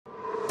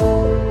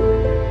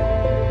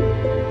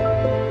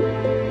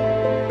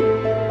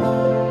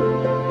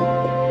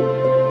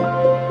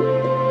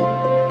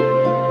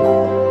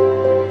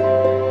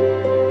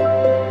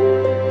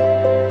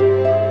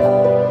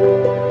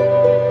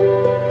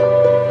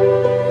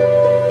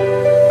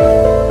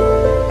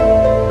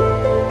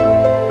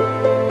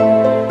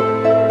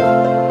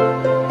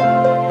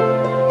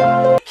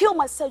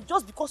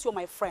because you're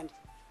my friend.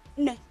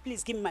 Ne,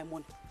 please give me my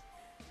money.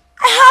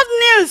 I have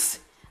nails.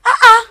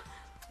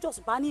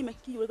 Just banning me.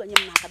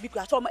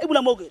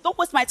 Don't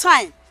waste my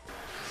time.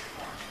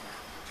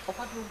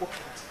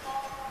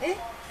 Eh?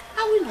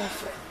 Are we not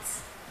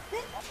friends?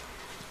 Eh?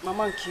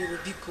 Mama Nkiru,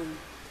 Biko.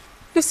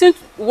 Listen to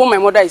what my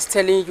mother is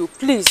telling you,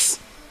 please.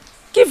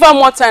 Give her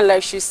more time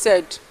like she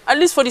said. At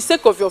least for the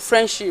sake of your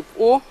friendship.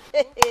 Oh?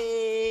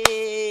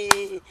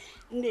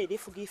 They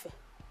forgive her.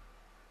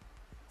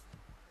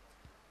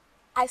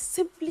 I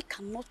simply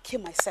cannot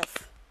kill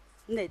myself.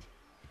 Ned.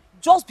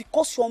 Just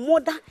because your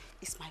mother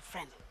is my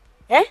friend.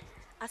 Eh?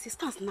 As it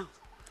stands now,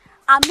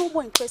 I'm no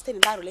more interested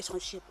in that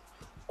relationship.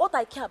 What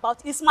I care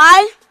about is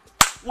my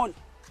money.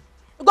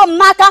 You go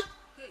Maka,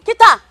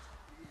 Kita.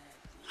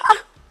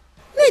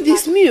 Ned,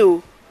 it's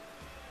me.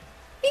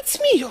 It's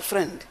me, your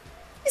friend.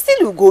 You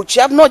still Ugochi,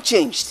 you have not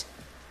changed.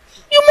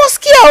 You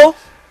must care.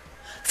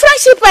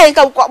 Friendship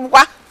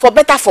for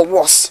better, for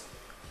worse.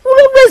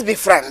 We'll always be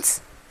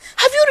friends.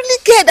 Have you really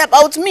cared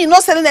about me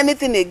not selling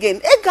anything again?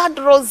 Egad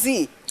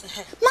Rosie.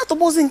 Not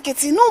opposing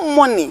Kitty, no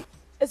money.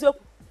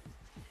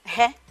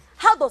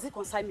 How does it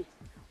concern me?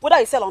 Whether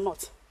you sell or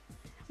not?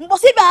 But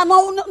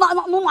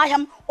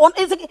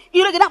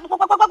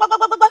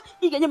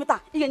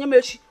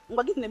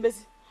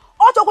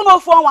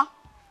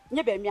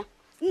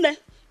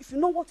if you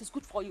know what is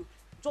good for you,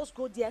 just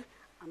go there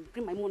and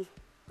bring my money.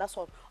 That's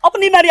all.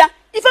 Open Maria.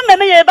 If I'm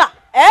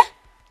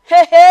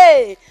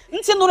hey.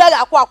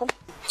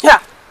 Yeah.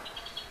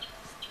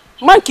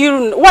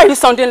 Mankiru, why are you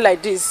sounding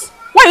like this?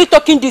 Why are you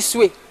talking this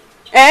way?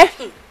 Eh?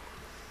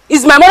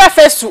 Is my mother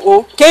first to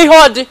owe? Can you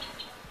hold it?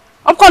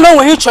 I'm calling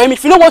when you join me.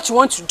 If you know what you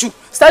want to do,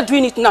 start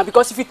doing it now.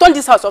 Because if you turn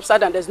this house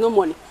upside down, there's no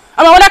money.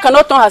 And my mother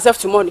cannot turn herself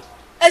to money.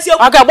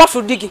 I got what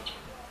for digging.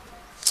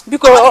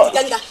 Because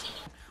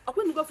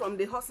when you go from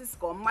the horse's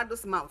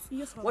mother's mouth,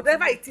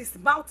 whatever it is,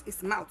 mouth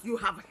is mouth. You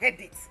have heard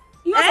it.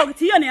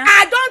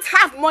 I don't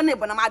have money,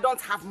 but I don't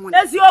have money.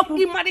 In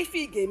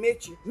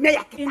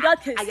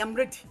that case, I am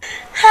ready.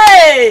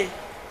 Hey!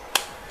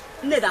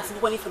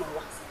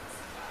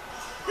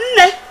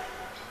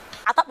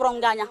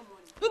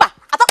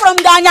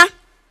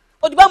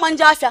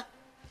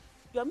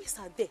 Your miss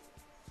are there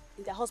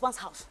in their husband's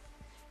house.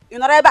 You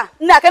know, Reba,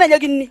 can I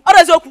get or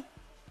as you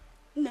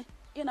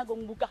in a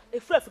gumbuka, a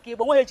friend for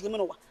cable, where you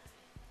know.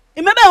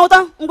 Remember what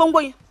I'm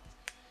going.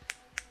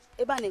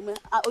 Eban,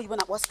 I owe you when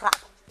I was crap.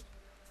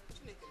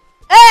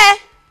 Eh,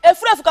 a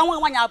friend for coming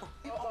one yard.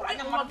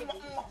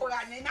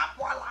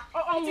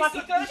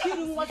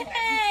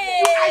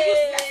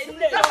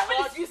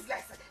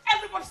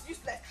 Everybody's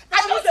useless. I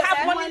don't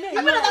have money.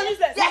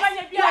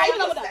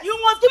 You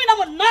must give me that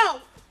one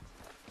now.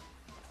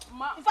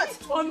 In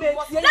fact, you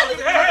must give me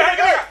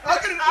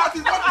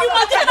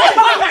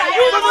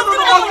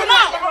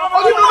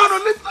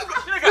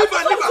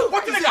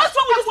What is it? What's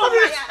wrong with this one?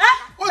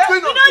 What's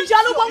going on?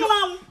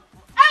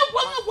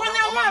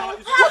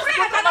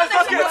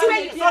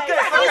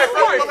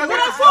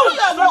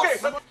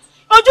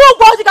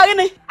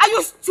 Are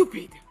you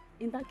stupid?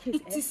 In that case,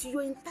 it is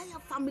your entire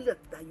family that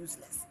are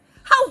useless.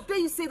 How dare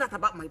you say that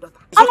about my daughter?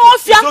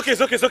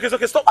 It's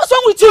okay. Stop. What's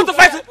wrong with you? To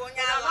fight.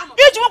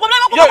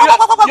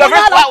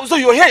 So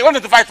you're here. You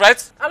wanted to fight,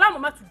 right? Allow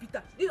Mama to beat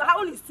her. Her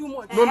own is too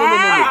much. No.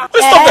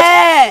 Please stop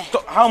that.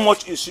 Stop. How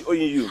much is she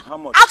owing you? How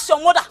much? Ask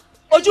your mother.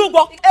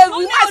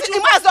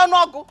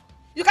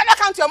 You cannot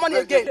count your money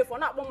again. No.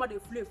 I'm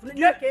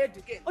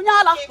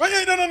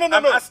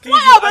asking you.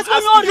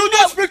 You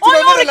don't speak to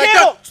your mother like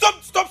that.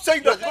 Stop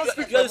saying that. Don't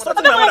speak to your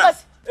mother.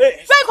 Where are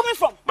you coming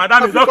from?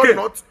 Madam, it's okay.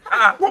 Madam,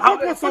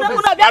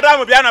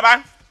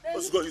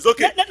 it's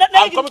okay.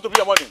 I'm coming to bring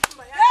your money.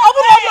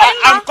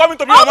 I'm coming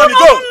to bring your money.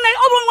 Go.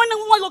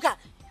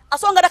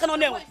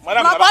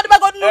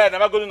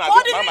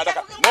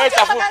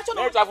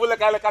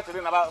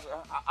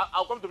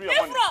 I'll come to bring your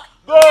money.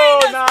 Go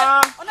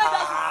now.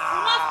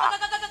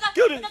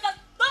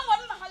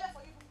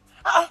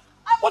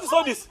 What is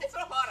all this?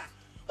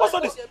 What's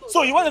all this?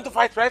 So you wanted to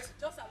fight, right?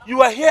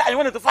 You are here and you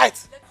wanted to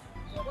fight.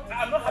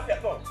 I'm not happy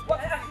at all. What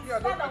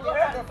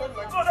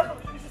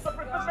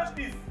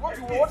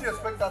do you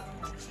expect that to do?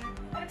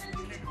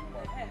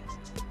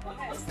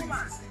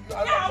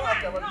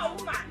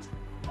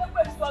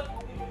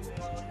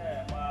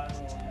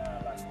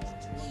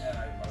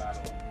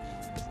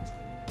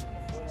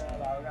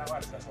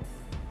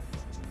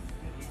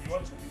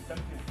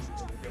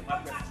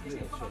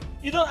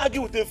 You don't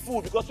argue with a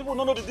fool because people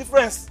don't know the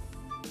difference.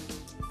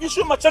 You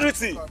show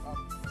maturity.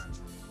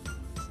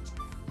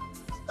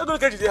 I'm going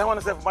to get you there. I want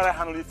to say for my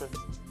handle it.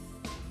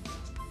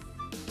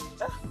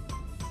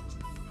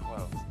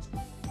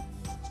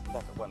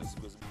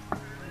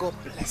 God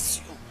bless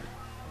you.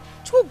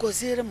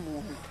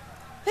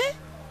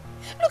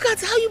 Look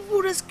at how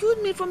you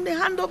rescued me from the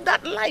hand of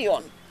that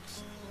lion.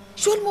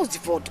 She almost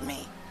devoured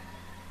me.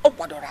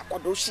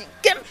 She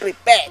came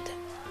prepared.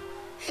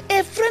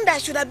 A friend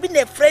that should have been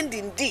a friend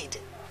indeed.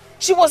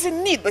 She was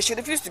in need, but she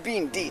refused to be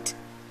indeed.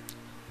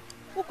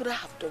 What could I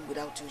have done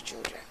without you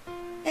children?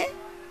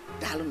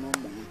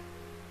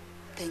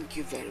 Thank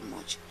you very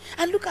much.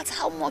 And look at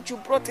how much you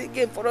brought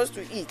again for us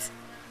to eat.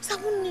 So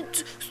I won't need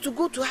to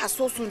go to her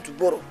so soon to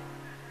borrow.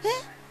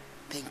 Eh?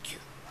 Thank you.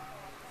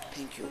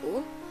 Thank you,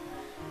 oh.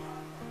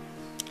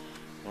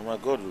 Mama,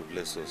 God will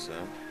bless us,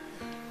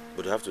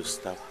 but you have to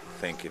start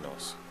thanking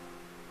us.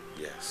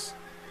 Yes.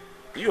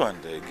 You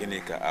and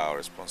Ginika are our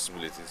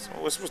responsibilities.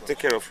 We're supposed to take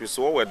care of you,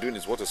 so what we're doing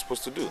is what we're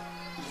supposed to do.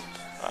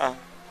 I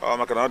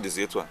cannot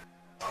desert one.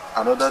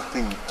 Another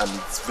thing, and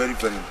it's very,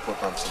 very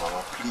important,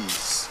 Mama,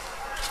 please.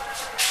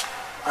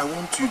 I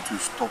want you to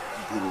stop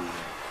borrowing.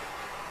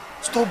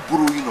 Stop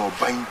borrowing or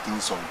buying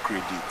things on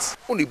credit.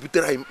 Only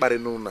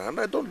and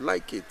I don't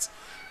like it.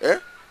 Eh?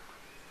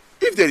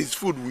 If there is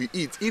food, we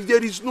eat. If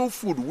there is no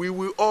food, we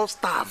will all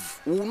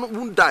starve. We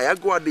won't die. I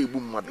go a day,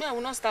 boom, mother. I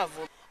will not starve.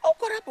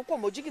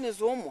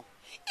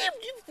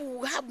 If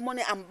you have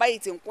money and buy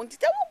it in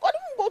quantity, I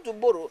won't go to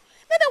borrow.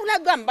 Then I will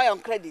not go and buy on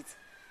credit.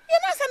 You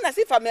don't sound as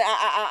if I'm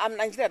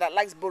Nigerian that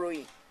likes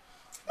borrowing.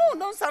 No,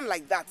 don't sound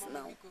like that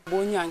now.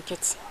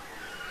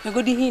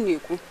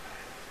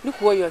 Look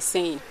what you're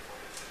saying.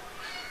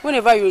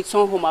 Whenever you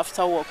return home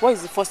after work, what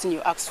is the first thing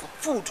you ask for?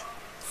 Food.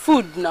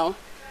 Food now?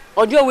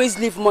 Or do you always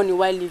leave money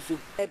while living?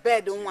 A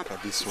bed, don't want.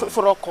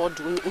 For a call,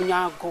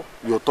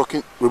 you're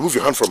talking. Remove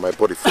your hand from my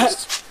body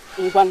first.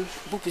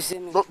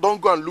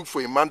 Don't go and look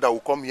for a man that will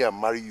come here and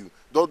marry you.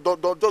 Don't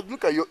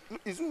look at your.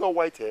 Isn't that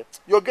white hair?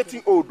 You're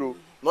getting old, though.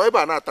 No,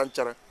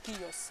 Kill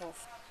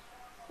yourself.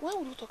 Why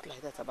would you talk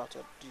like that about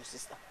your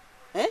sister?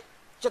 Eh?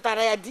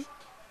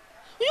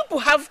 You people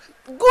have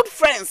good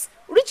friends,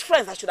 rich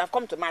friends that should have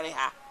come to marry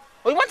her.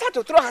 Or you want her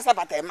to throw herself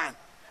at a man?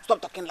 Stop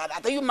talking like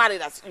that. Are you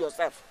married as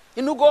yourself?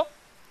 You know, go.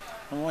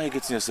 Why are you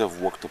getting yourself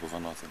worked up over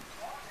nothing?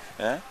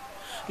 Eh?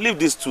 Leave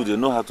these two, they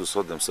know how to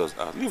sort themselves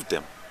out. Leave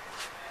them.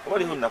 What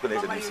do you not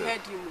connect themselves?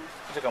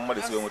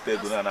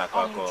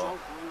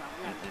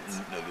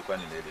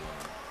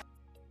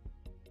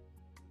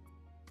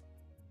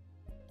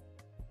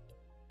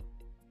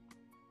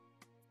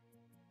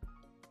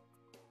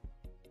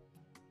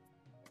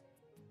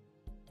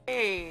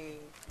 Hey,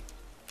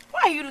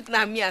 why are you looking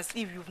at me as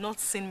if you've not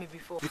seen me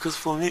before? Because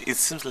for me, it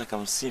seems like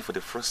I'm seeing for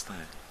the first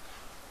time.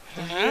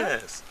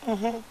 Yes.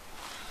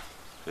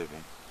 Baby,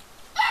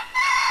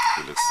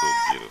 you look so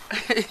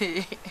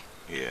beautiful.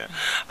 Yeah.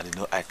 And you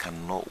know, I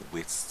cannot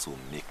wait to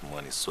make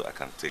money so I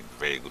can take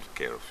very good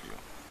care of you.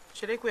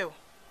 Sherekwe.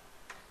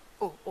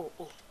 Oh.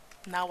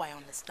 Now I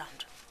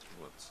understand.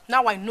 What?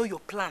 Now I know your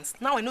plans.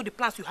 Now I know the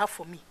plans you have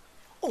for me.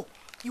 Oh,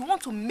 you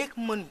want to make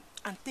money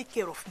and take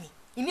care of me.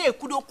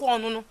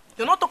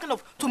 You're not talking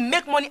of to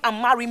make money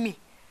and marry me.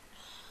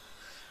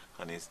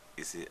 Honey,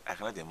 you see, I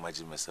cannot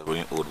imagine myself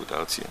growing old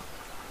without you.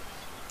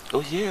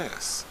 Oh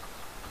yes.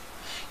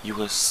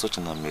 You are such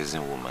an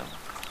amazing woman.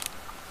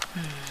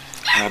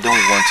 I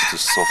don't want you to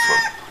suffer.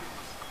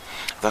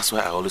 That's why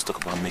I always talk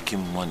about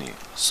making money,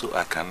 so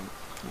I can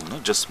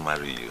not just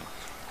marry you,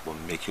 but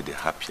make you the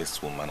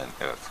happiest woman on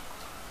earth.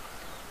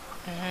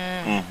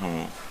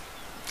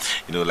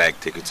 You know, like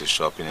take you to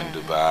shopping in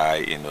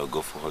Dubai, you know,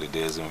 go for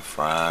holidays in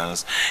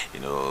France,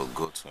 you know,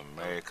 go to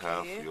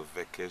America for your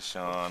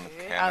vacation,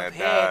 Canada, I've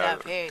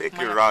heard. Take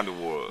you around the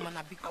world.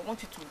 Manari, I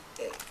want you to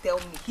tell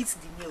me, hit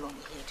the nail on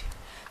the head.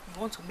 You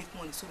want to make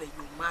money so that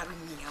you marry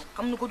me.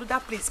 I'm going to go to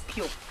that place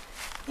pure.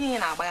 I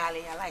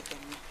like it.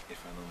 If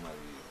I don't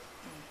marry you,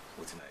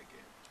 what can I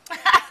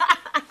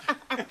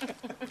get?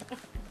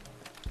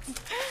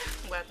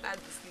 Well,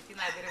 that's sleeping.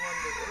 I didn't want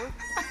to go.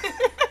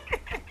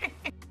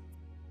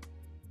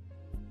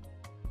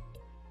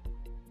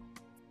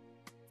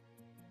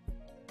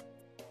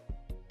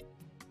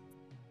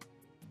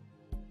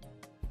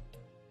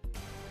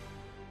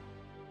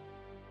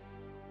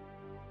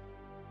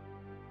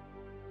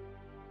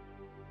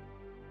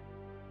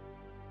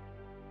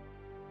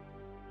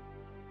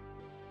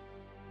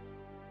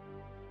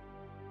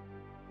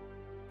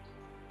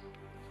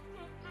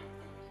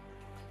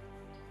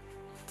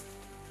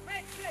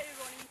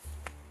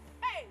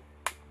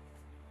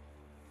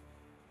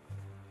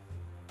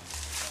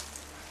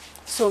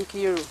 So,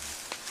 Nkiru,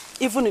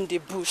 even in the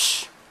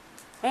bush,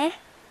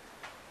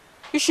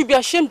 you should be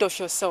ashamed of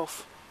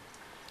yourself.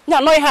 Now,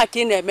 no, you can't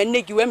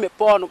make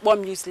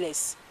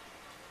useless.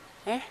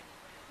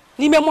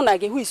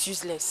 Who is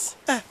useless?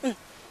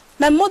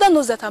 My mother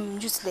knows that I'm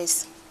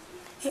useless.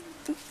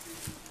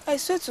 I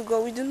swear to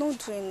God, we do not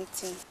do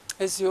anything.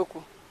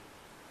 Ezioku,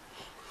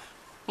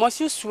 must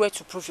you swear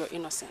to prove your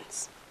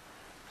innocence?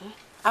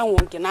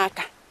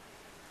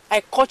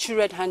 I caught you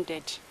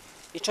red-handed.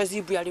 It was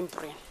you bearing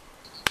brain.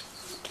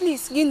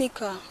 Please,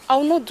 Ginika, I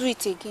will not do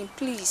it again.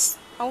 Please,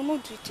 I will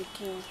not do it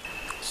again.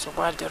 So,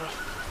 Wadero,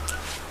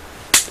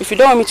 if you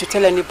don't want me to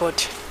tell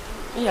anybody,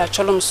 I'll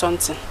tell them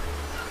something.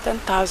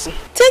 10,000.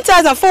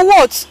 10,000 for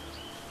what?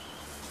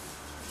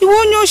 You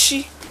won't know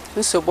she.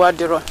 So,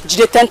 Wadero,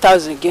 you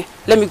 10,000 again.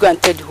 Let me go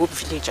and tell the whole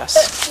villagers.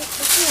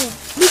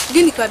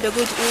 Ginika,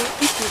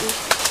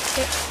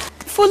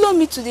 follow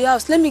me to the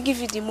house. Let me give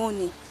you the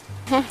money.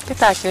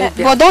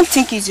 But don't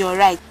think it's your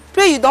right.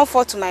 Pray you don't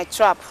fall to my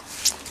trap.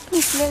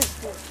 Please, let's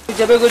go.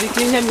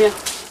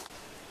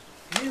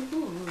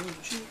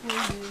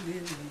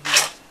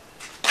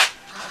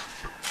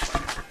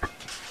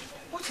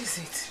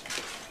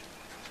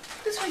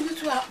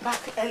 went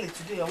back early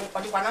today. What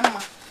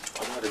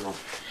don't know.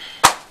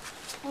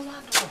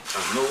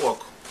 There's no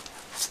work.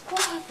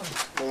 What happened?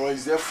 Mama,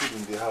 is there food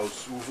in the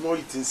house? We've not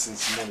eaten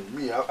since morning.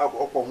 Me,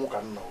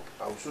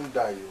 I'll soon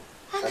die.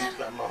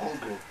 I'm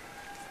hungry.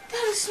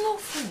 There is no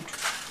food.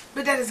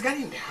 But there is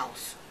garlic in the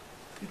house.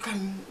 You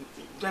can.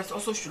 There's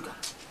also sugar.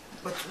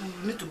 But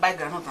you need to buy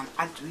granite and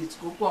add to it.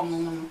 Go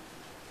on.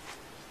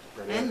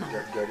 Gary and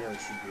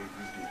sugar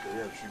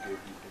every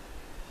day.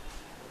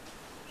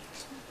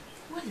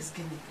 Where is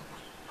Gary?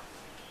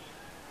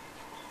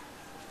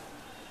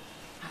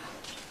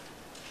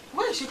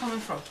 Where is she coming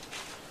from?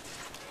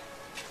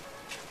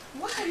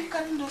 Why are you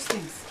carrying those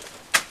things?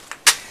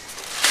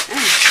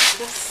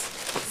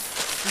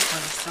 This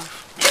kind of stuff.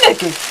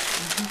 Okay.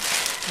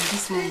 And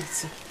this one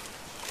too.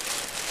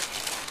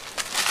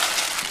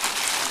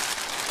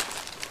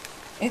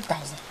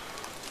 8,000.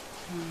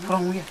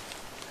 From where?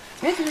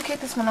 Where did you get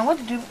this money? What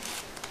did you...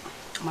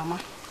 Mama,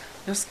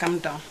 just calm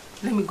down.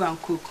 Let me go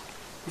and cook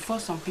before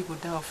some people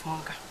die of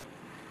hunger.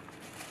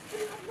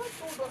 You have not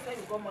told us that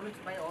you got money to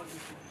buy all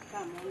this.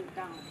 Calm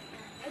down.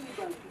 Let me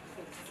go and cook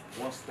first.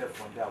 One step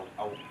from there,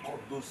 I will cut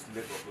those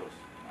legs of yours.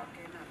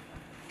 Okay,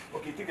 now.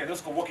 Okay, think I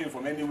just go walk in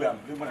from anywhere and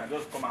bring money and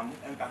just come and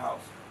enter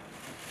house.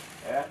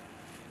 Yeah?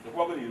 The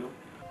problem, you know?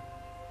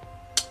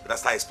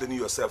 That's how explaining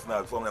yourself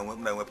now before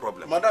my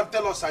problem. Madam,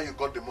 tell us how you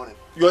got the money.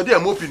 You're there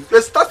moping.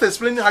 Let's start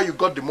explaining how you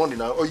got the money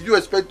now. Or you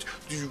expect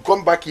you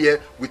come back here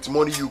with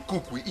money, you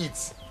cook, we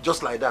eat.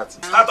 Just like that.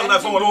 Start on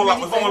that phone.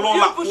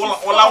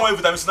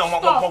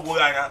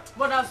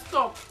 But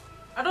stop.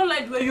 I don't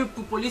like the way you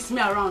police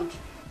me around.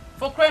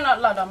 For crying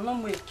out loud, I'm no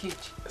more a kid.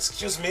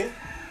 Excuse me?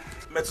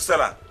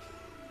 Methuselah.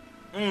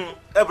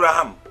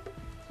 Abraham.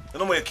 You're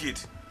no more a kid.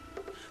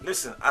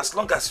 Listen, as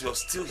long as you're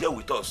still here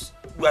with us,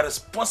 we are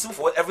responsible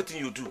for everything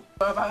you do.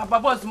 Tell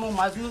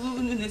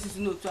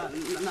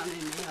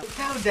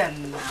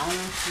them now.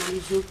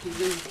 It's okay.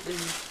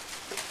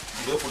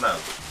 Go for now.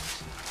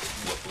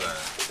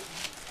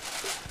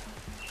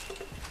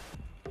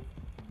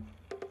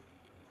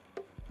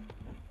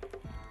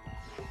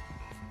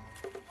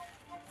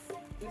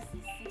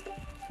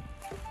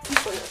 See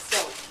for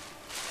yourself.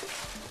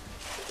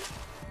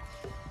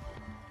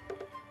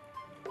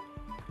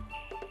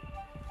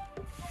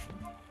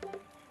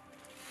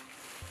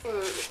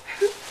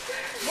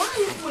 Why are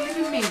you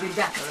leaving me in the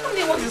dark? Tell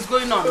me what is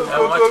going on.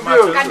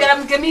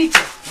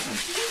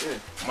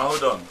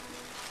 Hold on.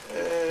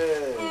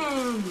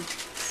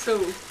 So,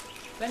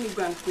 let me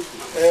go and cook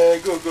now.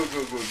 Go.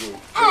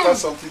 Prepare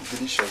something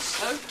delicious.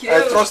 Okay. I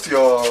trust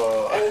your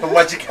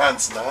magic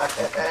hands now.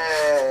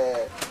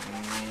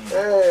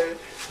 Okay.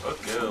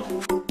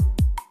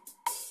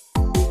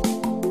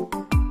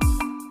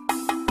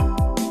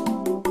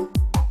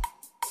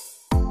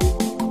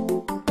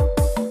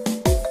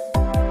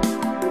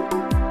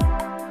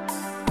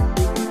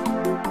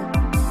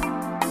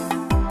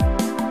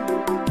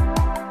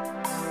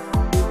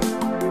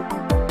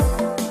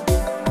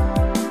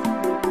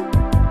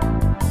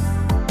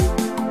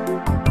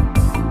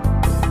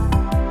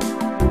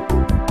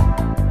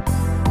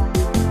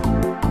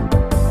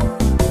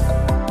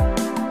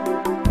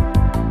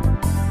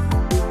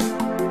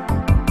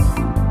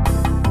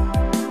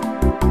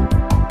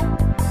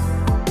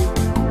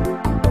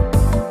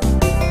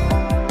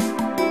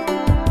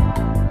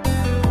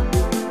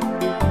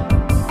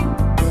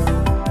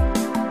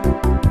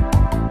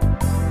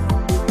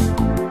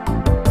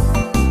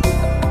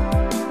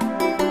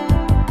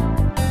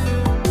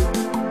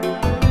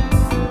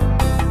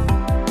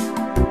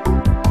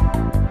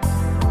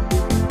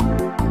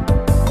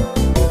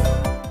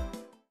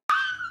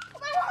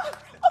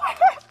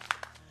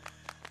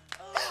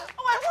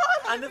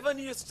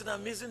 Such an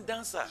amazing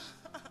dancer.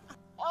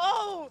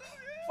 Oh,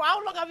 for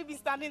how long have you been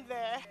standing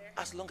there?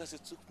 As long as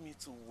it took me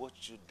to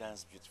watch you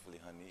dance beautifully,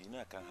 honey, you know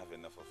I can't have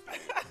enough of you.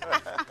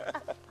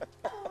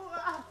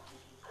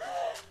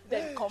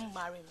 Then come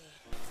marry me.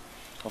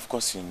 Of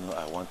course, you know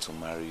I want to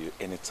marry you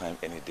anytime,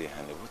 any day,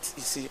 honey. But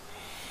you see,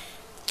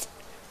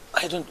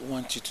 I don't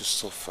want you to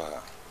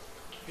suffer.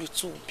 You're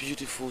too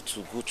beautiful to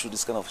go through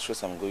this kind of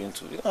stress I'm going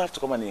through. You don't have to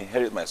come and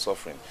inherit my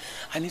suffering.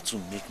 I need to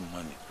make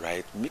money,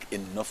 right? Make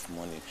enough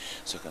money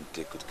so I can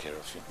take good care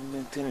of you. I'm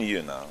maintaining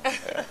you now.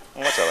 Yeah.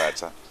 What's all right,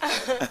 sir?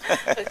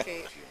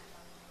 Okay.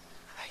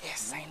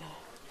 Yes, I know.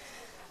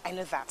 I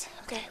know that.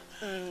 Okay.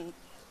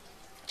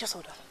 Just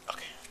hold on.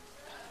 Okay.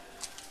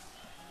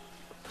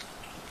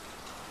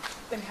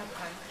 Let me have a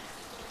hand.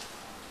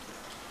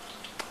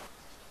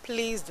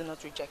 Please do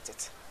not reject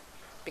it.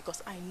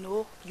 Because I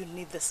know you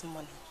need this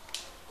money.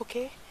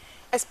 Okay?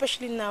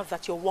 Especially now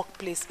that your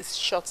workplace is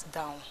shut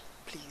down.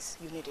 Please,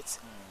 you need it.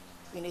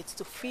 You need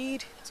to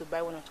feed, to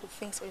buy one or two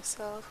things for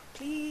yourself.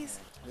 Please.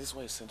 This is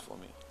why you sent for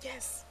me?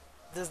 Yes.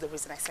 This is the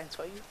reason I sent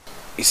for you.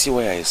 You see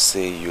why I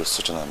say you're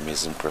such an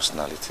amazing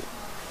personality?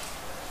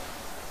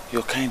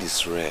 Your kind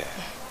is rare.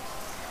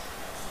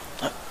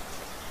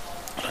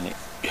 Honey,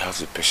 you have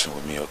to be patient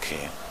with me,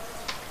 okay?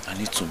 I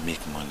need to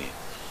make money.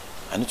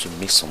 I need to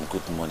make some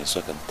good money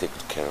so I can take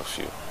good care of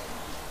you.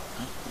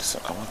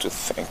 Listen, I want to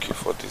thank you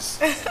for this.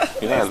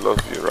 You know I love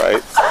you,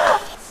 right?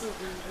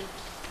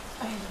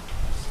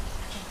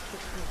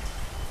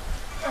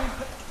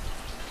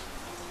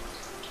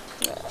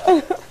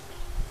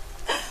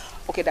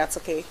 Okay, that's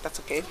okay. That's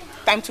okay.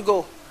 Time to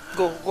go.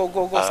 Go.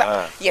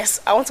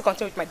 Yes, I want to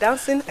continue with my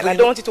dancing and I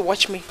don't want you to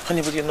watch me.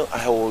 Honey, but you know,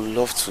 I would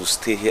love to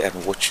stay here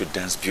and watch you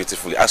dance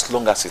beautifully as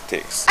long as it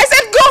takes. I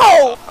said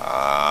go!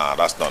 Ah,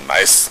 that's not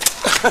nice.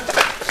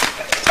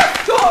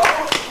 Go!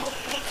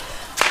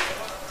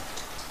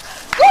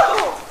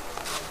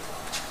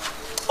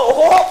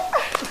 Oh!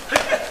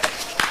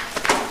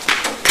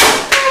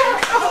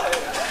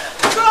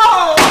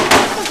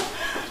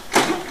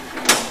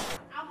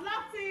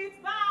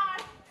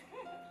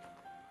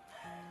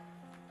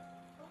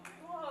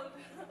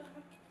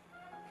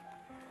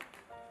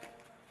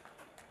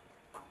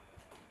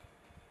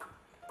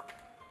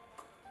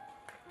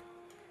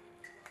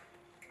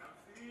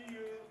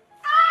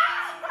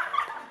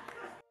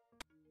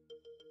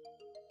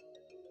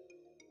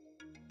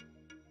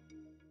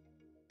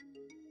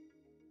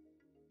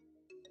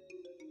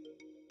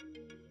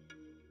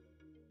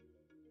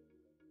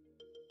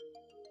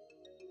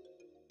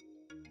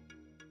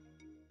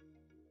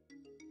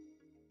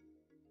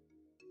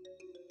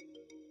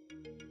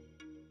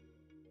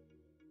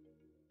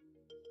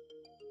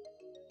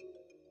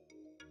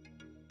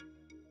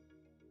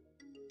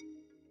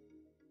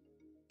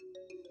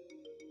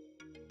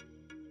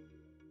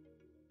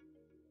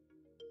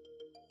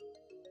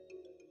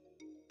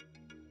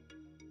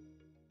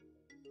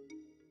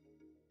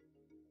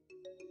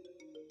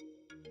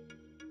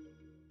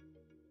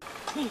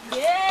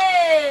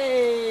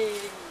 Yay!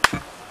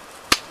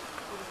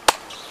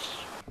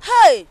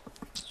 Hey!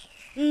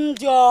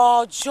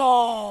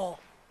 Jojo!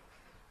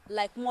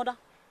 Like mother,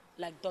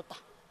 like daughter.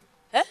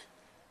 Eh?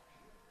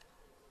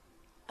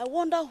 I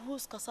wonder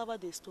whose cassava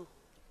they stole.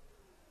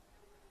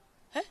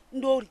 Eh?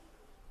 Ndori.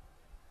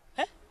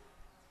 Eh?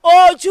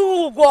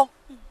 Ojugo!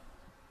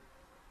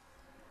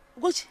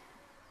 Gochi,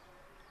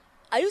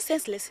 are you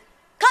senseless?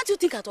 Can't you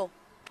think at all?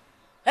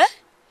 Eh?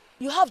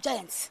 You have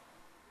giants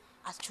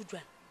as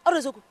children.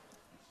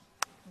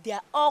 They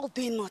are all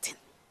doing nothing.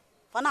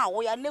 For now,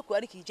 we are not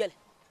going to jail.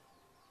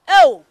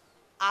 Oh,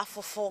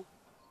 Afofo,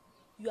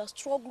 you are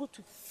struggling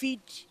to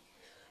feed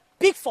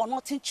big for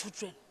nothing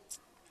children.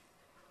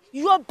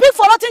 You are big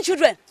for nothing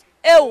children.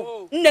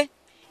 Oh, ne,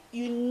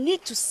 you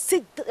need to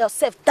sit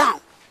yourself down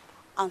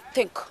and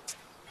think.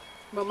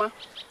 Mama,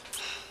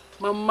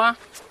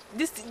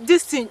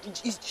 this thing,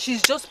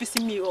 she's just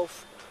pissing me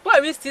off. Why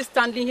are we still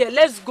standing here?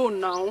 Let's go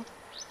now.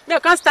 I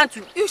can't stand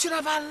to... You should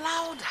have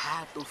allowed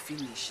her to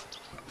finish.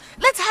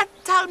 Let her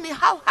tell me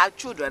how her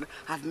children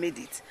have made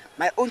it.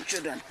 My own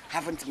children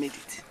haven't made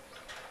it.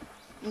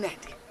 Ned,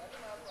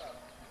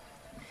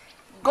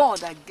 God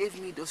that gave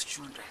me those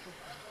children,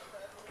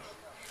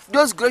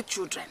 those great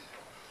children,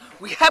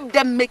 we help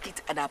them make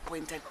it at an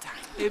appointed time.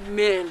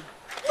 Amen.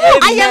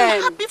 I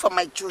am happy for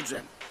my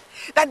children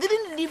that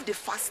didn't leave the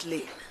fast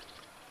lane,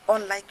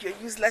 unlike your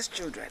useless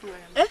children.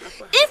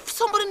 If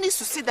somebody needs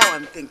to sit down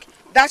and think,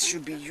 that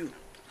should be you.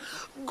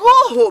 Go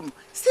home,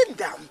 sit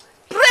down,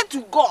 pray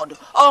to God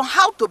on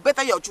how to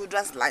better your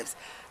children's lives.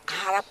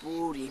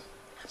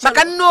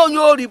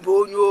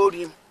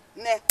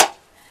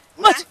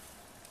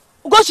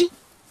 Ugochi,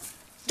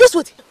 just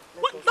wait.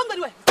 Don't go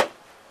anywhere.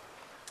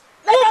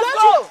 Let us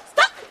go.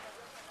 Stop.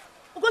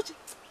 Ugochi,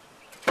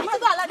 you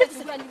don't allow them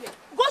to go anywhere.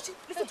 Ugochi,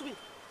 listen to me.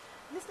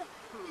 Listen.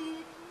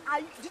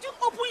 Did you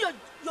open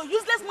your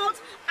useless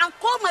mouth and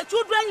call my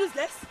children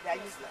useless? They are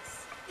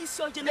useless. It's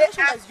your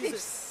generation that's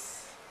useless.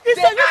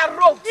 They are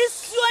rogues.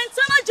 It's your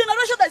internal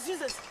generation that's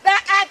useless.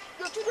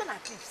 Your children are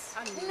thieves.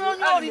 No,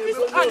 mad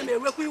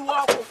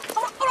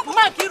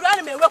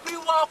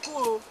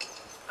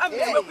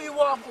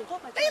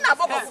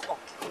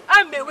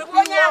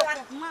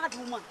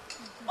woman.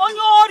 On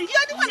your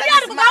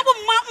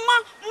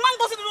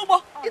mangoes in the Ubo.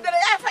 Is there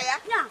a fire?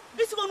 Yeah,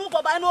 this one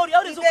Ubo by no.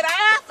 Is there a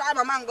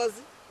fire, mangoes?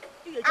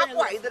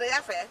 Aqua, is there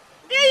a fire?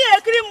 Yeah,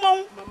 cream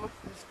mom.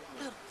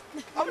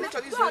 I'm going to go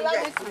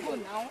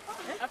now.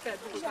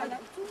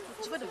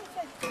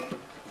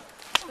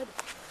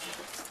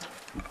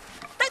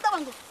 Take that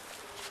one go.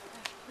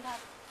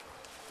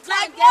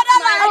 Like I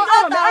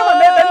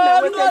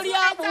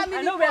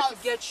know where to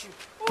get you.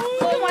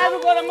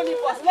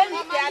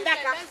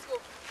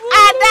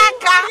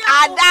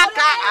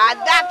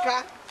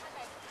 Adaka.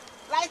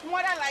 Like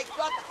mother, like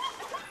daughter.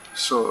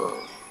 So,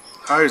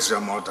 how is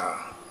your mother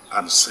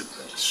and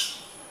siblings?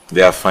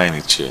 They are fine,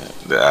 Ichi.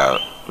 They are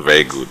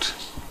very good.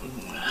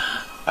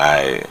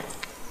 I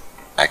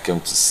came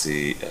to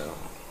see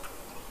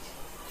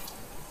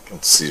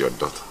your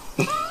daughter.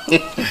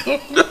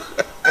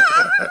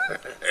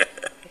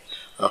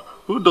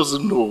 Who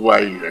doesn't know why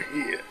you're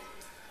here?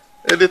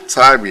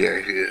 Anytime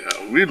you're here,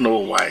 we know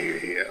why you're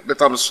here.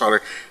 But I'm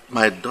sorry,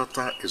 my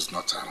daughter is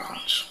not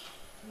around.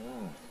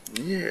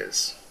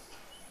 Yes.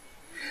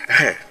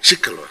 Hey,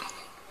 Chikolo,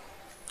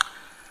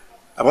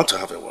 I want to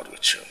have a word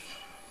with you.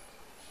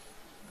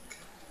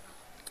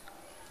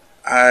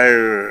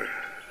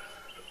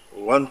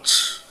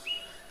 want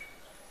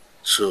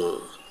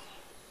to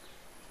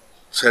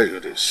tell you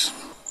this.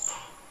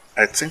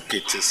 I think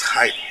it is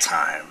high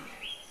time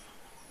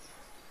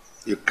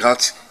you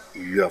got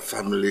your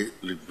family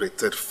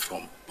liberated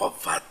from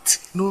poverty.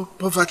 No,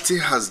 poverty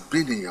has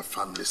been in your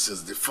family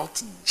since the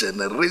 4th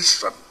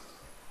generation.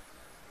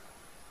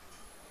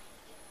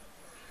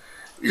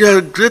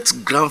 Your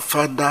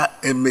great-grandfather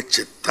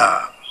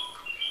Emecheta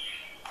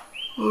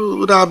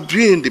would have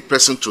been the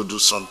person to do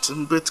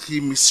something, but he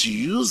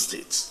misused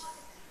it.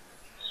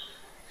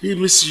 He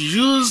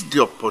misused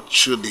the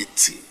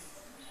opportunity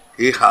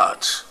he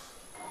had,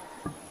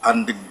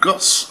 and the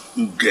gods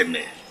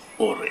Ngene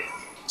Ore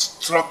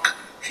struck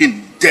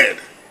him dead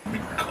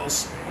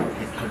because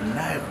he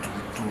connived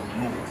with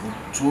Olu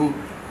to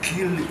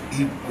kill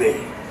Igwe.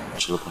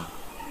 Chiloba,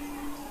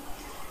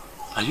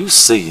 are you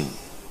saying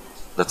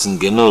that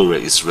Ngenore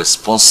is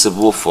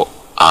responsible for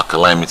our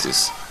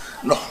calamities?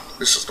 No,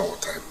 this is not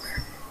what I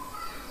mean.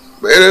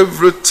 But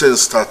everything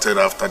started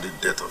after the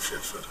death of your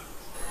father.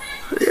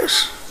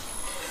 Yes.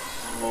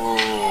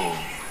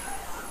 Oh.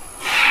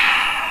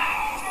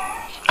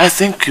 I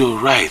think you're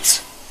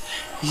right.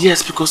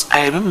 Yes, because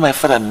I remember my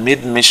father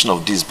made mention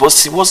of this, but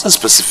he wasn't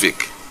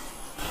specific.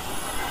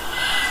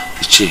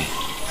 Iche,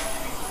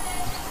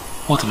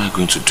 what am I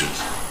going to do?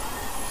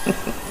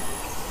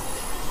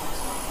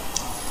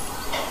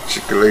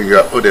 Chikele, you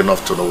are old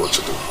enough to know what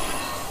to do.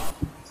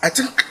 I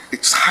think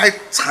it's high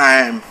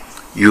time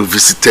you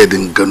visited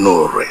in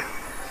Ngenore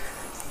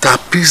to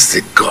appease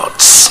the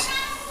gods.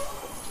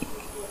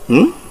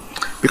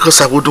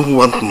 Because I wouldn't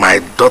want my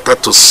daughter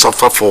to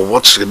suffer for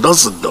what she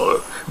doesn't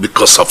know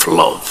because of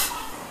love.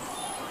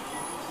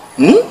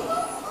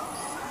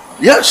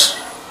 Yes.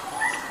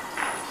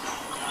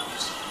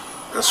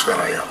 That's where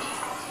I am.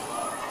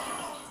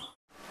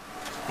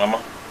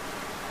 Mama,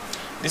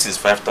 this is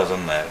 5,000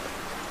 naira.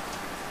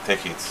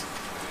 Take it.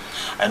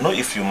 I know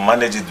if you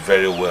manage it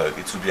very well,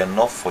 it will be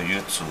enough for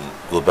you to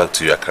go back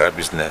to your Akara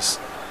business.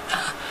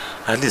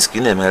 At least,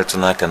 you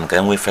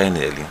can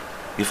finally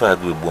before I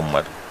go boom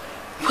mad.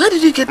 Where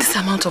did you get this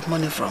amount of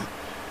money from?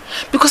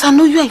 Because I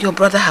know you and your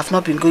brother have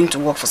not been going to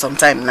work for some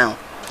time now.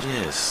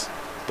 Yes,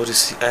 but you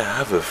see, I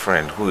have a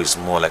friend who is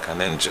more like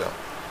an angel.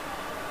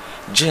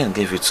 Jane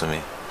gave it to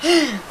me.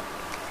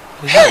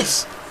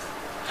 Yes.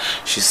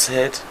 She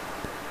said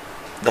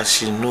that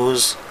she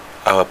knows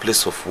our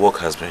place of work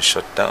has been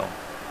shut down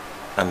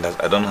and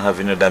that I don't have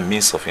any other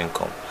means of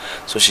income.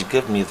 So she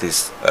gave me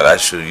this, that I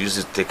should use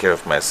it to take care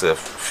of myself,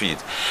 feed.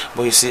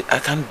 But you see, I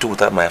can't do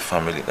without my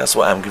family. That's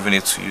why I'm giving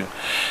it to you.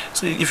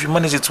 So if you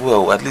manage it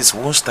well, at least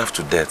we won't starve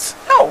to death.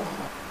 No.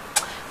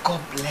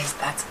 God bless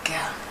that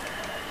girl.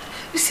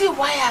 You see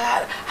why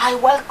I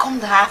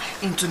welcomed her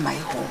into my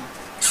home.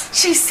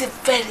 She's a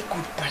very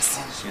good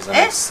person. She's an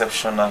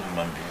exceptional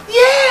human being.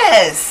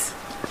 Yes.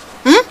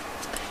 And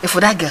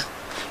for that girl,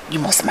 you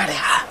must marry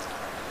her.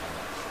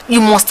 You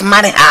must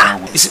marry her.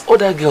 You see,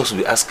 other girls will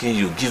be asking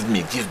you, give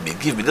me, give me,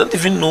 give me. They don't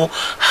even know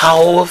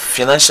how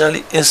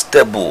financially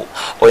unstable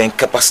or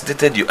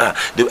incapacitated you are.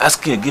 They're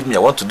asking you, give me, I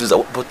want to do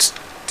that. But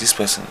this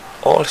person,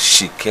 all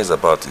she cares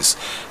about is,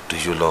 do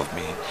you love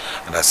me?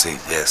 And I say,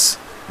 yes,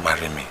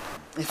 marry me.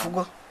 If you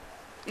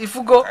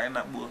go.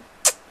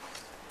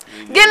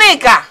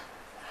 Ginika,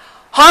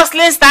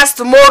 hustling starts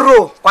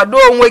tomorrow. Kwado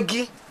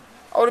onwegi.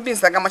 All the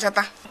beans like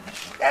machata.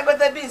 I got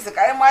the beans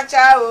like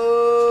macha.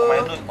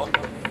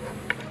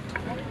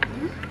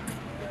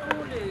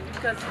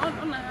 Because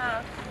on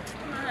her,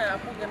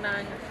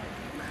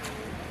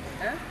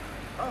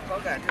 oh,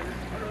 God.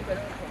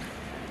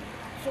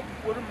 So,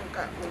 what am I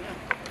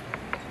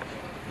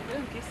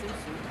going to kiss him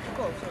soon?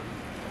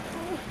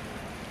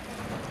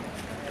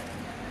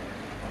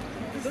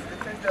 This is the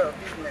first day of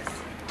business.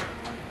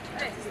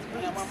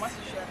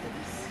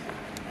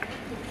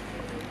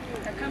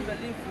 I can't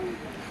believe you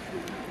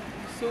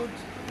sold.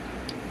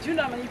 Do you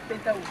know how many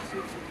painters we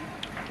sold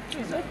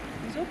today?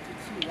 It's up to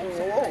 2.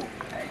 Oh.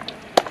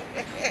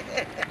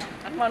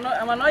 I'm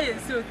not yet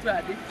so to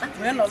add it.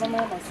 We're not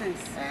no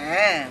sense. I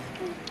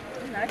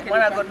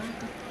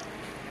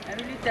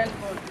really thank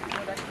God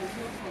that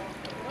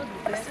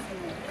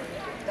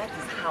that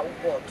is how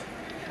God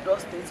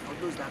does things for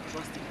those that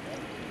trust Him.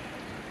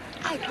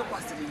 I talk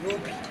was the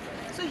Yobi,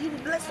 so He will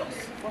bless us.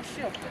 For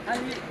sure. And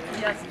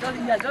he has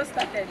just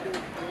started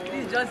though.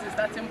 This is just the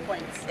starting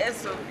point.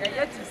 Yes, so we are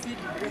yet to see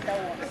the greater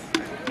ones.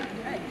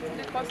 Hey,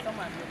 the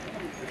customers.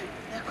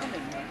 They are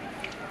coming.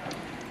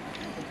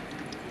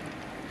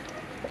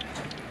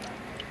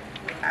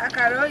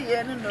 Akara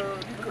oye no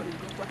biko.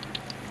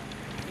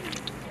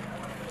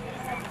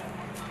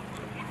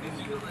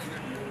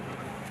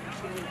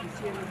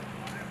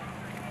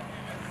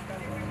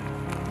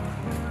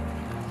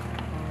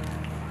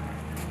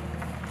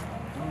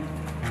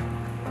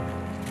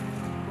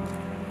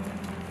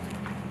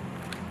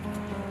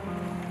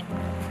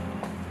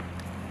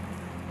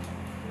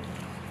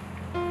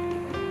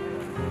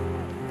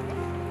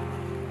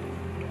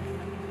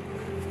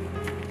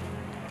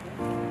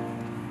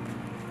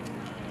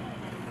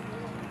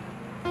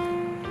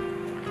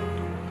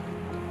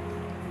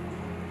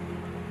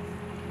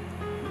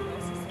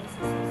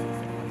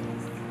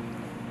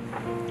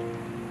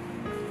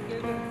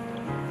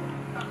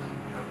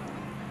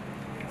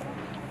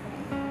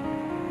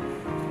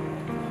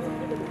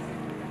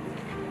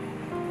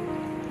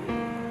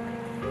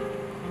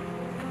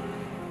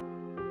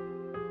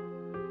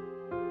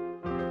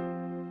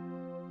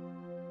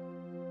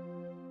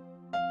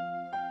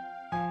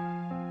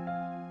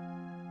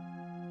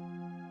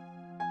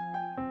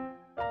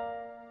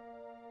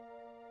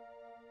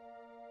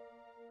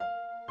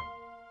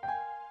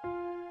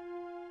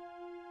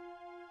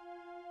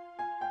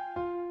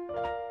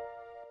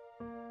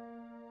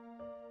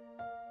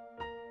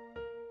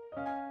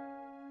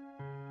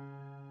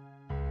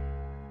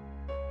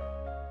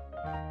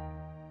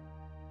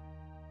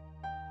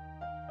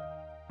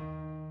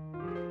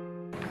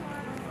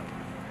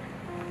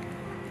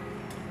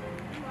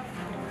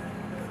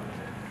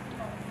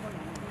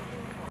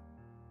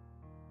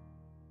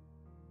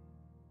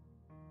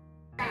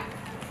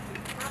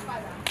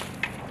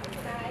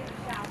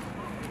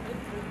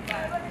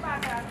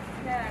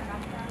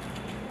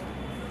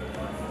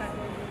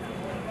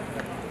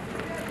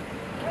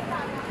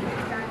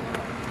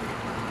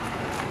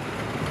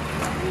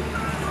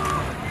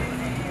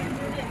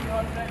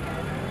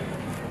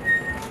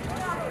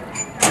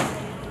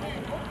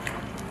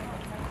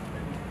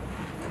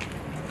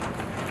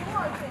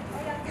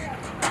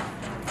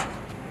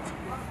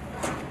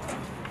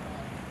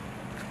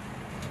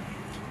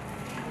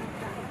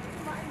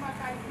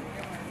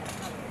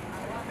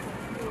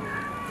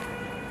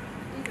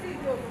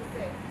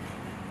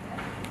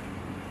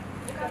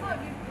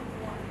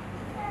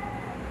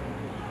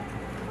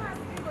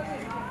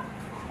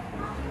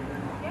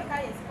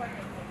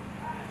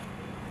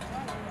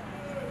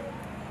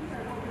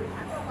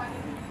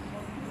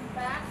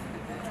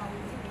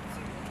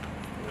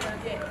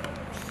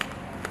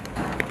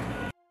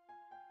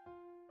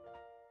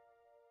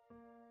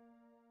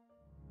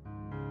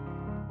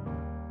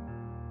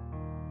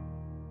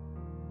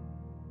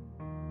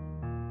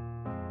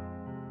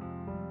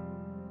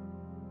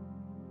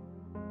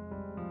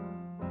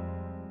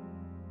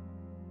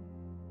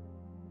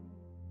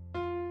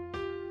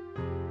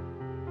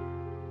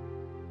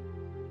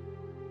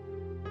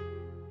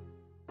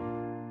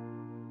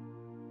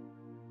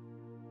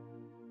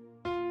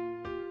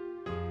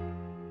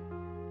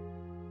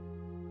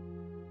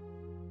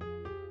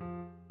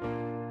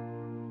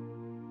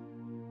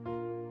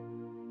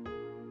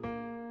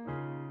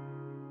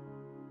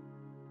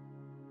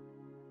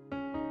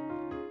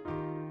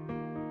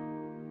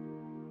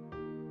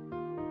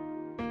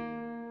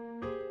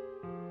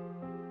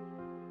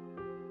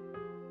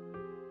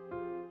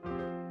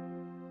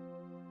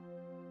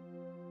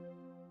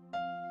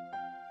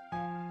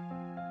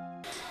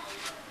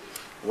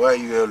 Why are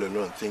you all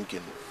alone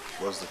thinking?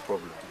 What's the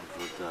problem?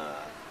 Brother,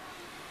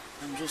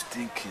 I'm just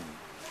thinking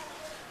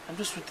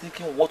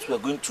what we are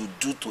going to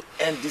do to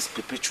end this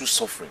perpetual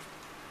suffering.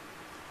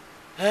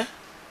 Eh?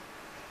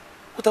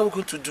 What are we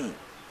going to do?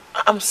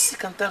 I'm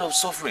sick and tired of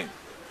suffering.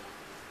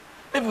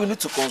 Maybe we need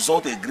to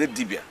consult a great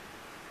Dibia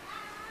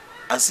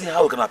and see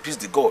how we can appease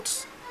the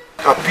gods.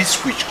 Appease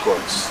which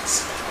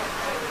gods?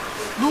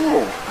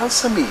 No,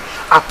 answer me.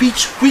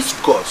 Appease which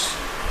gods?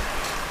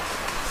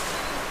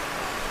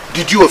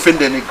 Did you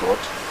offend any god?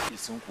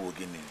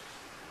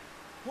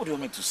 What do you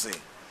want me to say?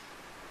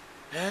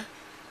 Eh?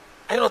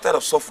 Are you not tired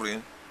of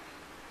suffering?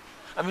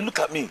 I mean, look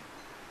at me.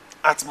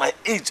 At my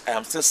age, I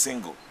am still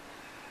single.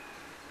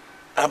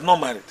 I am not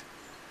married.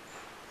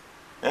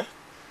 Eh?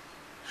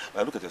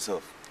 Now look at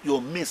yourself.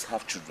 Your mates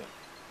have children.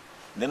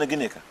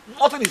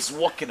 Nothing is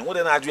working. What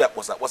then I do at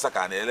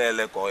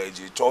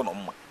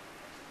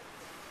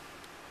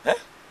eh?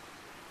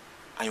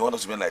 And you want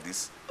us to be like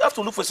this? You have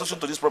to look for a solution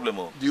to this problem.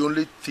 Oh. The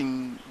only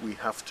thing we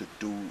have to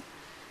do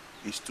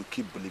is to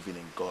keep believing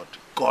in God.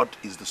 God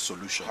is the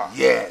solution.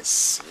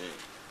 Yes.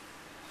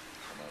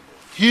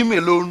 Him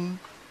alone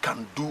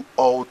can do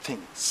all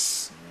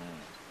things.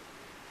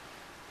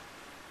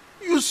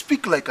 You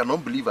speak like an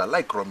unbeliever,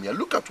 like Romeo.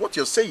 Look at what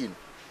you're saying.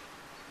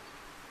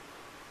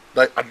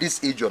 That at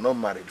this age you're not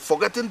married.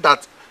 Forgetting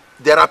that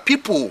there are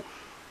people,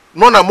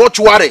 none are much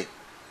worry.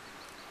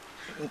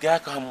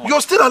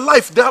 You're still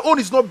alive. Their own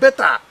is not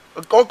better.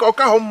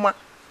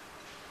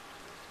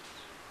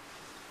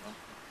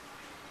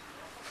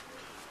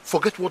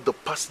 Forget what the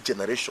past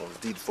generations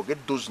did. Forget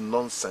those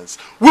nonsense.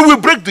 We will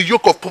break the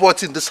yoke of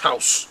poverty in this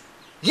house.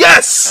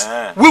 Yes!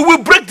 We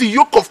will break the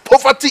yoke of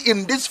poverty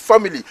in this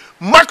family.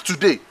 Mark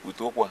today.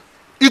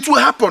 It will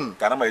happen.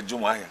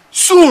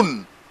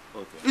 Soon.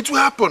 Okay. It will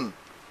happen.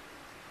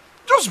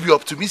 Just be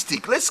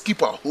optimistic. Let's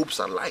keep our hopes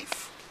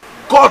alive.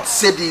 God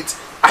said it,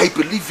 I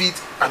believe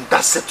it, and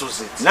that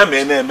settles it.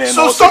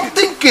 So stop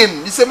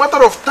thinking. It's a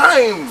matter of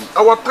time.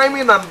 Our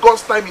timing and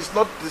God's time is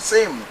not the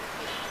same.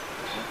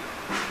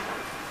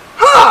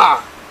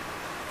 Ha!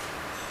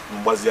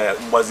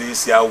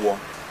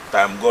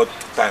 Time God,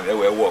 time we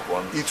work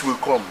on. It will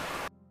come.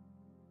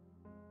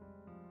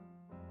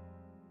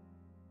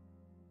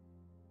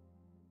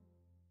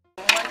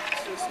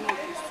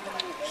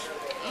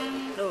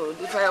 No,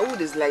 the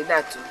firewood is like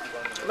that too.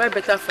 Why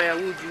better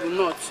firewood you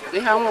will not? They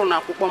have one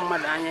up on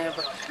Manari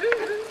ever.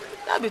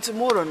 That'll be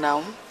tomorrow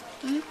now.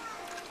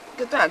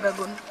 Get that,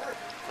 Gagon.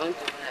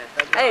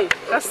 Hey,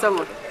 that's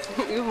someone.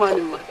 Good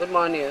morning, ma. Good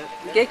morning.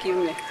 Get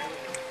me.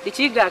 Did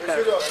you get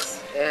her?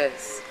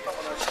 Yes.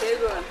 Okay,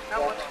 go on.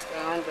 How much?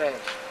 100.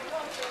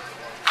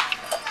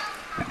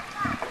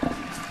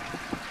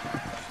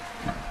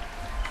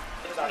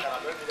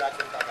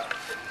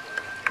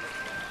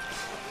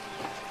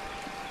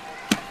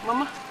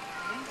 Mama,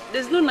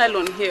 there's no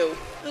nylon here.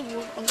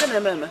 I'm gonna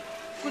remember.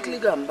 Quickly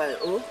go and buy.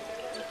 Oh,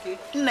 okay.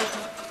 No.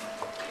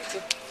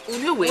 Will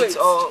you wait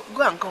or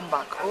go and come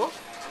back? Oh,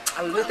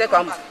 I will later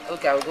come.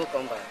 Okay, I will go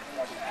come back.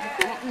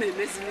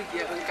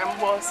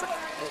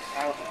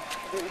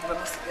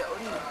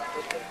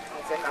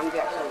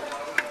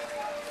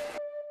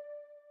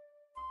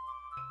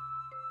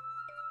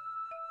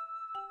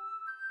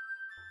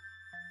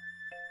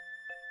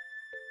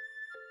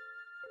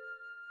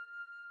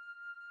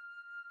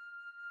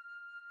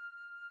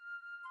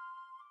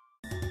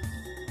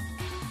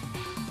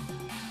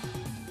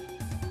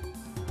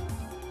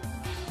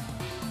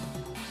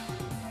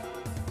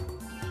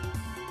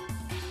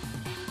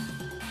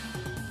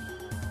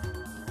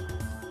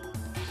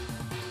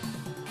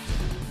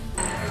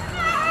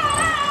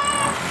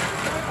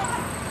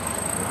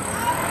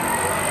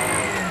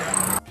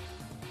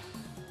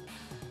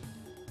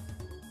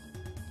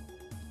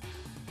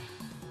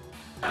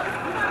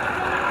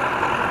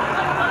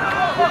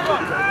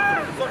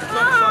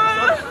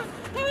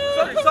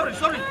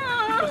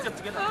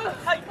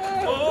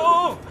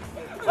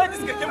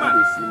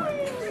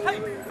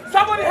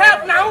 Somebody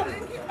help now!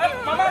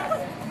 Mama!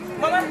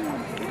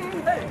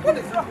 Hey, what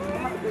is wrong?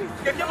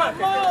 Get your man,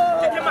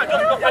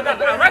 just go down and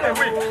run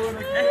away.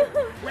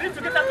 We need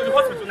to get her to the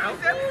hospital now.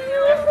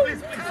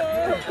 Please.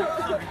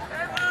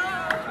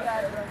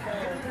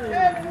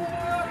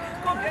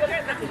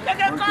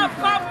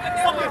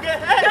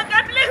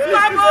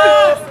 Come.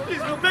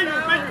 Please, we'll pay you.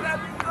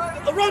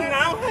 Run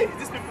now. Hey,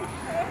 these people.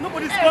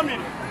 Nobody's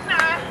coming.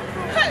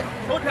 Hey,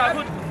 hold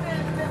her.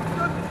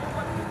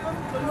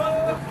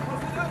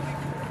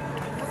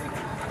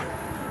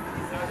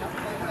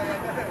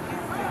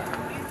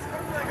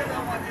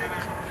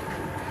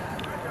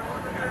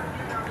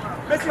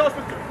 Mercy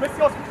hospital,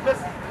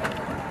 Mercy.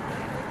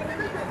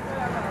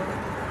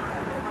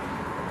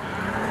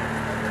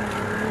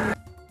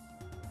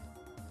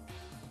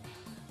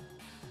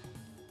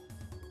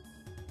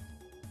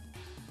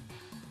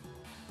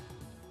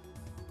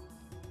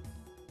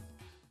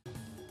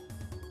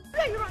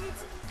 Where are you running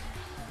to?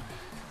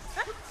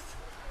 Huh?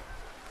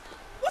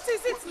 What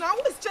is it now?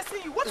 Who is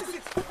chasing you? What is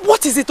it?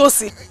 What is it,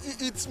 Osi?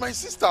 It's my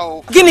sister.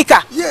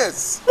 Ginika?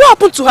 Yes. What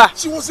happened to her?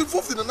 She was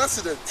involved in an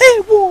accident. Hey,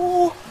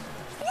 whoa.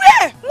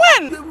 Where?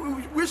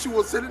 When? Where she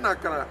was selling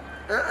akara.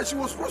 And she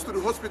was rushed to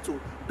the hospital.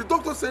 The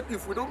doctor said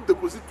if we don't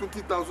deposit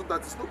 20,000,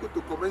 that is not going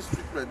to commence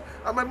treatment.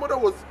 And my mother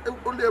was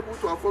only able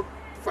to afford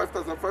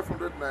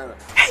 5,500 naira.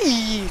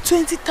 Hey,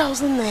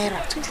 20,000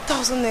 naira.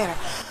 20,000 naira.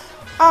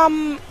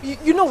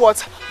 You know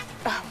what?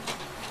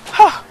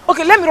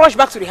 Okay, let me rush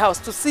back to the house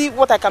to see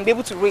what I can be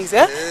able to raise,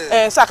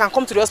 so I can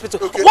come to the hospital.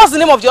 Okay. What's the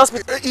name of the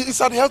hospital? It's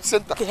at the health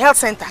center. Okay, health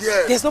center.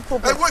 Yeah. There's no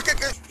problem. Should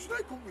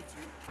I come with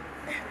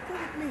you? Come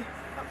with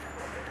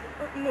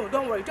me. No,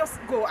 don't worry. Just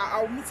go.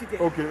 I'll meet you there.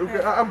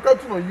 Okay. I'm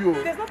counting on you.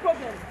 There's no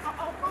problem.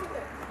 I'll come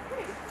there.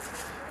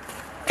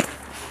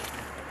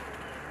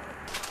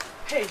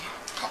 Hey,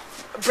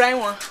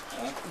 Brian,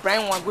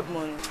 good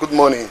morning. Good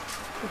morning.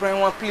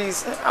 Brian,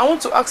 please, I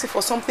want to ask you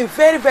for something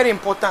very, very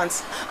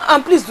important.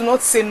 And please do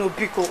not say no,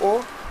 Biko.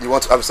 Oh. You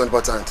want to have something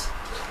important?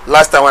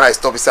 Last time when I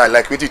stopped beside,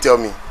 like, what did you tell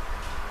me?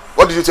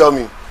 What did you tell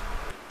me?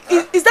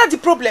 Is that the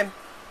problem?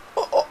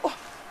 Oh.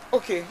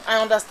 Okay,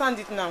 I understand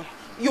it now.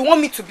 You want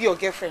me to be your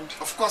girlfriend?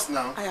 Of course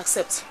now. I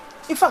accept.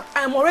 In fact,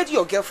 I am already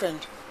your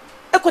girlfriend.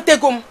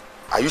 Ekotegom.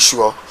 Are you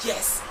sure?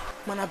 Yes.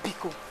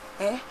 Manabiko,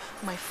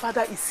 my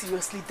father is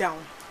seriously down.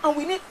 And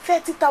we need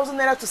 30,000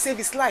 naira to save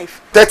his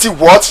life. 30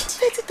 what?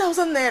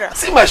 30,000 naira.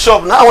 See my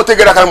shop, now I want to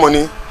get that kind of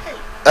money.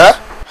 Hey.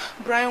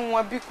 Brian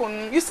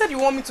Wabiko, you said you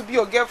want me to be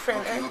your girlfriend.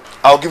 Okay.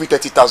 I'll give you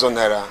 30,000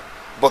 naira,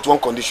 but one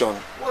condition.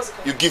 What's the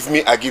condition? You give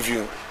me, I give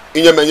you.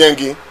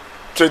 Inyemenyengi,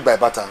 trade by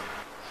barter.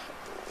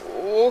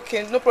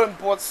 Okay, no problem,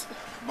 but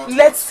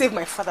let's save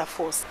my father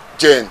first.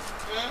 Jane,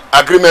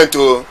 agreement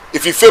oh.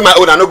 If you fail my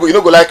own, you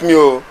no go like me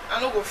oh.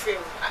 I no go fail.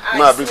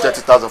 I bring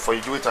 30,000 for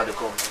you. Do it as they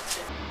come.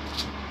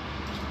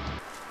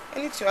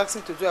 Anything you ask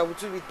me to do, I will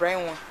do with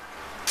Brian one.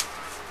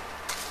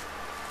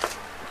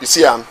 You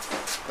see, now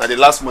the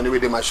last money we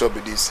did my shop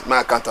with this.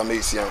 My account I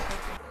you see.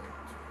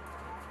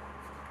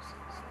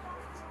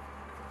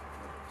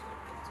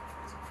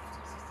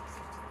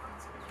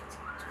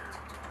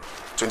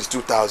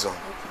 22,000.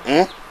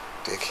 Okay.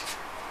 Take.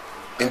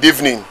 In the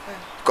evening,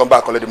 come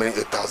back collect the money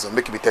 8,000.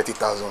 Make it be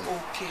 30,000.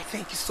 Okay,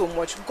 thank you so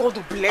much. God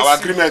will bless Our you.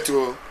 agreement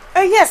too.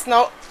 Yes,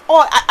 now.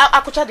 Oh,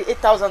 I could charge the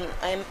 8,000.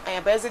 I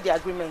advise the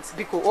agreement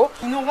because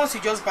once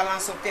you just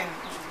balance up, then you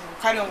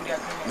carry on with the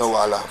agreement. No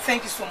wala.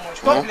 Thank you so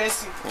much. God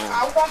bless you.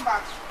 I'll come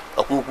back.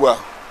 Don't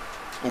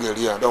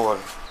worry.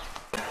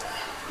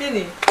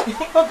 Really?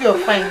 Hope you're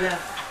fine now.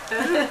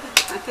 I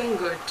thank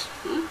God.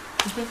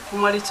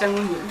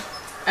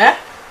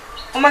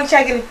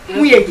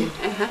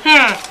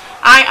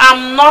 I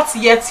am not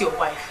yet your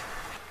wife.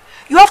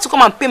 You have to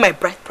come and pay my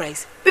bride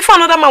price before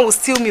another man will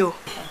steal me.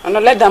 And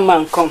let that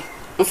man come.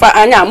 In fact,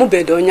 I am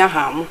bedo nya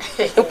ham.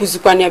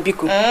 Ekuzukwana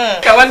biko.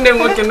 Ka wanne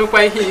nwoke no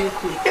kwa ihe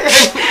ikwu.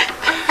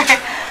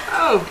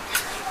 Oh.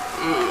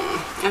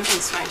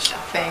 Everything's fine, Sha.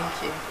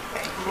 Thank you.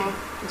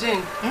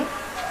 Jane.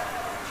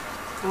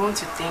 I want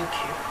to thank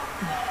you.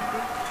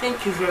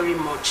 Thank you very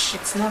much.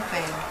 It's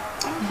nothing.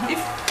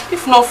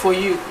 If not for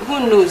you, who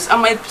knows? I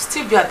might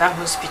still be at that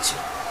hospital.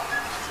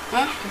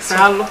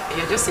 Hello.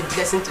 You're just a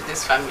blessing to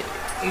this family.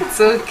 It's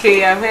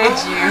okay, I've heard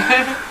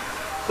you.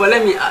 Well,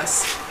 let me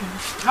ask.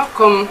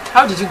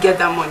 How did you get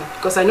that money?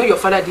 Because I know your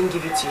father didn't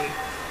give it to you.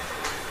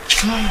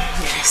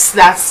 Yes,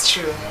 that's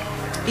true.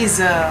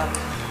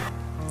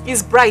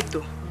 He's bright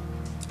though.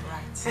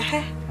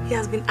 Right. He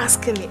has been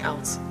asking me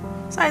out.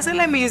 So I said,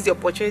 let me use the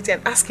opportunity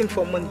and ask him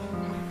for money.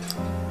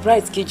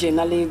 Bright kije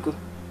na lego.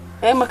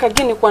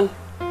 Makagini kwan.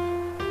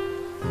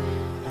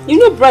 You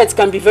know Bright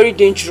can be very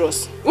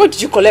dangerous. Where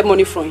did you collect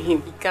money from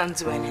him? He can't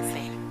do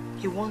anything.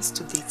 He wants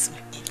to date me.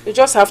 You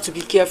just have to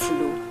be careful.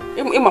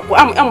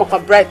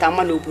 I'm Bright.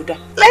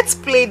 Let's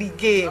play the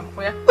game.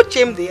 Put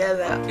him the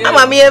other.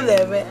 I'm here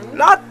there.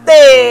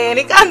 Nothing.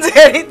 He can't do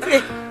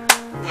anything.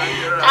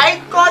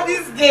 I call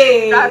this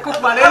game.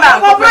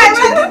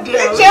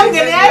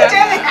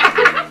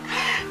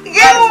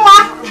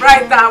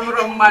 Bright,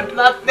 I'm mad.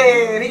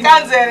 Nothing. He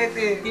can't do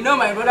anything. You know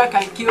my brother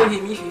can kill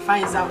him if he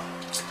finds out.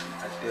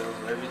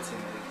 Everything.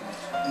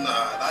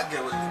 Nah, that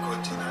girl will be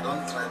caught. I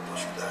don't try to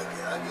pursue that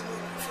girl. I get no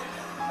for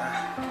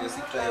me. You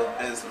still try your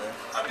best, man.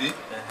 Abi?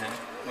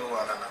 No,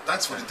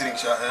 thanks for the drink,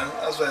 Sha.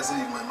 That's why I say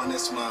you're my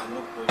manest man.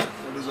 No problem.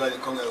 That's why you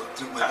come here and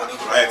drink my money.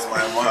 Right,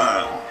 my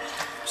man.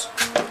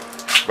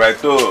 Right,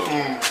 too.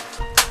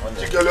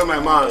 Hello, my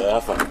man. Yeah,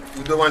 Alpha.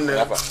 You don't want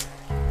Alpha.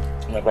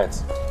 My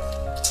right.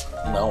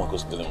 Now I want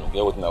to tell him.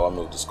 Get what I want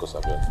to discuss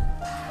about.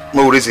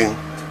 No reason.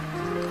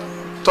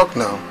 Talk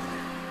now.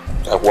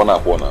 Like one now.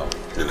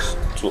 Please.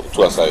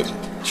 Two aside.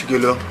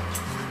 Chigelo,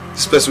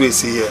 this person we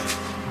see here,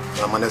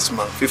 my manest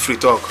man. Feel free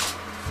to talk.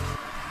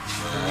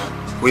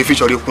 We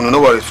feature you, no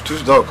worries. To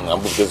talk.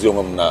 I'm because you're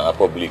in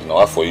public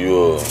now for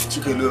you.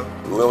 Chigelo.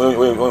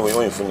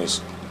 When you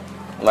finish.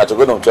 Now to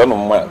go down to my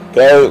man.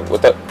 Beg,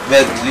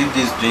 leave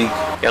this drink.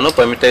 You're not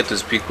permitted to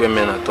speak when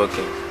men are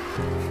talking.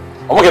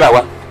 I'm okay that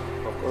one.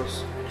 Of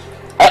course.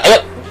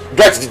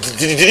 Guys,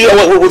 did you hear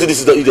what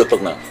this idiot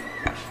talk now?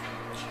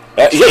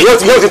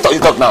 You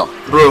talk now.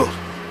 Bro.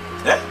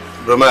 Yeah?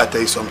 Bro, may I tell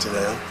you something,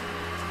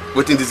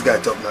 What think this guy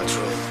talk now,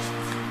 true?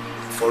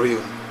 For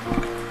real.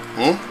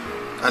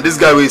 And this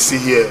guy we see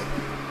here,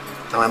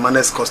 now my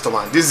next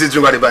customer. This is the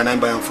drink I buy, and I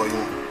buy for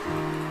you.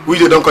 We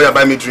don't call you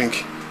buy me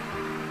drink.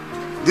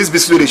 This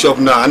biscuit they shop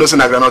now, I know it's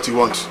not granite you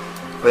want.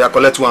 But you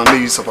collect one,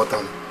 maybe you support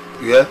them.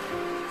 You hear?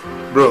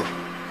 Bro,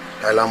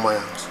 I love my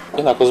hands.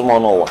 Hope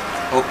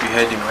you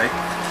heard him, right?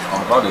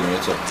 I'm proud of you,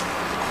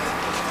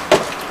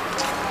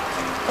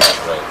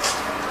 right.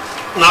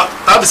 Now,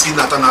 that biscuit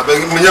not an apple,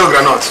 me no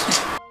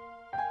granite.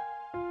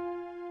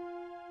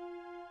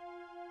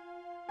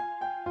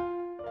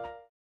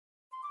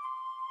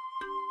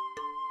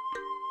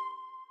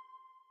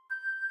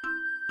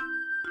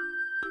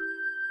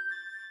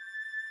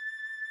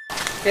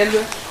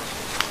 Hello.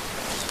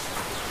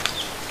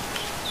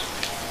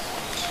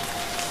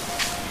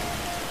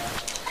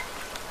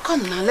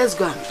 Come now, let's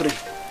go and pray.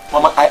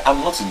 Mama, I am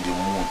not in the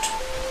mood.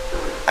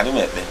 I didn't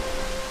make them.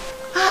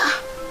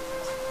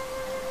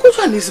 Which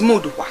one is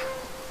mood?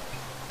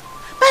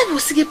 Bible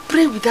says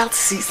pray without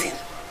ceasing.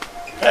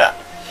 Yeah.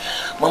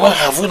 Mama,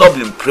 have we not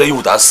been praying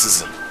without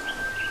ceasing?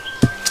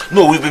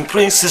 No, we've been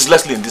praying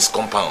ceaselessly in this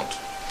compound.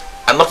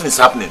 And nothing is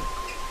happening.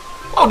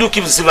 Why do you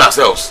keep deceiving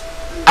ourselves?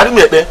 I didn't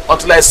make them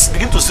until I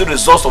begin to see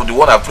results of the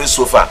one I've prayed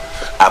so far.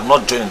 I'm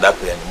not joining that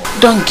prayer anymore.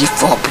 Don't give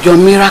up. Your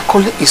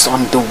miracle is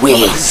on the way.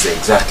 Mama, this is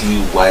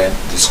exactly why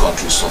this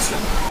country is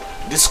suffering.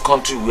 This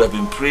country, we have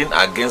been praying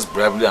against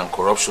bribery and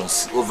corruption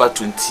over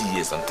 20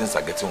 years and things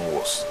are getting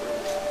worse.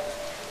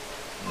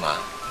 Nah,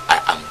 I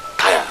am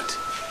tired.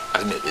 I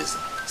didn't make this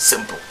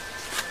simple.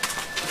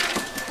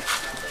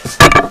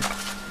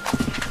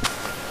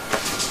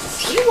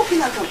 Are you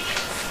walking at home?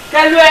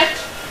 Kelwe!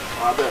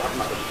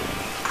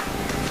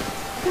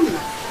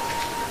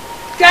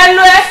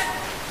 Kelwe!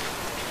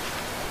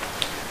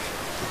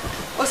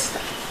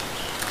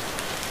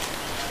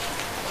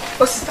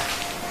 Osita.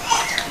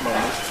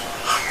 Mama.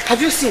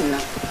 Have you seen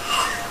now?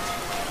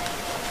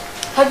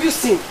 Have you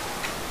seen?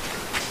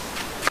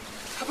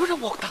 My brother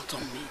walked out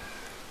on me.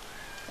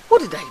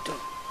 What did I do?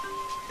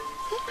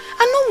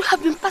 I know we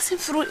have been passing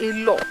through a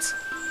lot.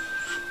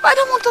 But I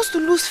don't want us to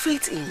lose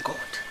faith in God.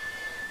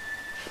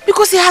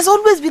 Because He has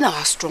always been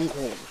our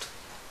stronghold.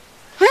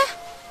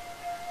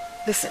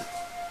 Listen.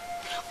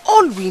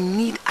 All we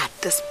need at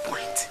this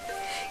point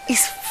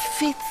is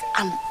faith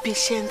and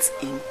patience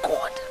in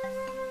God.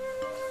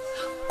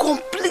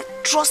 Complete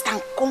trust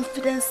and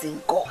confidence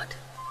in God.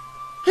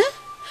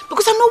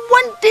 Because I know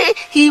one day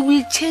He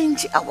will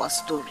change our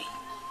story.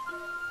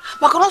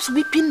 But also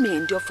weeping may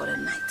endure for a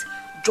night.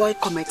 Joy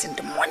cometh in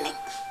the morning.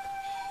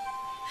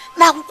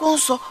 Now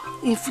also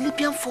in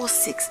Philippians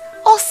 4:6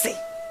 also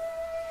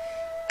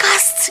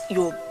cast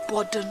your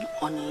burden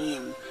on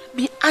Him.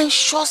 Be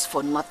anxious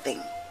for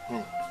nothing.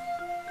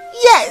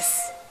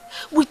 Yes,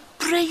 with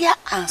prayer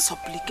and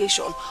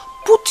supplication,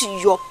 put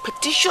your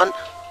petition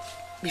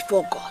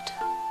before God.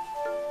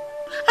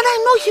 And I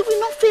know He will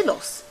not fail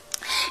us.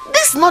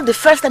 This is not the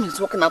first time He's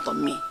working out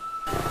on me.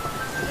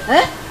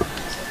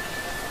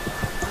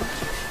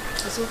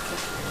 It's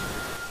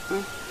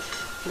okay.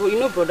 But you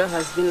know brother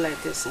has been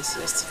like this since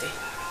yesterday.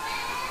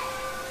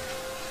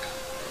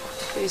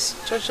 Please,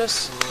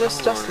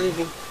 just leave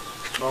him.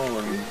 Don't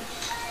worry.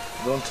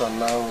 Don't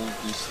allow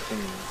this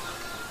thing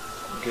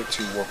get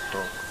you worked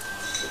up.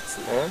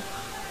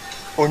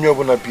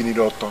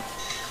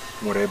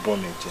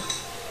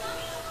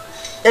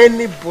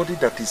 Anybody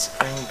that is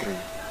angry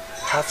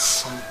has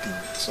something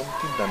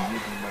that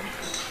made him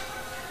angry.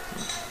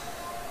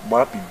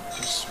 Babi,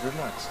 just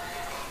relax.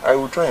 I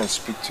will try and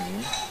speak to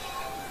him.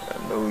 I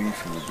know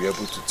if you will be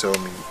able to tell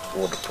me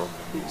what the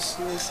problem is.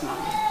 Yes, ma'am.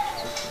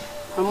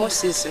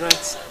 Amos is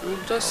right.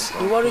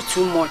 You worry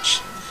too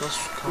much. Just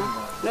calm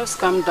down. Just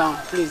calm down,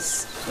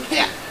 please.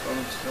 Yeah.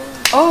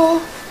 Oh,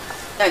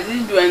 I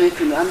didn't do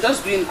anything. I'm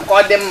just doing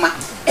call them ma.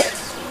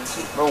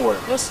 Don't worry.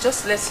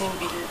 Just let him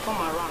be. He'll come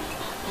around.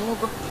 You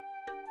go.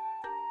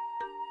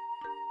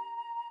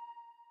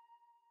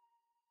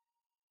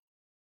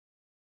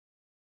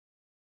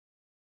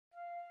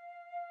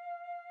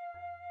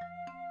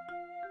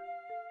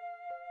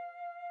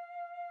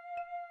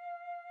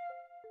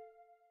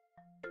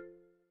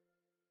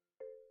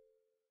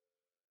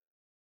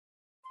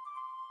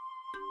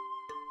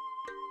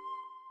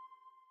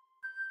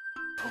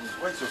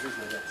 Why is your face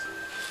like that?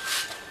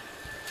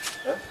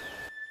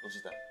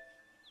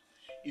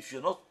 If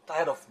you're not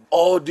tired of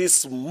all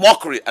this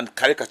mockery and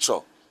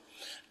caricature,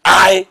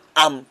 I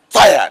am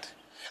tired.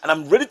 And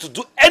I'm ready to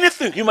do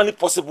anything humanly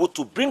possible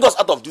to bring us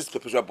out of this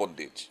perpetual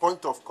bondage.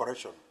 Point of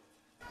correction.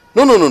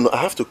 No. I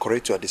have to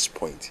correct you at this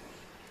point.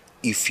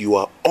 If you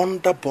are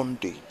under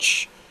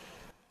bondage,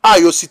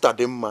 Ayosita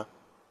Demma,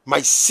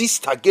 my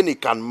sister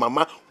Genik and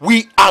Mama,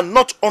 we are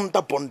not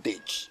under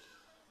bondage.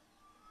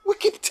 We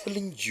keep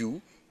telling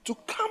you to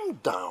calm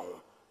down.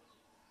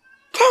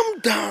 Calm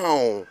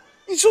down.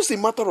 It's just a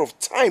matter of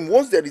time.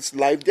 Once there is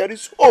life, there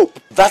is hope.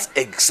 That's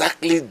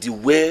exactly the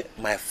way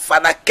my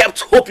father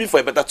kept hoping for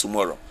a better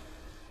tomorrow,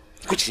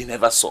 which he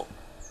never saw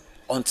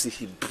until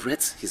he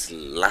breathed his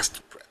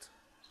last breath.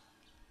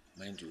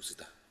 Mind you,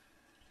 Sita,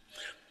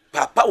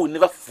 Papa will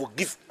never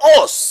forgive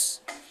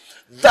us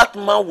that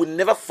man will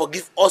never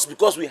forgive us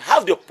because we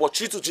have the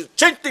opportunity to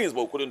change things,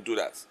 but we couldn't do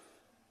that.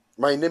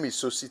 My name is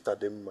Sosita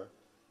Demma.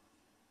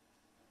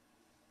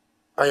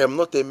 I am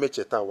not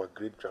Emecheta, our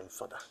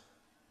great-grandfather.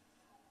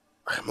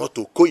 I am not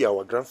Okoye,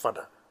 our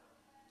grandfather.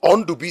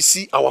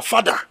 Ondubisi, our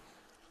father.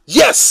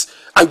 Yes,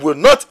 I will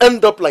not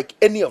end up like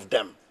any of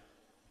them.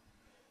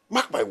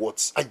 Mark my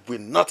words, I will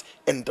not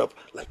end up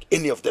like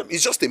any of them.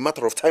 It's just a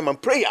matter of time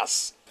and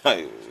prayers.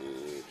 Did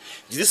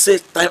you say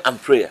time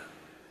and prayer?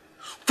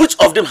 Which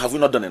of them have we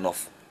not done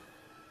enough?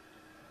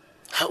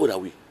 How old are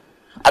we?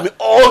 I mean,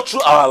 all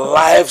through our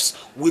lives,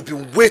 we've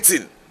been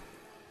waiting.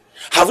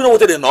 Have we not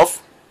waited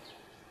enough?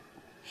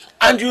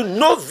 And you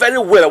know very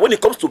well that when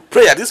it comes to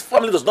prayer, this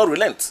family does not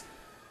relent.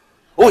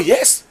 Oh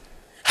yes?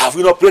 Have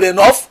we not prayed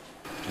enough?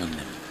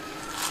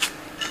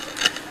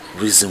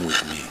 Reason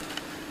with me.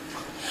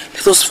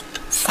 Let us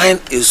find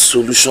a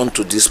solution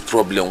to this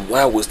problem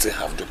while we still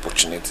have the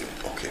opportunity.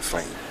 Okay,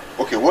 fine.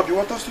 Okay, what do you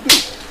want us to do?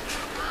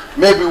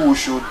 Maybe we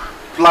should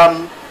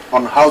plan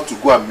on how to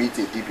go and meet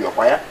a DB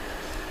choir.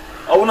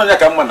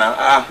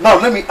 Now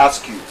let me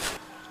ask you,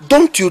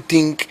 don't you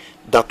think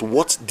that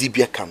what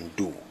Dibia can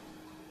do,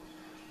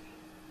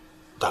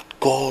 that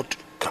God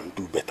can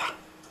do better?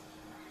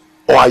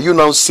 Or are you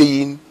now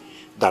saying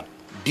that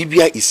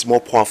Dibia is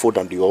more powerful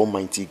than the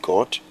Almighty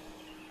God?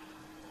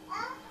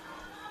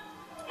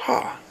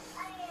 Ha.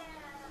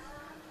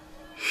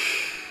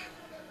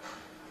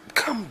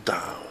 Calm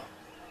down.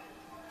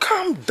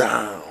 Calm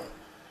down.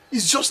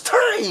 It's just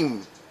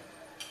time.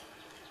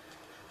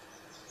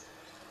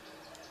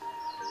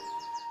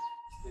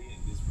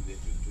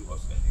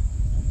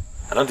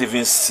 I don't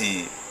even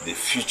see the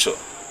future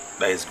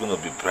that is going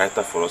to be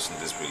brighter for us in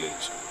this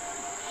village.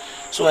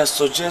 So I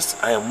suggest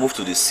I move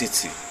to the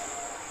city.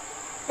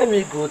 Let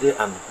me go there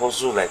and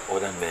hustle like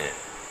other men.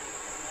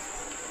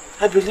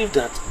 I believe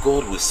that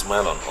God will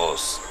smile on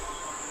us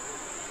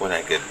when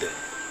I get there.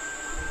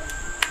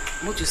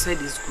 What you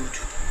said is good.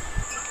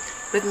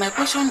 But my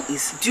question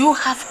is, do you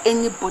have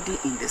anybody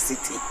in the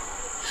city?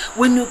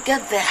 When you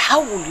get there, how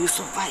will you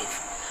survive?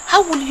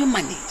 How will you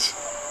manage?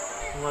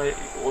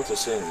 What you're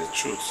saying is the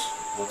truth.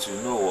 But you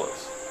know what?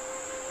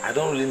 I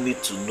don't really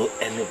need to know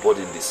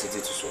anybody in the city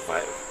to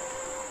survive.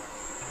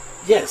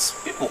 Yes,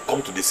 people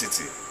come to the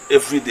city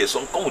every day.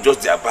 Some come with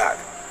just their bag.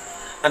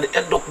 And they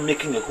end up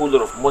making a whole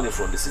lot of money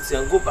from the city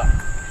and go back.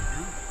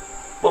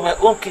 But my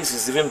own case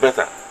is even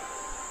better.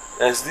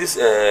 There's this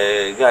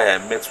guy I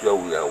met where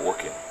we are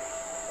working.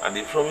 And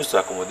he promised to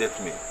accommodate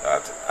me.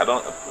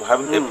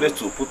 Having a place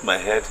to put my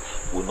head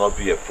will not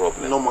be a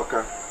problem. No,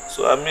 Maka.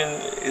 So, I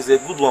mean, it's a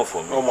good one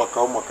for me.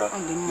 Maka.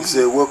 It's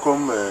a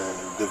welcome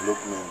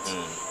development.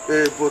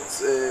 But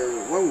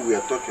while we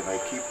are talking, I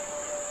keep,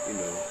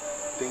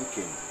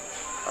 thinking,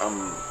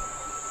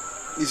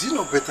 is it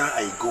not better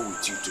I go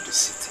with you to the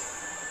city?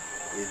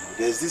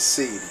 There's this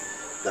saying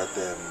that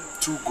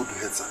two good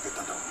heads are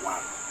better than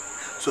one.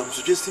 So I'm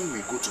suggesting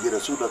we go together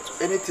so that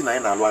anything I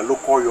know, I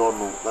look all you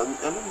know. I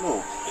don't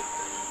know.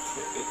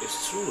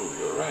 It's true,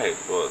 you're right,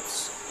 but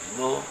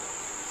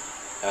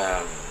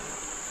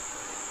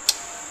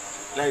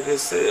like they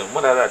say, it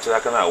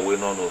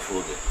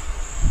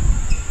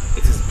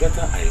is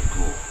better I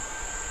go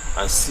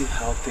and see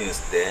how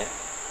things there,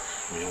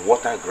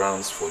 water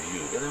grounds for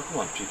you, then I come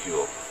and pick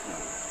you up.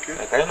 Okay.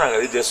 Like I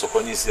know just so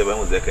when you see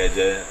about okay,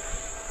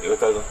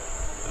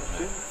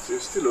 so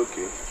it's still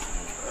okay.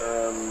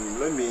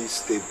 Let me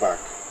stay back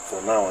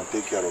for now and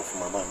take care of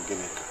Mama and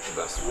Geneka.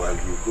 That's while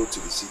you go to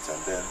the city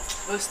and then.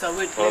 Master,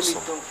 wait, let me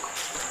talk.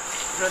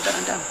 Brother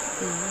Adam,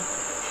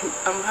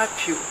 I'm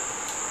happy.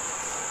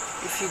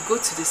 If you go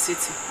to the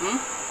city,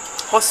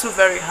 hustle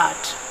very hard,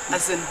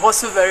 as in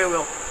hustle very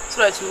well,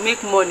 so that you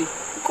make money.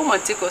 Come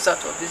and take us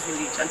out of this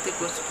village and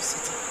take us to the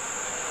city.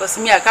 Because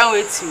me, I can't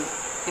wait to,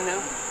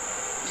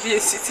 be a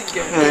city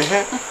girl.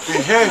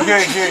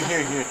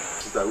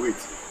 Sister, wait.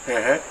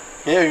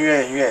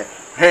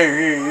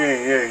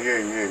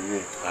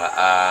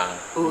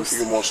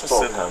 You must stop.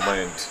 Set her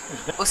mind.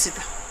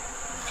 Osita.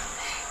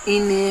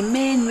 In a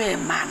main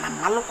man,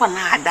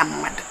 Malokana Adam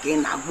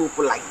Madakin, a group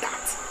like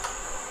that.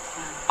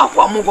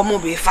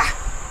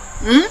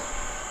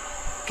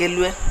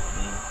 Kelwe,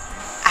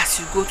 as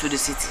you go to the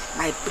city,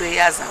 my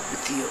prayers are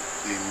with you.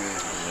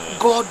 Amen.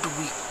 God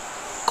will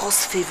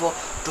cause favor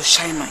to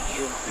shine on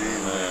you.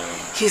 Amen.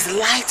 His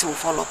light will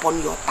fall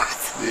upon your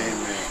path.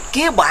 Amen.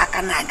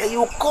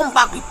 You come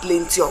back with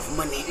plenty of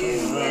money.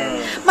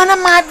 Amen.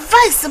 Man, my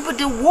advice about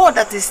the word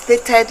that is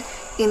stated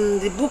in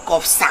the book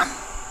of Psalm,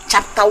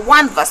 chapter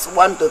 1, verse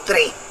 1 to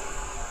 3.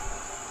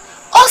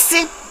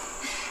 Also,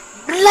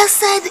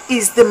 blessed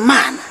is the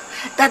man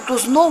that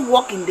does not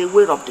walk in the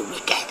way of the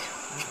wicked.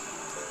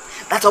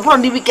 That's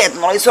upon the wicked,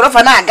 no, it's sort of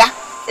an aga,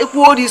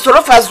 it's sort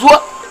of a zwo.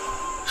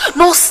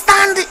 No,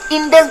 stand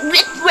in the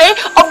way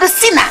of the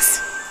sinners.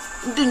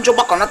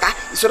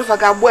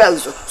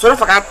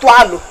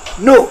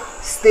 No,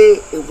 stay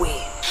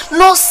away.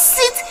 No,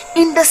 sit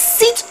in the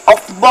seat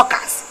of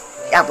mockers.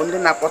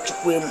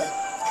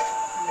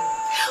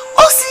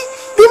 Oh, see,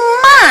 the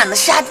man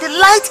shall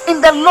delight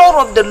in the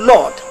law of the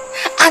Lord,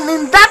 and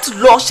in that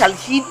law shall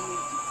he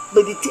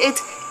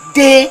meditate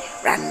day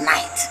and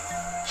night.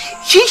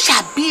 He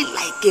shall be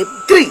like a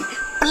tree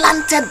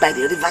planted by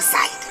the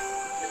riverside.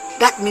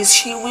 That means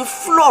he will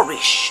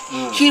flourish.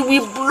 He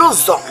will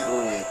blossom.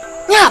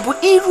 Yeah, but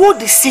he ruled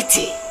the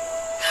city.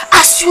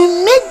 As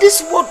you make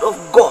this word of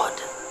God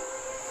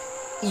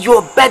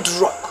your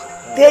bedrock,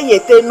 there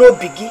yete no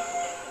biggie,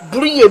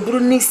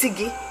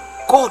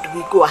 God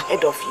will go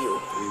ahead of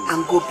you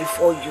and go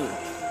before you.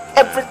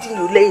 Everything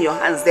you lay in your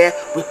hands there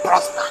will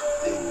prosper.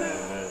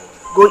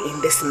 Go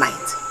in this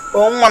might.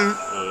 Oh, Mom.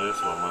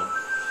 Yes, Mama.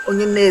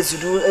 Onye nezu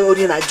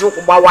ori na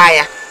joke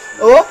bawaya.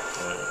 Oh?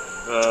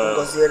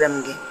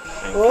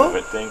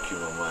 Thank you,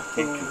 Mama.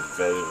 Thank you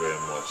very, very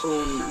much.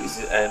 You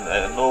see,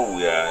 I know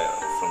we are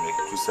from a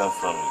Christian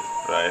family,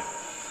 right?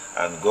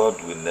 And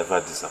God will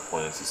never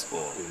disappoint his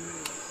own.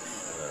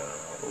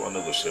 I want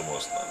to go shame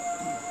us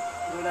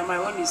now. My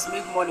own is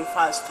make money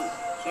fast too.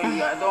 So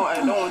I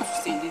don't want to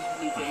stay in this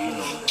village any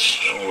longer.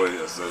 Don't worry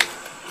yourself.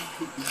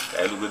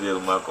 I look at the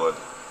record.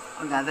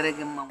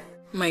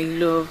 My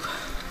love,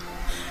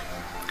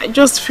 I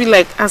just feel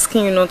like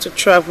asking you not to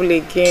travel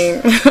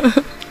again.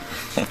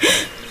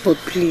 But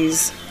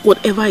please,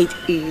 whatever it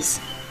is,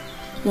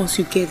 once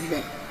you get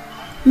there,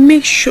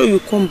 make sure you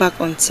come back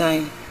on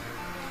time.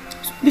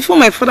 Before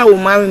my father will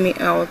marry me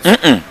out.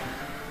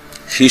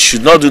 He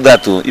should not do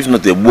that too, if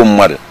not a boom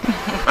mother.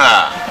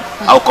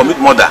 I'll commit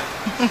murder.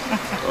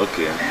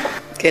 Okay.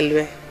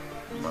 Kelwe,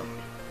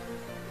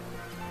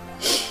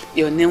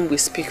 your name will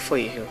speak for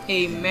you.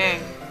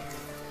 Amen.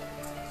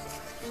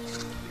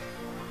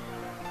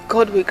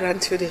 God will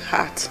grant you the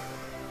heart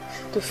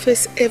to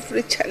face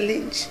every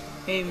challenge.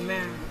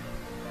 Amen.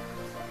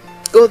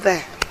 Go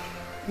there,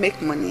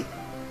 make money.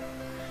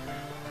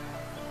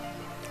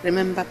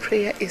 Remember,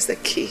 prayer is the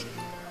key.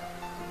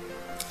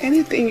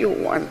 Anything you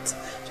want,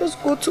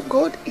 just go to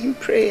God in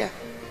prayer.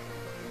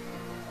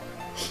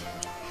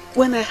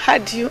 When I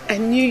had you, I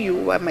knew you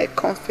were my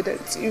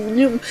confidence. You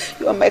knew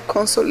you were my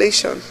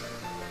consolation.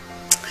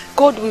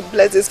 God will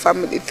bless this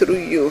family through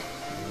you.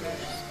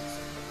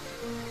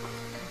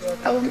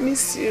 I will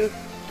miss you.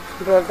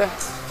 Brother,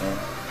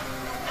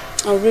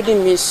 I really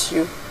miss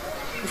you.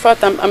 In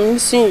fact, I'm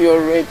missing you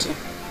already.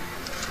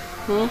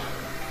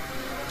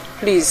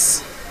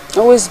 Please,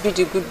 always be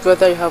the good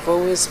brother you have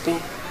always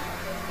been.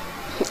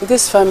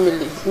 This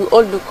family, we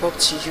all look up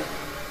to you.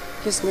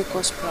 Please make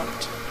us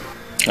proud.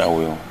 I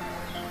will.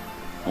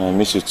 I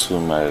miss you too,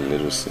 my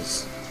little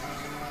sis.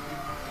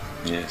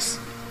 Yes.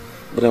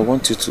 But I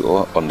want you to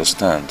all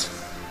understand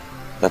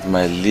that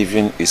my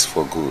living is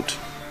for good.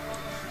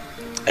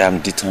 I am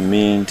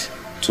determined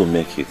to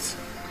make it.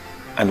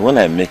 And when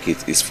I make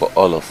it, it's for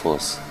all of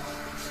us.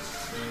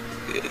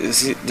 You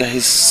see, there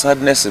is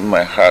sadness in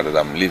my heart that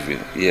I'm living,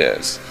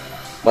 yes.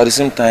 But at the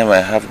same time, I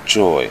have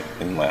joy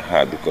in my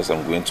heart because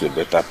I'm going to a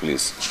better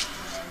place.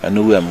 I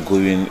know where I'm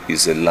going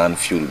is a land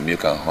filled with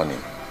milk and honey.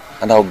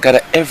 And I'll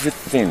gather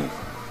everything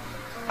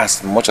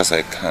as much as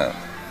I can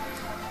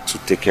to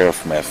take care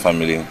of my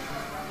family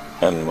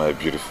and my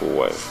beautiful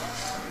wife.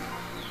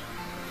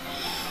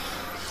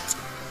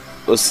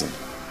 Listen,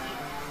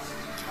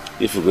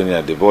 if you're going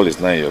there, the ball is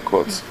not in your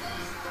court.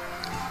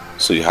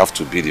 So you have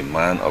to be the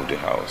man of the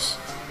house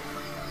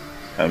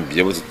and be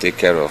able to take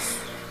care of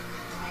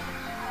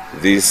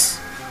these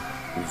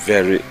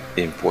very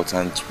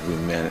important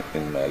women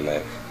in my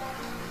life.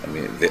 I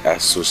mean, they are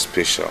so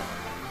special.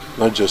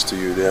 Not just to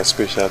you, they are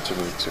special to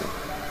me too.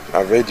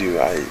 I've read you,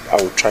 I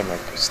will try my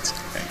best.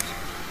 Thank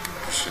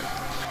you.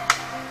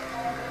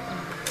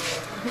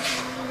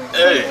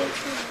 Hey!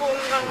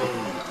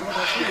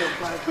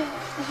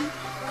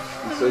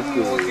 It's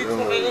okay,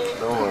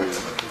 don't worry.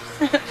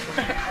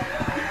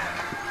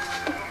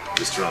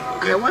 Be strong,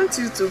 okay? I want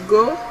you to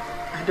go.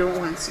 I don't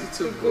want you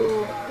to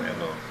go. I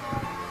know.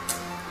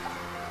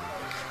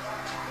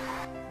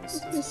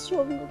 Be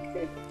strong,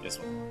 okay? Yes,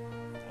 ma'am.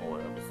 Don't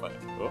worry, I'll be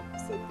fine. Go.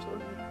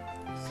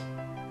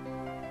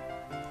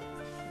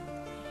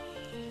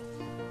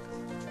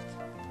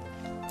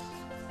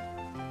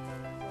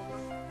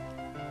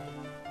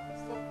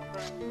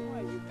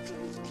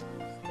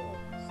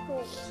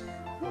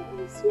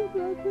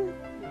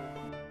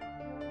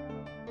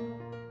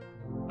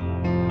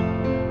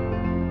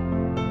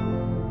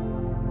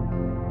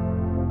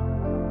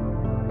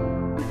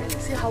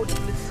 See how the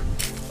place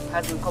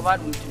has been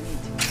covered with weed.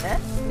 Eh?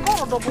 Go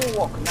on double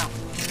walk now.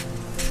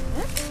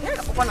 Eh?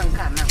 Yeah, open and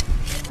car now.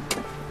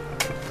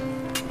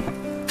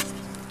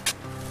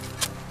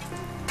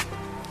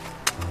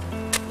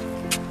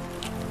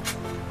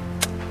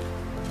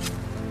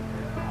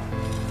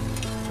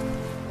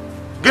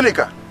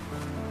 Ginika,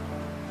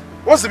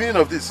 what's the meaning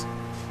of this?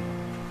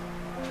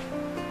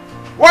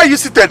 Why are you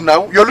seated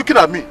now? You're looking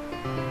at me.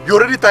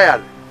 You're already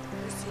tired.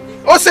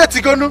 Oh, say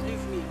Tigonu.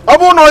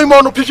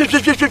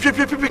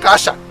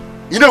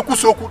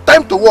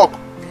 Time to walk.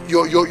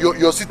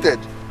 You're seated.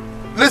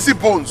 Lazy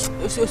bones.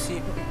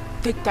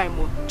 Take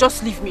time.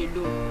 Just leave me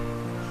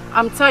alone.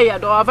 I'm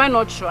tired, or have I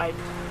not tried?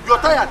 You're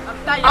tired?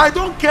 I'm tired. I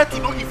don't care to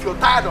know if you're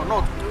tired or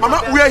not.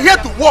 Mama, we are here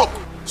to work.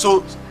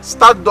 So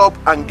stand up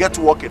and get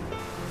working.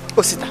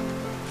 Osita,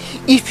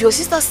 if your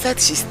sister said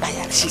she's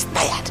tired, she's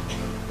tired.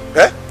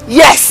 Eh?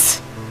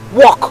 Yes!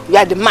 Walk, you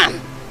are the man.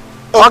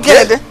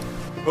 Okay.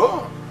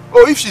 Oh,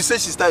 if she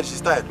says she's tired,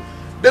 she's tired.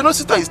 Then no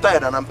sister is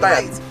tired and I'm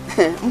tired.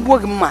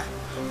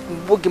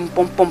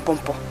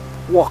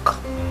 Walk.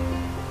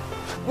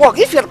 Walk.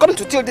 If you're coming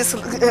to till this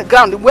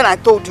ground when I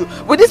told you,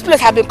 would this place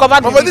have been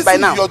covered with leaves by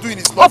now? You're doing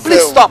is not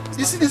please fair. Stop.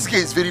 You see, this girl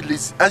is very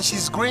lazy and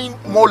she's growing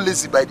more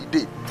lazy by the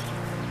day.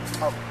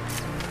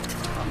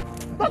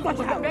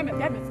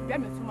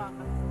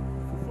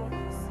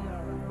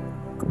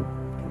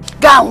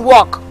 Go and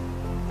walk.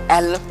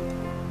 L.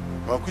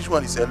 Which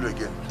one is L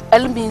again?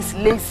 L means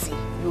lazy.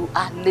 You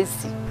are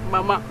lazy.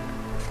 Mama,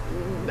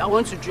 I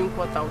want to drink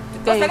water.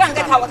 Go and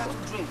get her water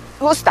to drink.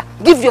 Sister,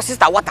 give your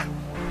sister water.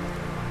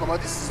 Mama,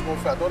 this is not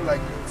fair. I don't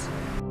like it.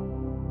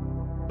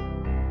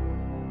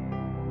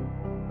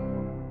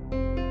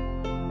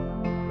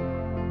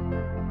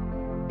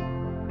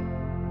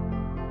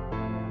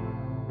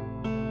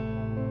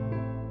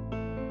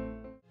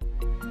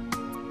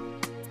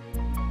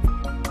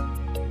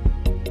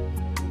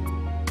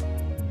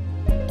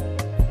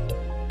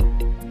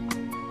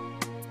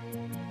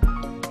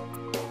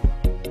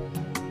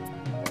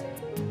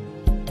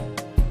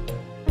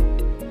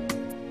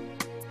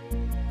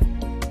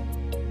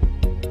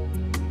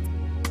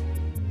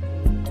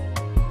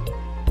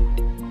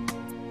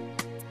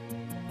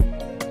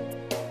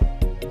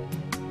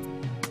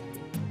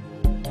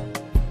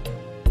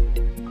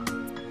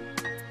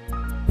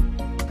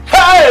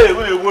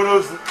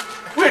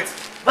 Wait,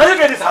 now you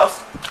get this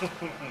house?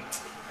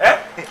 Eh?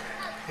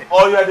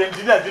 Or you are the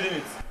engineer doing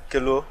it?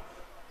 Kelo,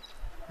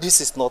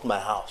 this is not my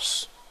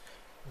house.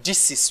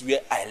 This is where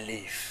I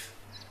live.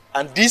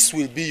 And this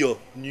will be your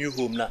new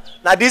home now.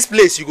 Now this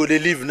place you go to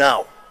live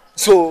now.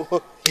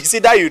 So, it's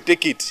either you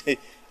take it,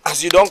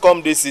 as you don't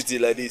come this city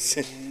like this.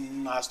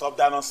 Nah, stop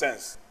that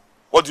nonsense.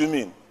 What do you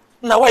mean?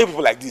 Now why are you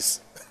people like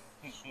this?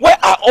 Why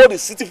are all the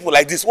city people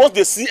like this? Once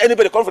they see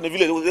anybody come from the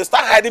village, they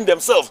start hiding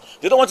themselves.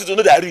 They don't want you to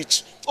know they are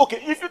rich. Okay,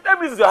 if you tell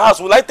me this is your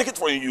house, will I take it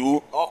from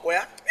you? Oh,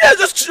 where? Yeah,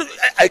 just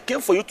I came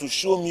for you to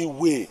show me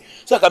way,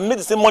 so I can make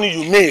the same money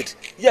you made.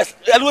 Yes,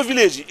 Alwe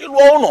village,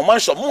 no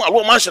mansion,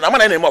 mansion. I'm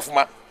not name of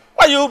man.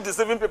 Why you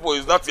deceiving people?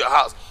 It's not your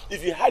house.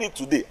 If you hide it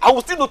today, I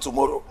will still know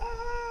tomorrow.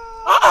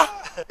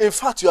 In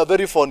fact, you are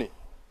very funny.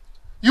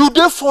 You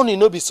dey funny,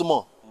 no be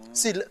small.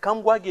 See,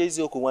 come go get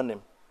Ezioku one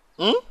name.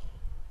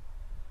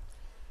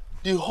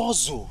 The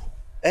hustle,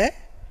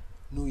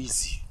 no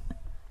easy.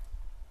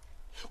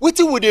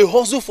 Wetin we dey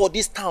hustle for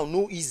this town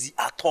no easy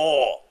at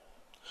all.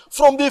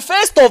 From the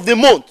first of the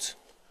month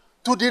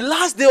to the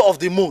last day of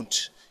the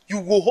month,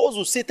 you go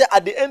hustle, say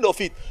at the end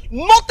of it,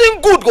 nothing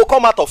good go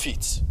come out of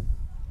it.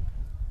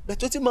 But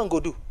wetin man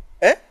go do?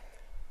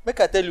 Make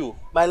I tell you,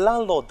 my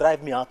landlord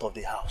drive me out of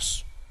the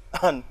house.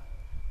 And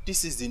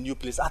this is the new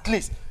place. At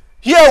least,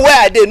 here where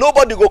I dey,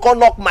 nobody go come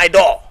knock my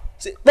door.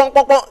 Say, pong,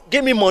 pong, pong,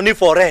 give me money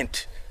for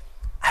rent.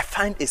 I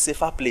find a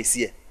safer place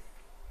here.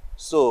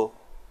 So,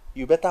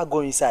 you better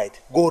go inside,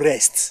 go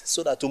rest,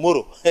 so that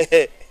tomorrow,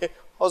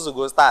 also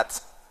go start.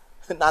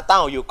 Na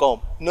town you come,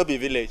 no be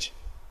village.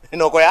 You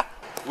know where?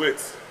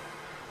 Wait,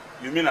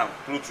 you mean I'm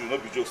true, no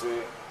be joke,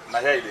 say, na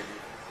here you live?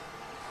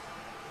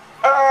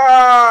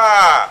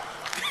 Ah!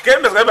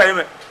 Can't describe by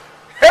him.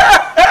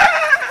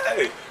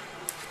 Hey!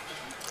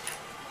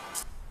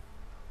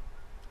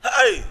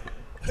 Hey!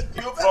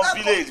 You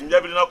from village, you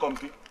never not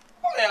compete.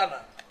 Oh, yeah, nah.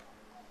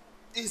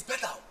 It's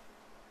better.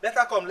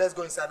 Better come, let's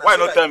go inside. Why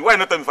not tell me? Why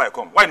not tell me if I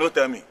come? Why not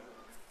tell me?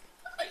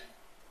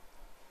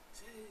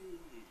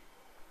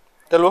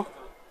 Hello?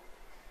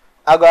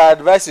 I go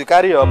advise you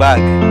carry your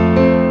bag.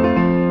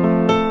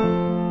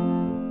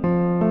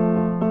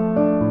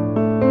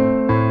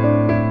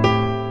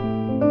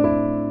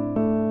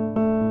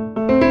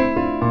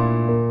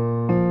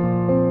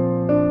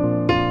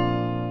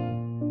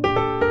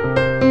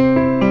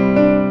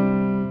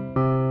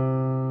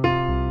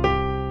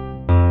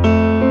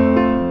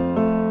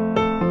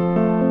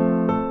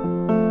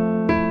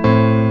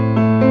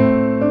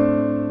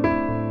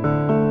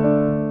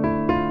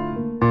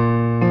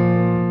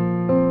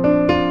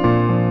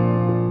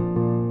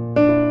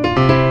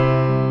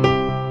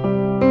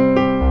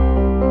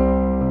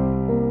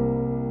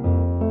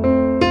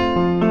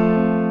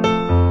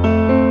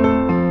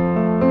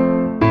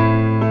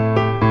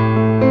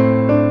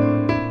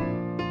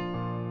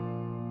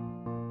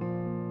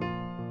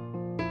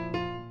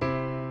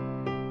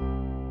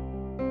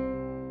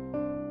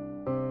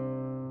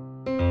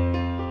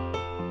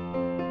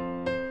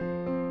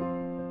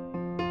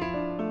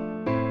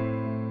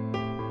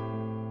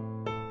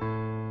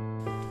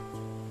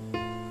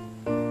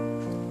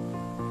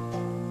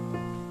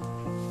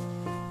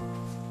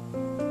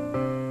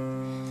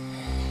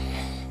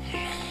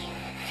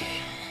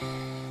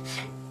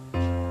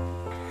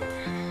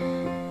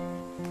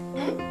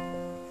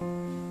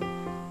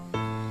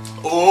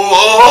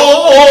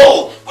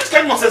 Oh! What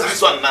kind of nonsense is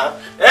this one now?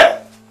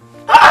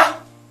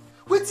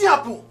 What's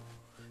happen?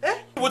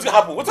 What will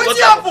happen? What will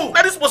happen?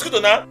 Now this mosquito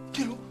now.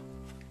 Kilo.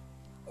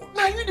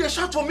 Now you you dey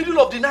shout for middle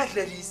of the night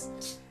like this?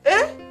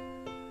 Eh?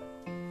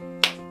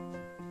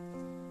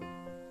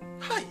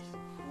 Hi.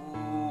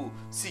 Oh,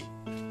 see,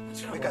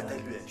 make I tell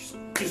you,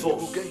 you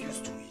go get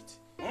used to it.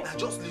 Now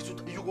just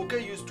little, you go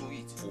get used to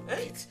it.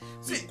 Forbid.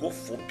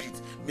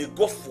 May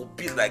God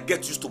forbid that I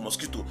get used to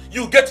mosquito.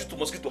 You get used to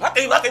mosquito. How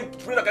can you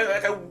pray like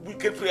a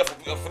wicked prayer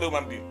for your fellow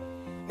human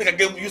being? Make I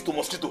get used to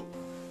mosquito.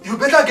 You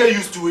better get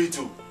used to it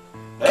too.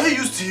 Get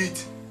used to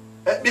it.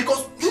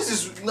 Because this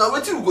is now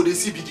waiting we go to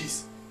see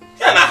this.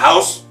 Here in a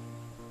house.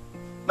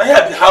 Now here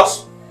at the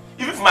house.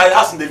 Even for my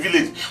house in the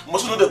village,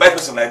 mosquito don't buy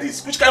person like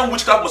this. Which kind of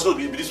mosquito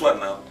be this one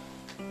now?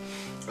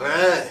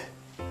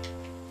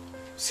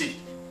 See.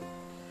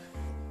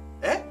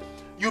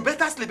 You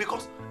better sleep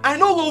because I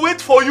no go wait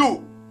for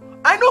you.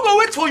 I no go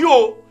wait for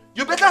you.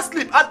 You better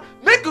sleep and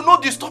make you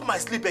not disturb my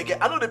sleep again.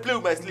 I know they play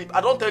with my sleep.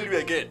 I don't tell you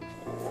again.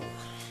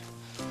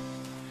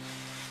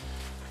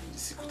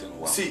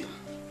 See,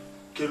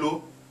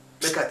 Kelo,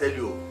 make I tell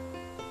you,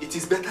 it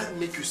is better to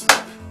make you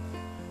sleep.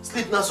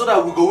 Sleep now so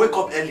that we go wake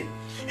up early.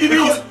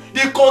 Because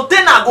the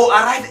container go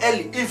arrive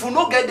early. If you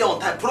no get there on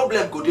time,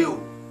 problem go there.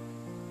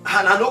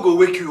 And I no go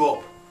wake you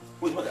up.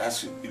 Wait, what I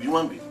ask you? If you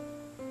want me?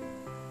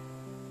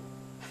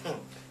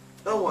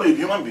 Don't worry. No, if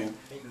you human being,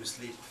 you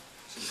sleep.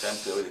 So you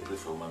can't tell where they pray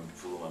for human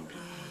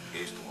being.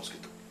 Get used to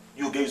mosquito.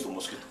 You get used to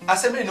mosquito. I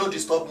say, may no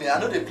disturb me. I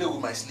know they play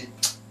with my sleep.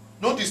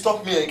 No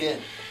disturb me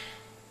again.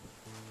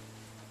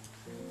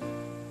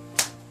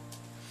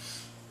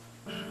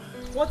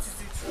 What is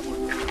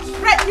it?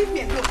 Brett, leave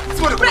me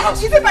alone. Brett,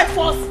 is it my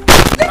force?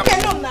 Leave me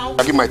alone now.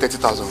 I give my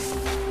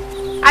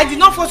 30,000. I did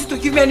not force you to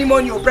give me any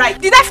money, oh,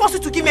 Brett. Did I force you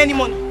to give me any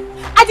money?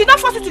 I did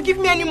not force you to give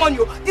me any money,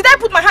 oh. Did I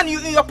put my hand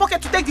in your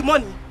pocket to take the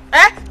money?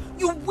 Eh?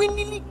 You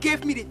willingly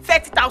gave me the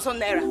 30,000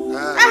 naira.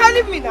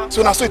 Leave me now.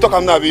 So now so you talk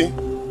am now, Abi?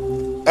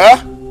 Eh?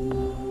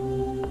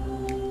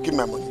 Give me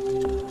my money.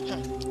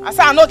 I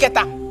say I no get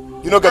her.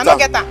 You no get her? I no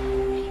get her.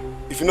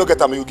 If you no get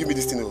her, you give me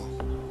this thing.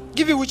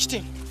 Give you which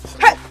thing?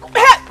 Hey,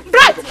 Brett!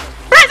 Brett,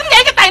 let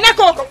me get my neck.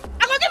 I'm gonna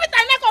give it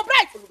my neck,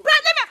 Brett.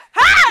 Brett, let me.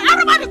 Hey,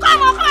 everybody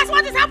come on, come and see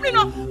what is happening.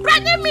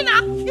 Brett, leave me now.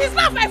 It's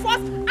not my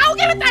fault. I'll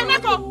give it my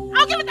neck.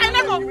 I'll give it my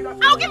neck.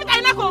 I'll give it my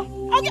neck.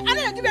 I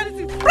didn't give you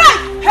anything. Brett!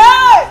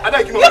 Hey!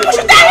 You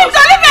should tell him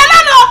to leave me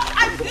alone.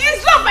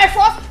 It's not my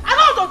fault. I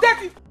don't want to date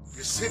him.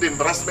 You see the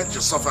embarrassment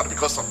you suffered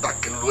because of that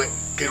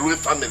Kelwe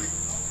family.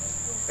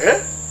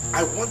 Eh?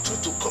 I want you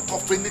to cut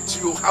off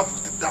anything you have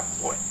with that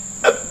boy.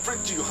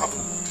 Everything you have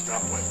with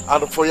that boy.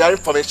 And for your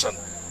information,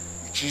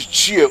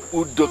 Chichie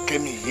Udo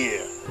came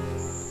here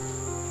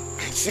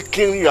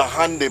seeking your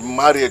hand in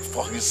marriage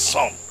for his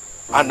son.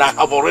 And I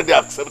have already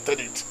accepted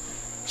it.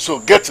 So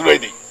get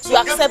ready. You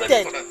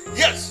accepted?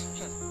 Yes.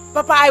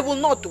 Papa, I will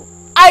not do.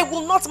 I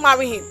will not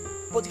marry him.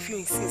 But if you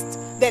insist,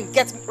 then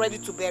get ready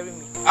to bury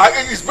me.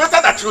 It's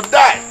better that you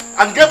die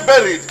and get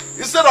buried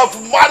instead of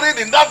married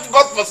in that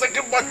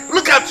godforsaken boy.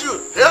 Look at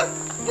you. Yeah?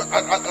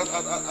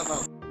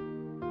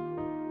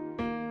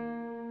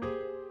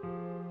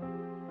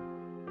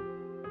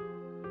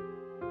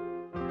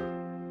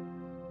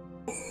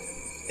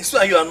 It's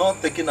why you are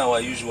not taking our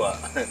usual.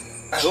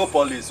 I hope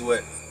all is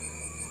well.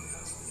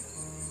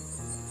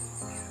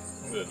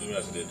 You do me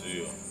as they do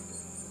you.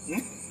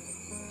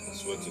 I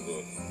swear to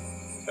God.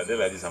 If I do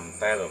like this, I'm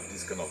tired of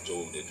this kind of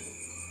job they do.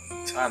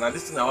 And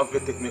this thing I want to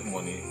take make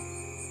money.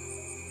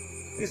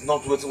 This is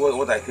not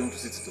what I came to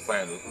city to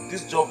find.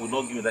 This job will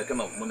not give me that kind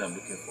of money I'm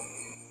looking for.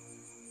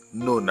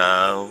 No,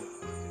 now.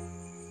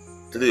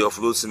 Today you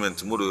offload cement,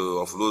 tomorrow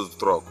you offload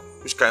truck.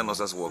 Which kind of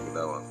nonsense work with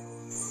that one?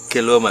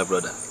 Hello, my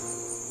brother.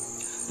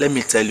 Let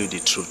me tell you the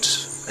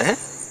truth.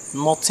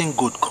 Nothing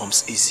good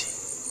comes easy.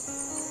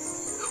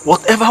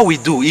 Whatever we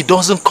do, it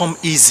doesn't come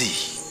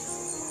easy.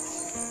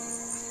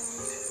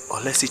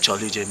 Unless it's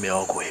Cholije me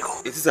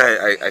Ogwego. It is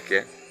I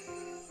care.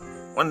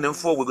 One them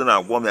four we're gonna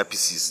warm your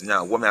pieces.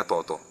 Yeah, warm your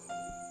toto.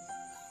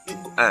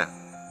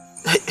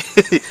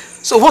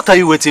 So what are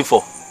you waiting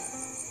for?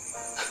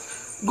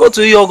 Go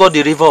to Yogo,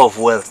 the river of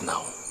wealth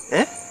now.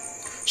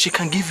 She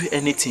can give you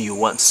anything you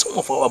want. Some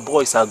of our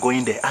boys are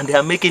going there and they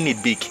are making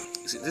it big.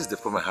 See, this is the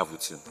problem I have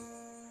with you.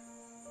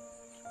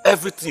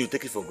 Everything you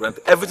take it for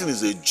granted. Everything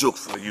is a joke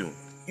for you.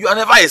 You are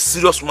never a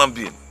serious human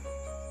being.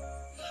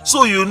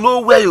 So you know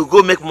where you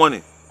go make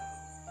money.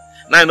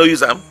 Now I know you,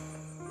 Sam.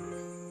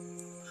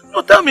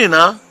 No, tell me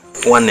now.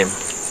 One name.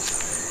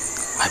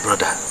 My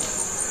brother.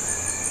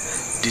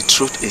 The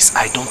truth is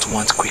I don't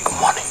want quick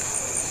money.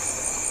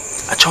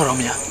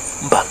 Achoromia,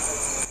 Mba.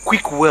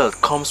 Quick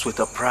wealth comes with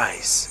a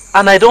price.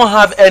 And I don't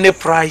have any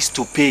price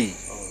to pay.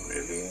 Oh,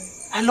 really?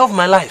 I love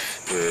my life.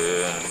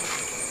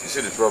 You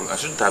see the problem? I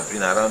shouldn't have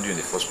been around you in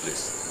the first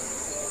place.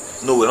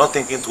 No, we're not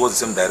thinking towards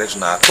the same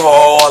direction at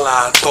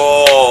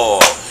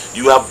all.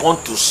 You are born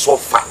to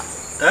suffer.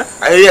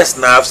 Yes,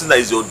 now I've seen that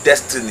is your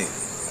destiny.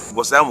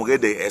 But I'm going to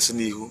get the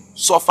Esnihu.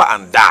 Suffer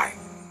and die.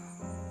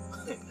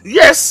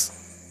 Yes.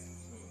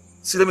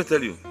 See, let me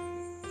tell you.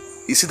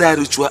 You see that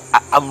ritual?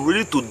 I'm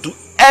ready to do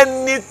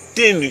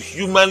anything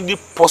humanly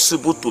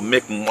possible to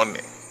make money.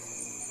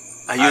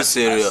 Are you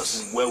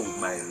serious? Well with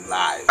my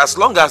life. As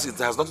long as it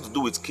has nothing to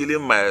do with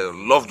killing my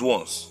loved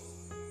ones.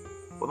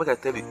 But make I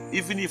tell you,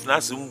 even if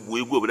Nasim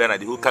will go over there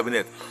and the whole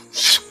cabinet.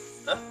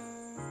 Huh?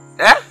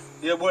 Eh?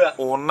 Yeah, boy.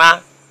 Or na.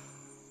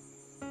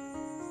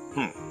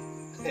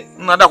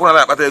 No, I don't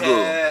want to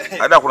lie.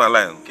 I don't want to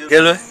lie.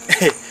 Hello?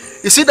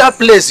 You see that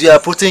place you are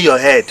putting your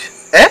head?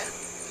 Eh?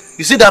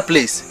 You see that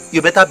place?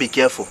 You better be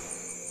careful.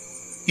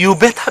 You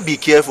better be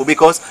careful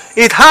because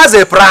it has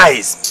a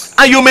price.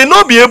 And you may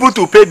not be able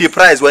to pay the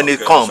price when it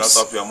comes.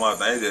 Shut up your mouth.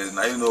 Now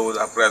you know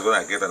that price when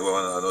I get and when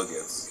I don't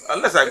get.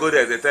 Unless I go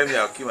there, they tell me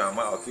I'll kill my mom,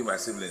 I'll kill my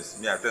siblings.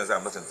 Me, I tell them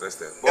I'm not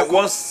interested. But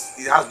once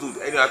it has to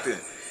do any other thing,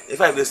 if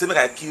they say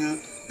I kill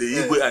the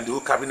Igbo and the whole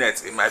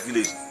cabinet in my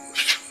village.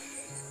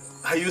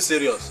 Are you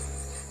serious?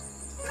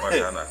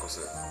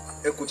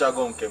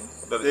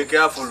 Be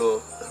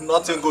careful,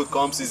 nothing good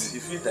comes easy.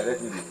 If you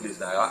direct me to the place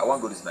now, I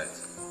won't go this night.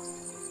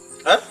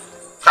 Huh?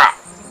 Ha!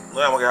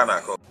 No, I'm going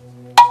to go.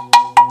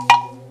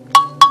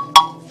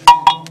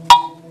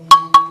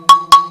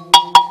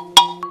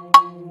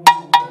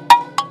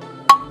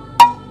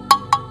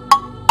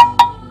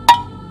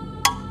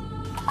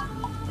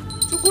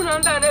 Chukuna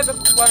nda nebe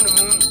kukwanu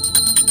mungu.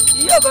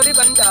 Iyo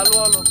goriba nda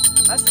alwalo.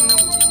 Asi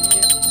mungu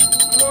binye.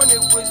 Mwone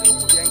kwezi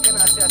ukubya nke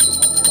na asi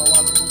kwa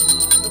walo.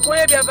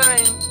 Nkoye bia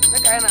bayin na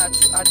kaya na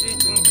atu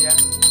itu ndia.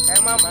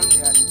 Kaya mama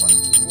ndia atukwa.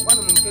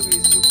 Kukwanu mungu kebe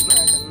eziokwu na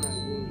yaka nna.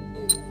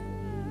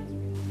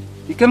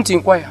 You came to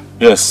inquire?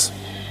 Yes.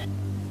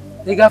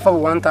 They got for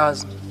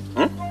 1,000.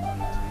 1,000?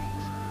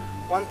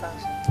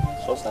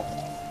 So sad.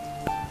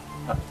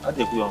 How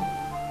do you go on?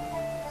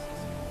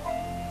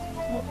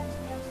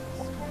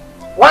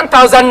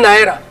 1,000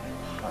 naira.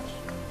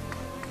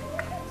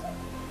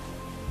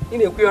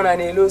 In a queer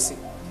and a Lucy.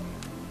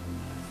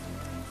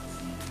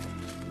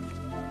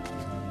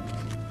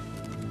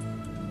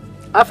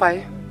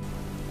 Afai.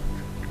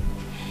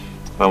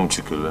 I'm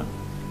Chikelu.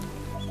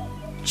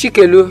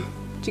 Chikelu?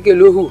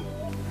 Chikelu who?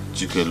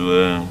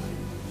 Chikelu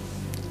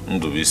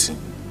Ndubisi.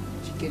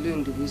 Chikelu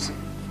Ndubisi.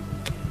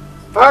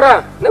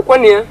 Ara,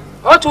 Nequania.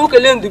 Otu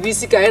ukele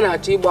Ndubisi ka yana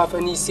achi igba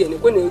afa n'isi ene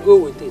kwe na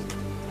ego wete.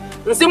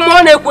 Nsi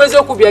mmụọ na-ekwu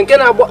eziokwu bịa nke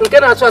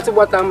na-achụ atụ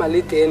gbata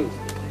malite enu.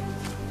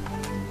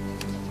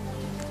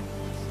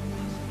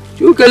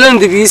 Ukele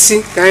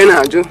Ndubisi ka anyị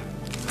na-ajụ.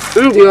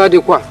 Ndị ọ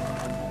dịkwa.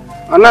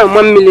 Ọ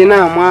na-ama mmiri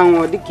na-ama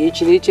anwụ dịka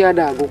echilechi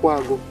ada agụkwa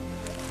agụ.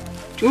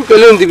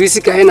 Ukele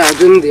Ndubisi ka anyị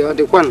na-ajụ ndị ọ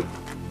dịkwa.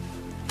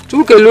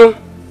 Ukele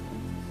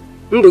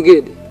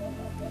Ndugede.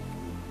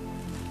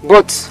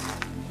 But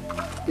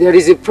there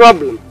is a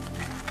problem.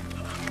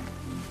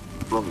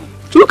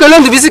 Ukele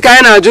Ndubisi ka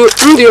anyị na-ajụ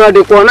ndị ọ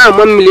dịkwa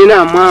na-ama mmiri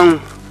na-ama anwụ.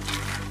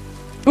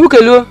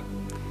 Ukele,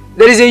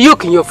 there is a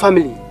yoke in your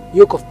family,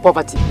 yoke of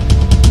poverty,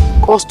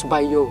 caused by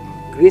your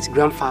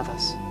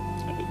great-grandfathers.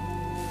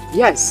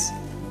 Yes.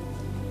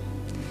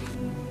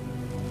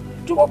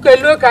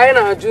 Ukele ka anyị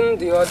na-ajụ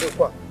ndị ọ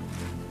dịkwa.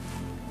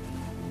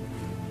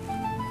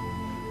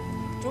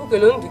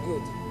 Ukele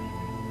Ndugede.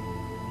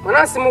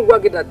 Manasi gwa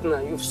gị that now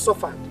you've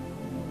suffered.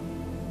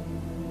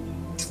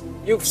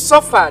 You've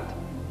suffered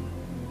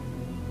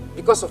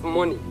because of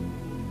money.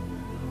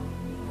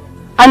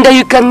 And that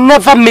you can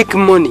never make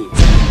money.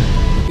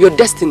 Your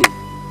destiny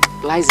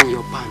lies in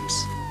your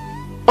palms.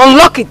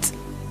 Unlock it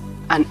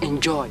and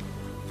enjoy.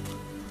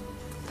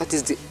 That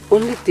is the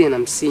only thing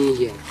I'm seeing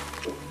here.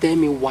 Tell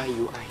me why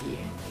you are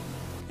here.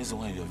 This is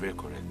why you're very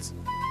correct.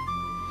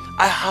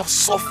 I have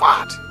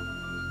suffered.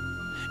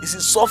 You see,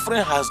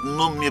 suffering has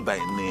known me by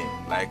name.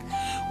 Like,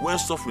 when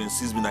suffering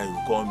sees me now, you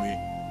call me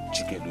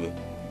Chikelu.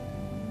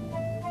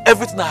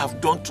 Everything I have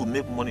done to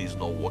make money is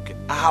not working.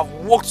 I have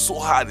worked so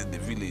hard in the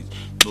village,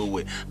 no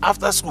way.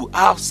 After school,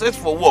 I have searched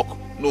for work,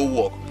 no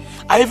work.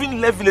 I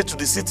even left village to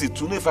the city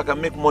to know if I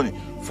can make money.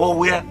 For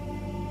where?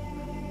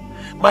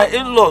 My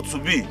in-law to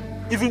be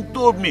even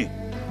told me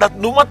that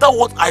no matter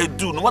what I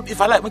do, no matter if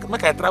I like,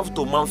 make I travel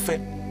to Manfe,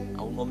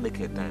 I will not make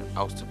a dime.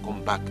 I will still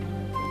come back.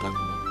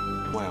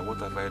 Why? What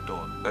have I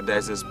done? That there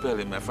is a spell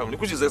in my family,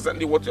 which is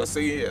exactly what you're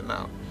saying here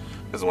now.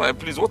 That's why,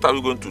 please, what are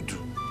we going to do?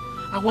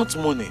 I want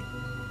money.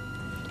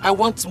 I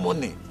want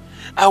money.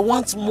 I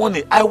want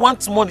money. I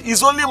want money.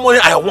 It's only money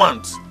I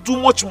want. Too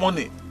much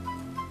money.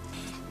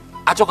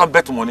 I talk about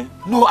bet money.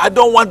 No, I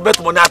don't want bet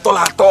money at all,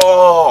 at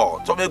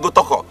all. So me go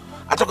talk.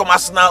 I talk about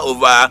Arsenal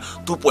over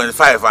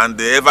 2.5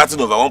 and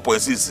Everton over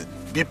 1.6.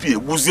 BP,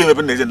 who's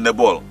in the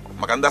ball?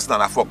 I can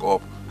understand. I fuck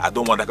up. I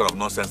don't want that kind of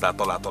nonsense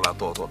at all, at all,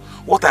 at all, at all.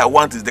 What I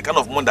want is the kind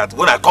of money that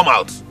when I come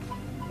out,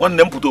 when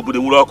them put up with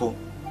the muraco.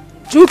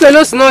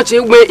 Chukelo snatch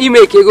where he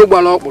make a go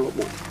balop.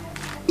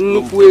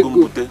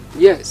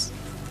 Yes.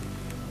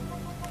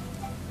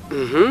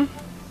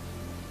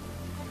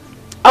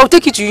 I'll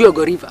take you to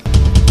Yogo River.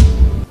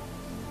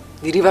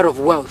 The river of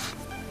wealth.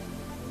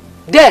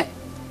 There,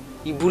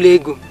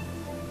 Ibulego.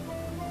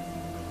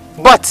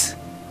 But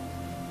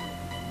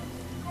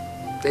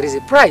there is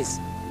a price.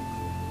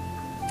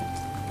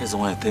 Yes,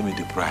 when tell me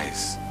the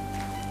price.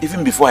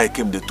 Even before I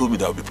came, they told me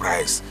there will be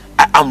price.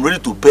 I am ready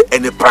to pay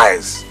any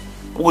price.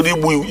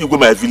 You go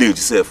my village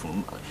yourself.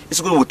 It's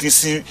going with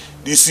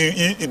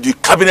the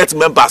cabinet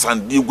members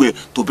and the way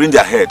to bring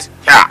their head.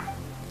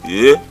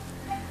 Yeah.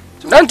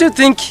 Don't you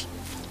think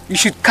you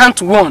should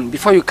count 1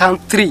 before you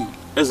count 3?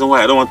 That's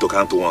why I don't want to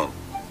count 1.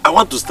 I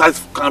want to start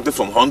counting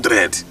from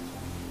 100.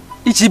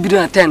 Each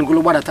bidon 10 go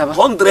what ataba.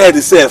 100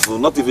 itself,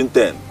 not even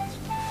 10.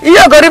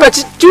 Iya go riba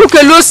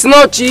chuke lose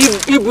no chi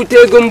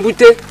ibute go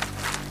mbute.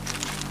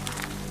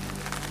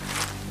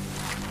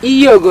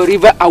 Iya go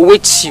river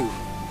awaits you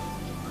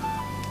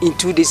in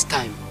 2 days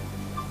time.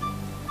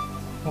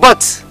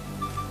 But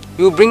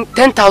you bring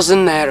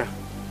 10,000 naira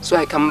so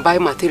I can buy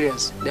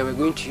materials that we're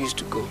going to use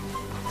to go.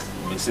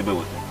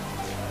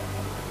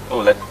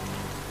 Oh,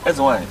 that's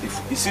why. If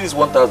you see this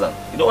 1,000,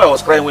 you know why I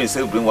was crying when you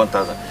said bring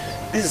 1,000?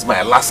 This is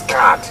my last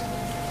card.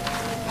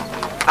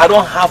 I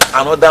don't have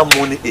another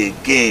money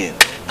again.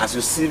 As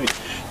you see me,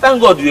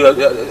 thank God you're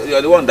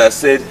the one that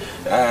said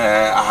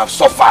I have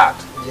suffered.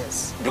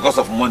 Yes. Because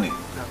of money.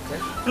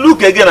 Okay.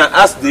 Look again and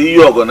ask the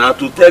Yogo now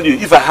to tell you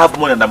if I have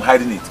money and I'm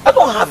hiding it. I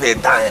don't have a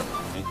dime.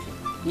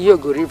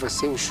 Yogo River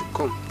say we should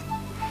come.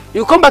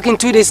 You come back in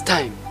 2 days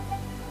time.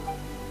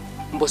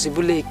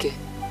 Mbosibuleke.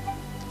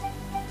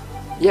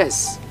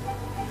 Yes.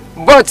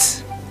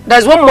 But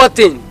there's one more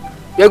thing.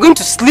 You're going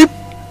to sleep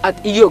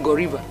at Iyogo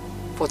River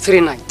for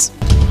 3 nights.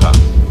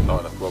 No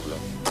problem.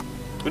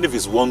 Even if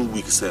it's 1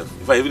 week, sir.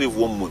 Even if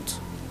 1 month.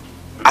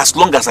 As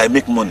long as I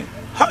make money.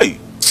 Hi.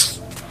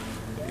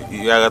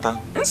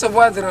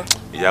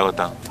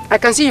 I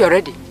can see you're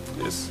ready.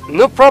 Yes.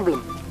 No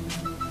problem.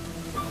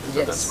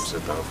 Yes.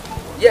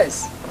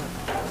 Yes.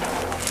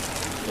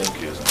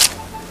 Thank you, sir.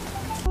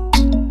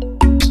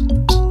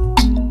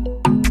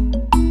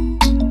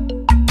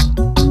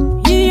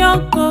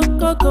 Hiyoko,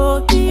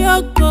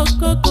 hiyoko,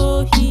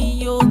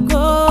 hiyoko,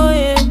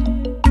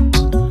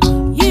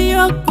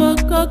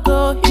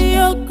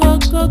 hiyoko,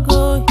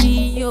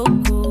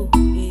 hiyoko,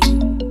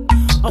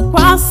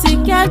 okwasi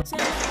kete.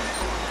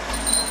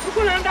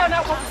 Ukulanda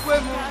na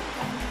kwakwemu.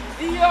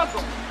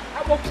 Hiyoko,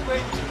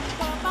 kwakwemu.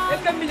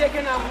 Eke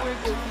mileke na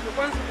mwego.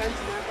 Kwanza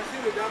kanti na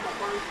kasiri gamba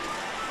kwanza.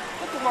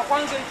 Kutu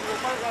kwanza hivi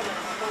kwanza na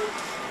kwanza.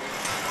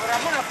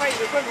 Oramona fai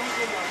ile kwenu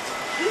mzima.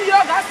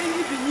 Hiyoko asi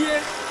ngibinye.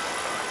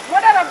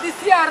 Whether of this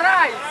year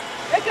rise,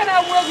 they can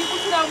have work, you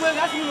can work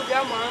as you look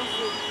at my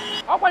answer.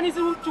 How can you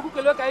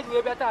look at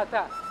you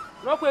better?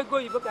 Not where go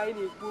you book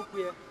any book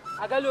here.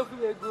 I got look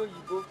where go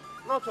you go,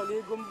 not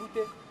only go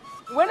bute.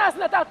 When I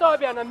slept at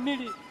Toby and a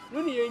milli,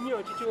 Nuni and you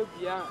are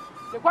Chichobia.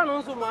 The one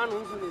on some man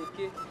on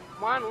Zunake,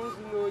 one on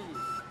Zunoyi,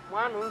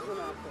 one on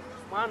Zunato,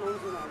 one on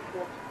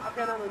Zunato. I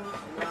cannot need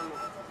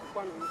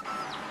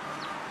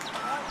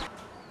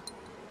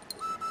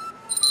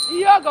to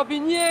Yoga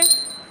Binye.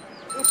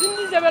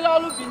 Ndi debela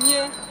olu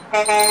binye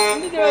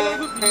ndi debela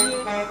olu binye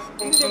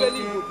ndi debela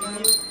igbo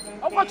binye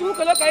okwachu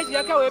kele ka iji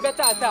aka we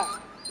beta ata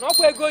na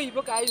okwa ego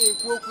oyibo ka anyị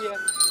na-ekwu okwu ya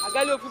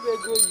agali ofu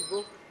ego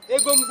oyibo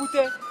ego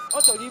mbute o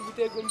chọrọ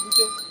ibute ego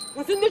mbute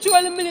nsi ndị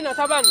chuwele mmiri na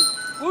taban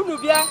unu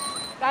bịa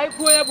ka anyị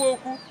kwuo ya bụ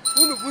okwu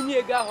unu bunye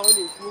ego ahụ ọ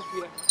na-ekwu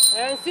okwu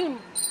ya nsi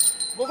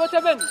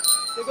bogoteben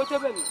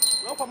tegoteben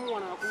na okwa mụnwa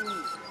na akwụ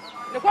unu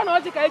lekwa na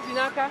ọjị ka iji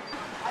n'aka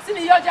asị na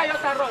ihe ọjị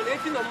ayọta rọl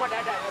eti na mmadụ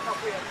ada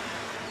ayọtakwu ya.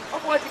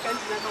 What you can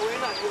do,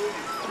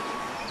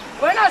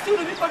 when I see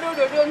the people do,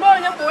 no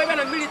one for women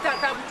and military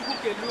time to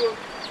cook a low.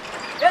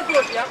 Let's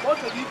go here,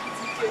 what of you to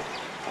teach.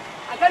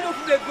 I can't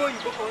look at go, you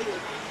go for it.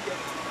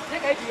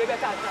 Take a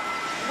better time.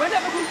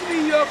 Whenever you go to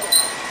Europe,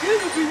 you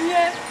will be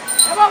near.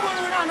 Ever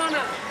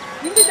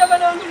you need to have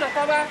a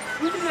Nataba,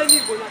 you need a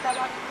Nibo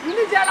Nataba, you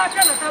need a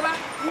Nataba,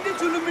 you need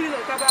to lumina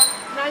Nataba,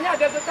 Nanya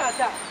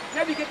Gazata,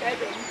 never get a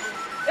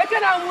they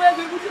can have where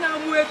we put in our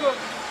muego.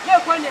 No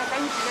one can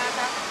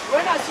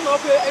when I see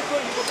up a go,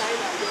 you go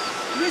behind us.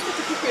 Listen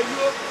to cook a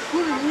low, who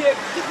near,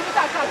 to put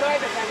that car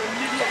right at the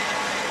media.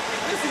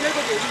 This is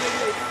never the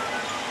media.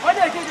 What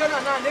I did on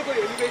a neighbor,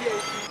 you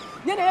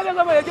never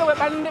go away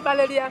with the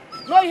Valeria.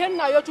 No, you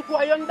know, you're to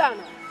Quayon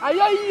Dana. I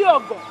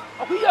yogo,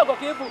 a yogo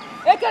cable.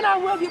 They can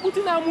have where we put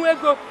in our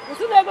muego. We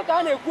still never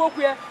can a walk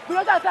here. We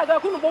don't have to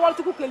go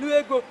to cook a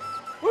luego.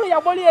 Who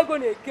are Bolly ego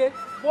naked?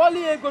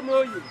 Bolly ego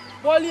no you.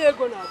 Bolly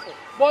ego na ko.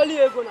 Bolly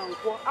ego na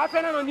nko.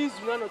 Afena no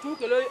nizu na no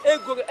tukelo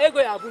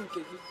ego ya bu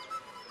nkegi.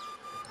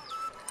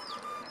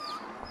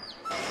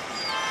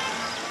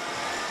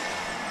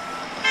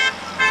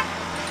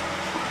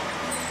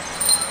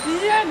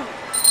 Bienu.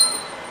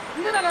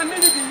 Ndi na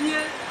meli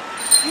binye.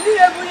 Ndi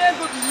ebunye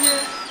ego binye.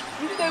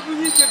 Ndi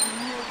ebunye ike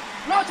binye.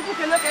 No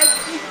tukelo ka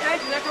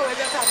eji na ka we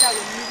ga ta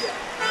lo media.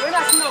 We na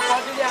sino ko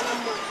dili ana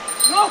mma.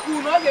 No ku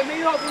no ga me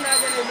ihe obuna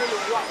ga na eme no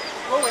wa.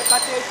 O we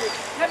kata ego.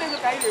 Na be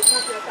ka ile ko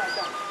fi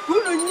ata.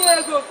 Unu nye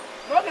ego.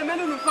 No ga me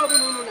nu nko bu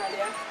nu na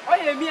ya. O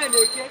ye mi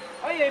aneke,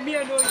 o ye mi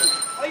anoyi,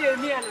 o ye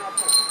mi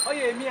anapo, o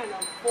ye mi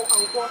anapo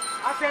anko.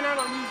 Afia na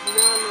no ni izu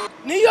na no.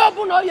 Ni yo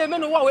bu na o ye me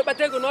no wa we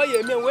kata ego na o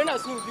ye mi we na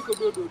su biko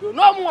dododo.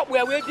 No mu okpo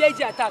ya we bia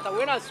ji ata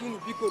we na su nu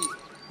biko ni.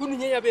 Kunu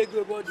nye ya be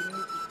ego ebe o di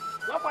nnuku.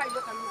 No kwa ile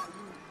ka na yu.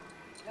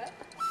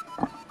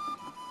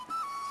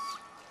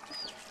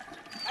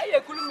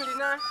 Aye kulumiri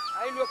na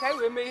ayi lo kai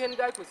we me ihe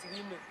ndị anyị kwesịrị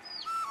ime.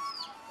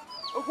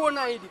 okwu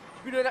na anyị dị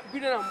bido na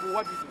mgbe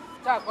ụwa bido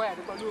taa ka ọ ya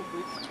dịkwa n'ogbe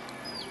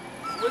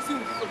wesi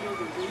ngwụkọ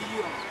n'oge mgbe iyi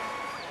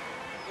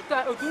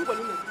ọha otu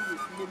nkwado na-ekwu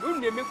esi unu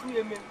na-emekwu ya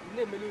eme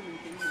na-emele unu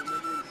nke unu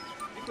na-emele unu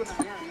biko na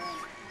ya anya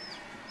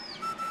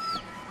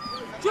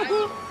Chukwu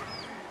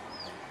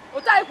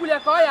otu anyị kwulie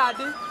ka ọ ya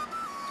adị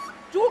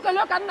Chukwu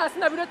kelee ka nna si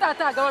na bido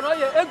tata agawa na ọ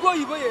ya ego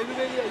oyibo ya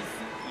elube ya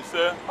isi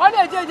ọ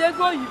na-eje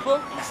ego oyibo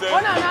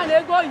ọ na-ana na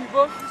ego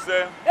oyibo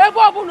ebe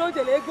ọ bụla o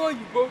jere ego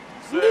oyibo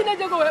ndị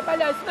na-eje ego wee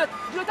kpali si na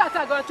bido tata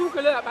agawa Chukwu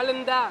kelee ya kpali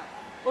ndị a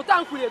otu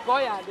anyị kwulie ka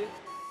ọ ya adị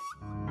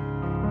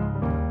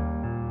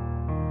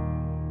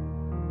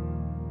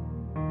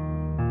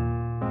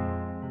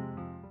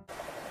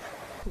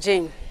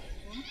Jane,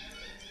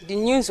 the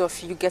news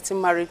of you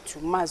getting married to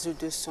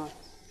Mazudo's son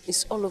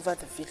is all over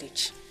the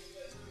village.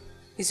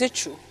 Is it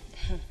true?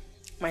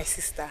 My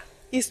sister,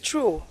 it's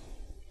true.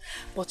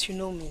 But you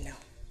know me now.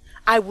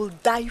 I will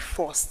die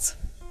first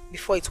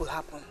before it will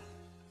happen.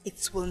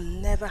 It will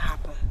never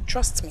happen.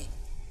 Trust me.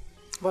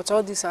 But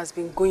all this has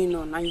been going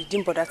on and you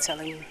didn't bother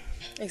telling me.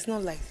 It's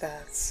not like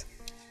that.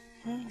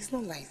 It's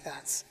not like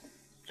that.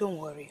 Don't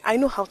worry. I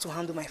know how to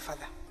handle my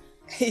father.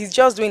 He's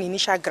just doing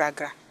initial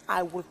gra-gra.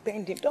 I will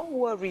bend him. Don't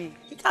worry.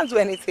 He can't do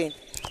anything.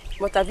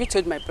 What have you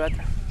told my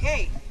brother?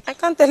 Hey, I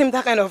can't tell him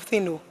that kind of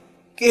thing, no.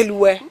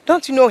 Kelwe,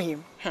 don't you know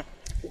him?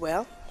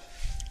 Well,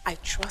 I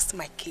trust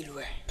my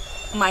Kelwe.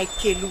 My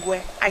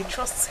Kelwe, I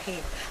trust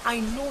him. I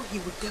know he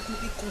will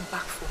definitely come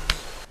back for me.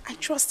 I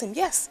trust him,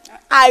 yes.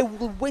 I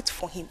will wait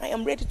for him. I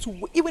am ready to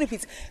wait. Even if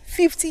it's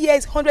 50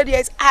 years, 100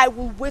 years, I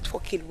will wait for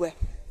Kelwe.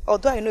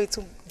 Although I know it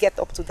will get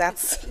up to that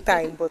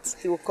time, but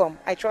he will come.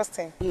 I trust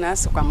him. My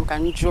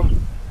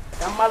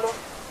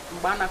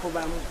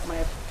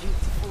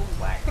beautiful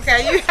wife.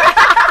 Okay, you.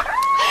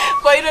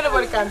 But you know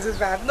nobody can do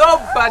that.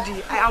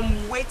 Nobody. I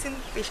am waiting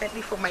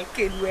patiently for my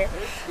kid.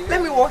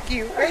 Let me walk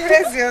you.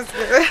 Let's just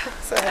go.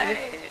 Sorry.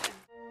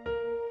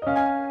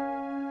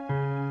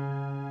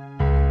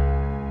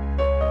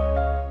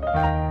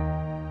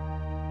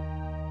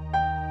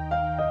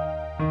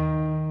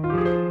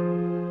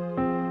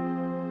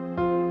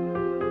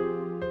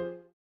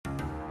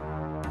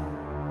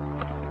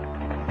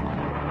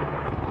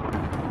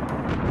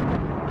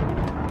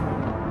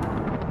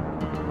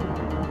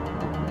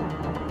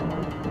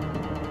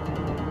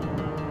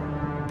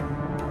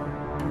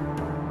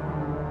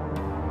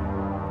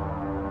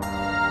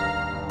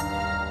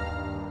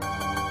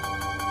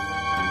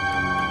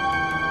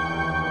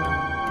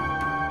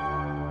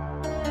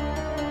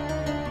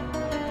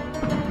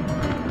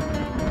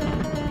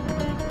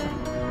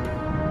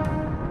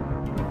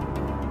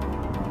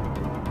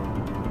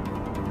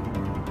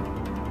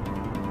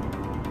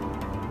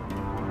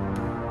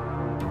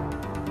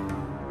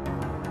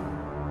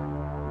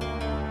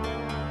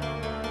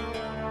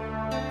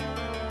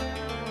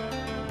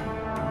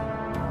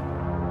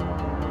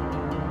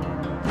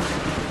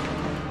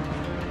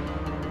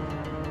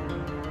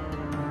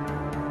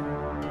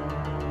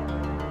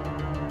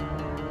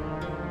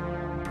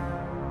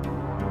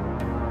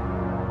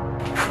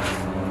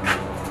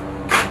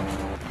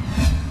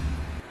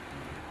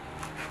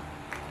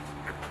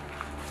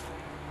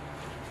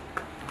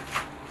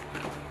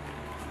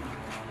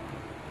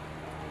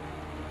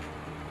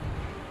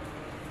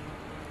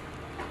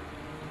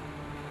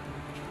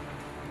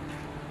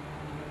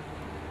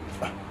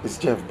 Is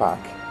Jeff back?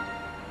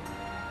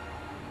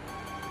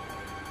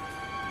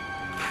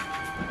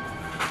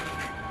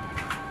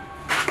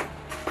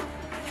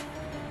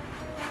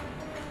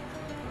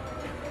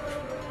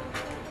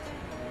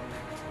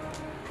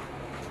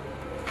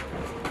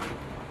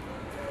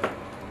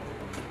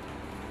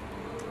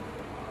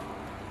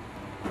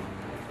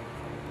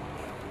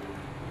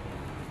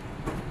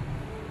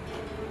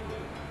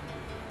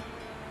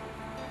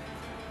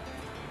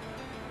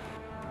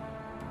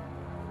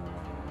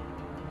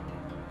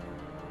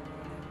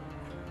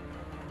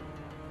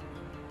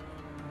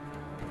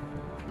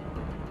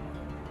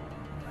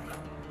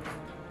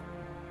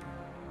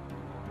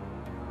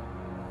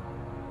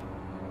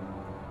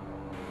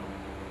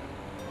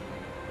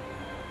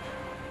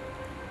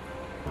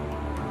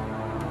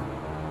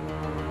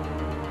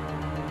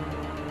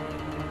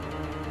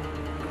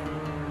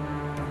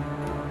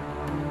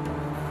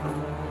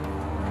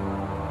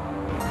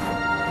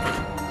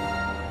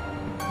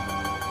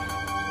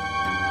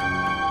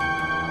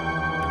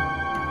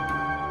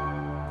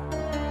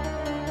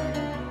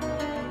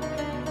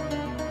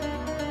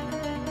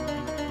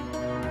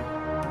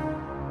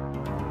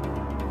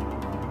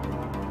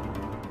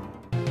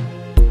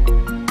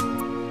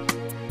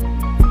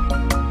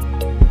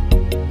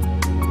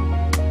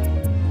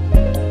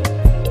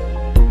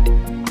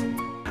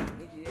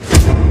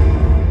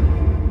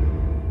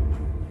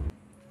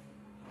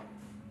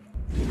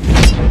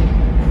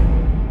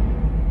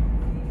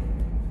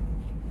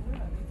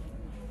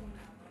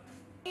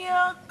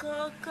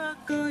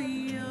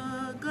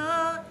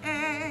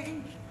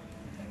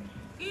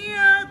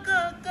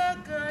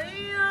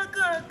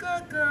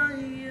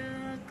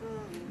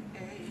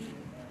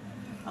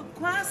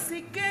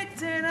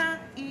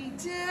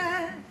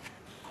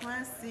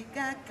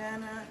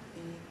 Wasikakana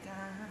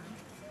ika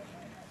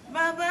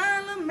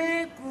Babalu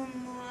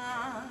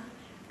mekumwa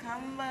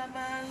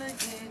Kambabalu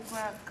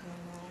jekwa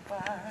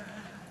kunuba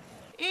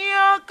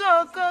Iyoko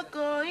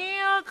koko,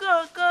 iyoko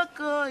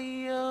koko,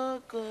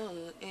 iyoko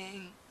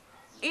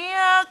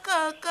Iyoko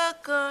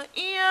koko,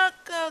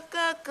 iyoko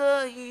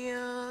koko,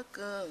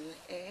 iyoko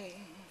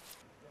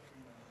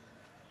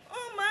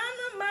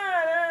Umanu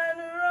mara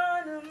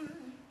nuronum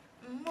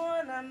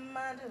Mona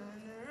madu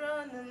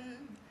nuronum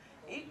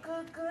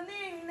Ikuku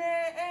nine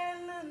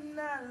elu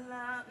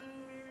nala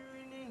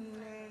mmiri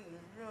nine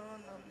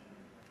nuronum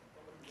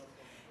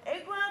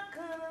Egwa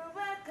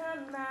kunuba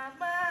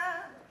kanaba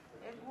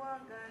Egwa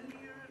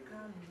ganiru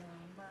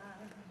kanaba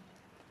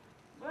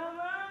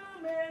Babalu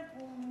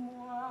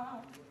mekumwa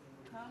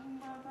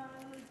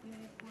Kambabalu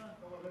jekwa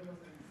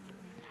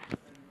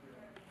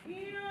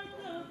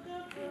Iyoko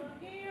koko,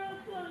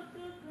 iyoko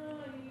koko,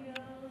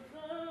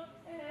 iyoko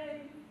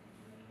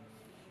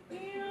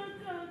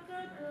Iyoko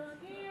koko,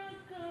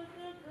 iyoko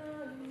koko,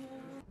 iyoko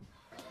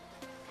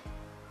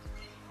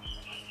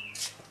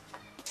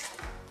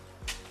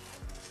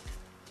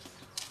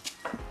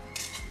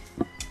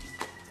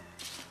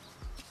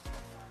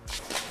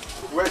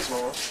Where's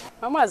Mama?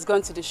 Mama has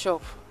gone to the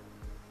shop.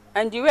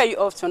 And where are you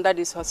off to under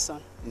this hot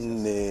sun?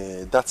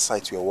 That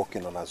site we are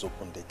working on has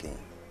opened again.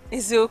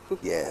 Is it okay?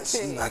 Yes.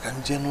 Hey. Like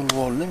I'm general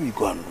wall. Let me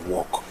go and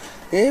walk.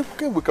 Eh,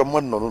 we can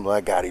no,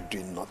 I got it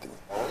doing nothing.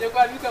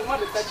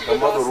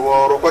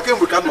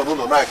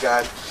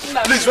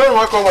 Please, very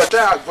welcome.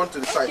 I've gone to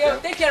the site. Okay,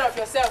 take care of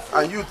yourself.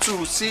 And you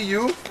too. See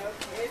you.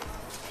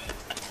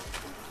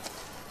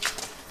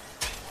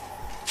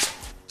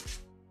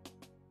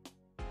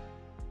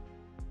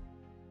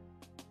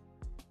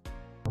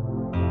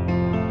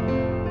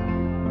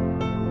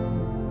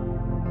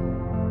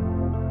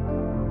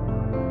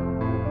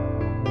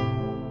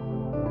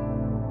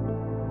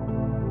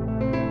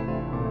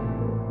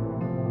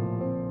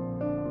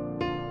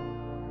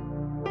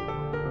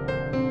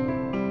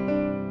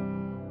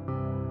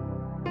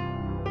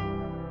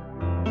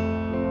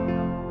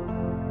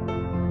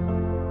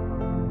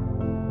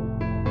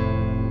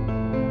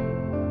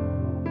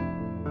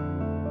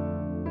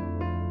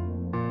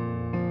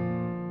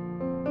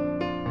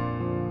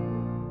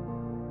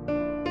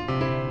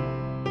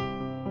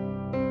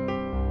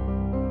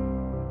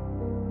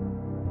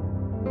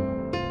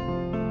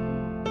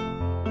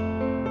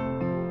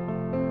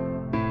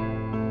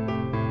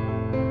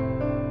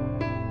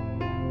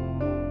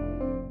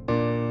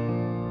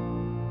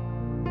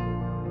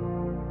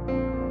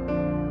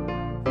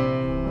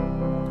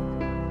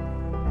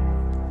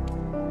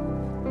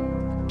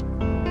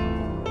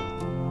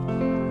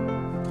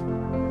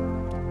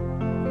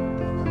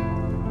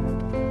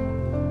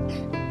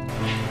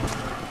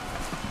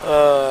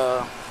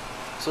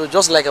 So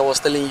just like I was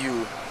telling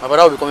you, my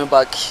brother will be coming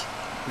back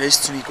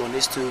next week or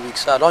next 2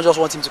 weeks. So I don't just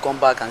want him to come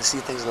back and see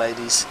things like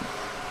this.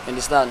 You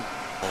understand?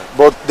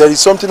 But there is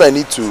something I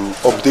need to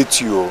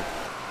update you.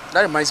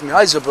 That reminds me,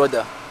 how is your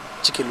brother,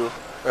 Chikelo?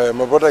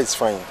 My brother is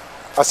fine.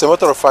 As a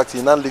matter of fact,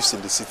 he now lives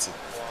in the city.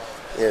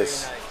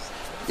 Yes.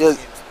 Yes.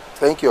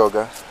 Thank you,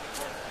 Oga.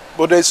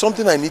 But there is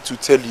something I need to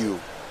tell you.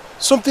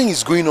 Something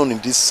is going on in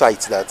this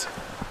site that...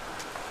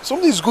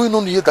 Something is going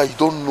on here that you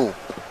don't know.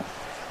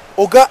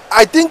 Oga,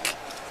 I think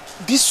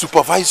this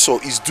supervisor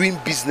is doing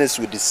business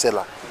with the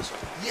seller.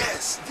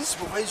 Yes, this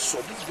supervisor,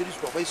 this very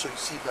supervisor you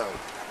see now,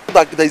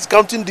 that is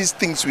counting these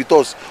things with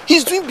us.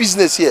 He's doing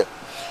business here.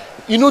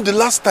 You know, the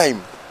last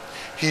time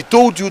he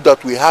told you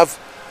that we have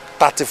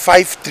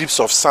 35 trips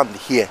of sand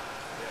here,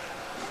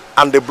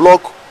 and the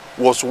block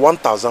was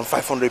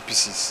 1,500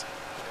 pieces.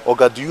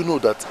 Oga, do you know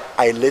that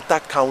I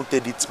later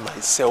counted it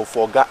myself?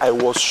 Oga, I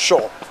was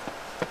sure.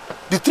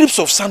 The trips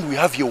of sand we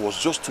have here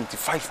was just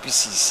 25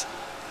 pieces.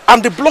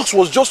 And the blocks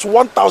was just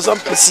 1,000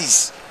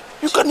 pieces.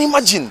 You can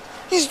imagine.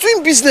 He's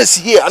doing business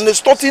here and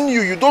extorting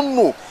you. You don't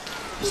know.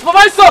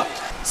 Supervisor!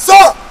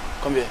 Sir!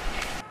 Come here.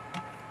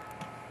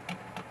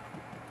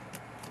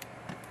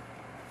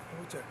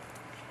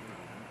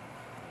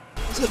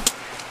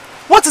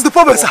 What is the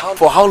problem, sir?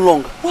 For how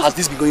long has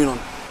this been going on?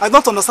 I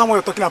don't understand what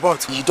you're talking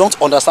about. You don't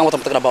understand what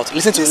I'm talking about.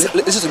 Listen to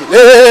me. Listen to me.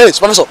 Hey,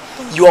 Supervisor.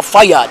 You are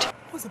fired.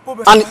 What's the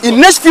problem? And in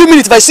the next few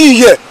minutes, if I see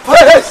you here...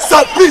 Hey,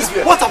 sir, please.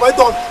 What have I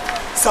done?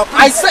 Sir, please.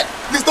 I said...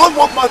 Please don't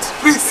walk mad.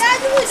 Please.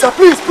 Sir,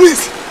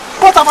 please.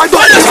 What have I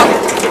done?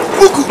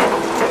 Buku!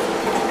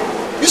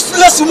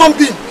 Useless human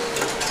being.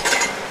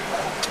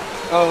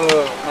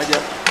 My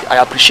dear, I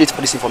appreciate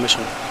for this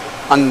information.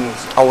 And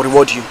I will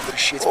reward you.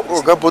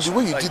 Oh, God, but the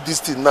way you did this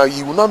thing now,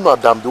 you will not know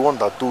that I'm the one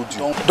that told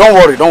you. Don't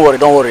worry. Don't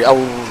worry. I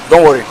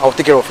will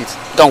take care of it.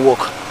 Don't work.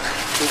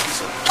 Thank you,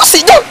 sir.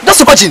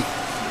 Just imagine.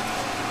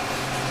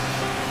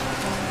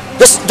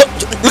 Just look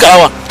at that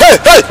one. Hey,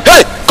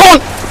 come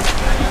on.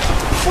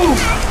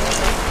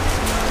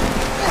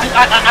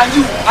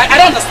 I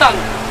don't understand.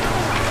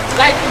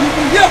 Like, you've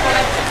been here for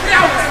like 3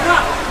 hours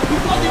now.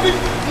 You've not even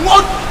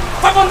more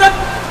 500.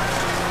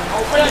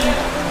 I'll fire you.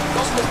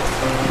 Just look.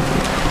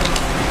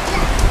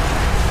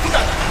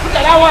 Look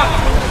at that one.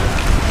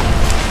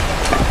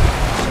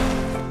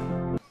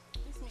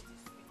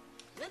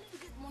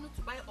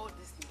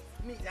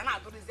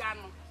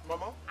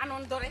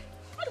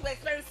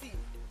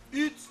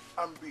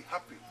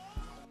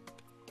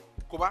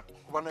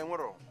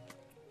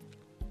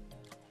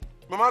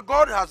 Mama,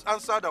 God has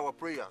answered our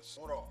prayers.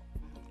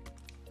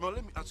 Now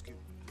let me ask you,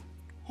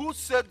 who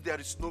said there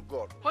is no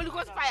God? Holy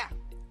Ghost fire.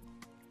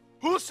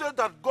 Who said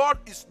that God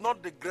is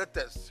not the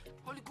greatest?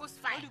 Holy Ghost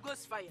fire. Holy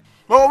Ghost fire.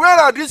 Now where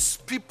are these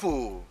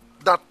people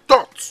that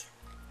thought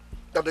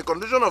that the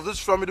condition of this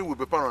family will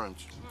be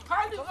permanent?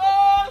 Holy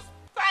Ghost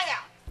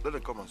fire. Let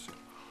them come and see.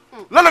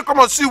 Let them come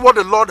and see what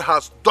the Lord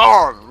has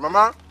done,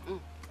 Mama.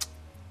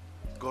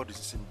 God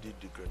is indeed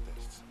the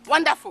greatest.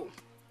 Wonderful.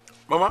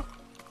 Mama,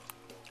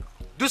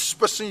 this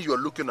person you are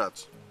looking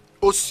at,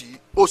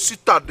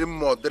 Osita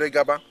Demo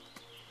Deregaba,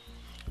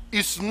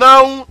 is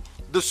now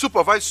the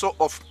supervisor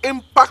of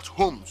Impact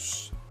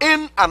Homes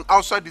in and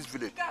outside this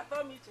village.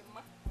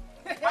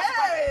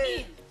 Hey.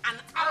 In and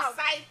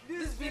outside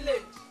this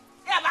village.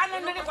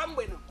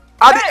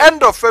 At the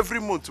end of every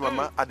month,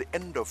 Mama, at the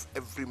end of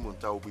every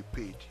month, I will be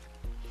paid.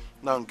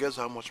 Now, guess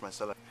how much my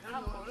salary? I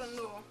don't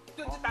know.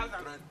 20,000.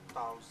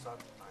 3,000.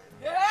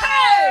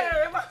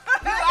 Hey! You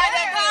are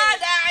the God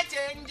that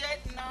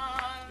changes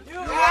now. You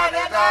are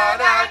the God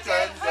that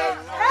changes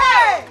now.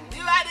 Hey!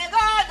 You are the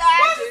God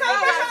that changes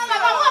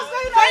now.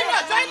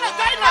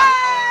 Join us.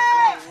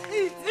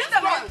 This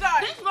one.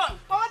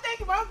 Mama, thank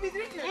you. Mama, be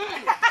drinking.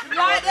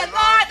 You are the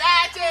God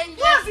that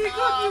changes now. You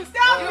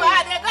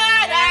are the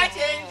God that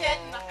changes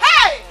now.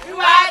 Hey! You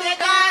are the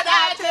God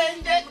that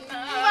changes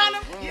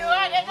now. You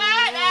are the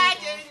God that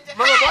changes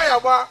now.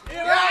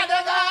 You are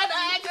the God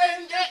that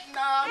changes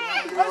now.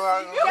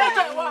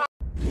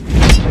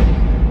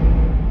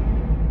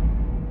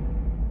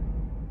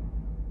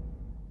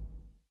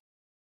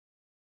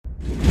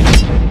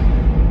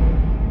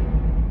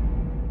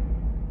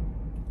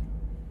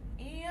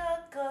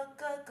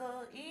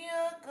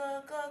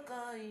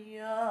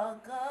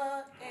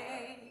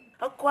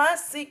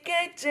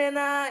 Akwasike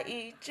jena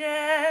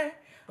ije,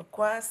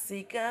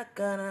 akwasika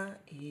kana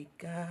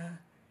ika.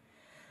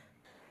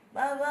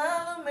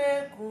 Babalu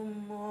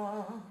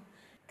mekumo,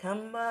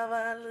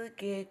 kambabalu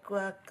ke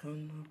kwa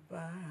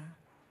kunupa.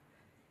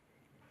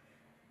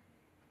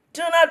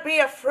 Do not be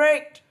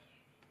afraid.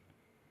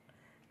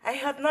 I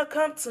have not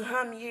come to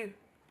harm you.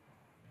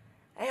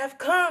 I have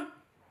come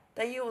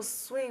that you will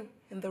swim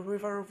in the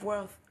river of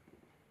wealth.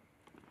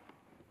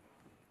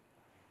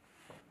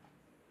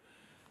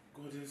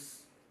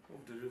 Goddess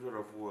of the river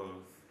of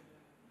wealth.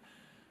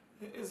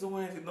 It's the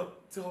one I did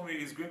not tell me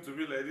it's going to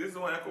be like this. It's the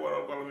one I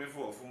call me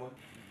for, Fuma.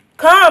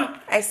 Come,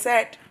 I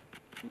said.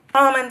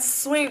 Come and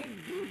swim.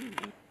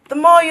 The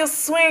more you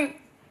swim,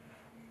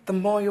 the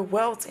more your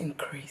wealth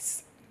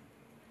increase.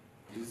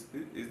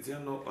 Is there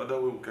no other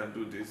way we can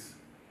do this?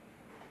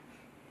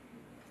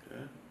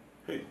 Yeah?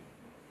 Hey.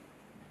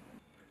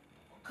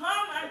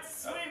 Come and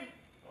swim.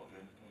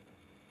 Okay.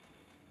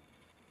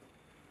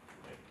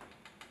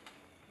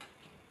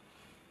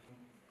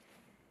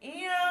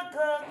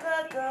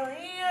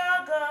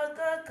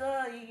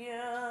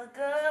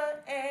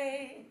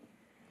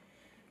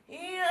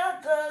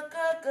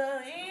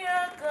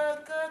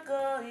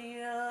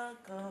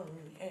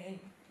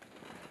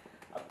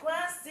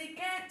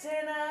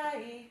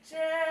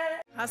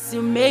 As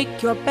you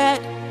make your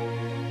bed,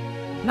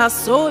 now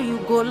so you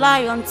go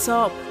lie on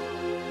top.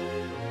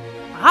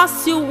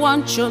 As you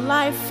want your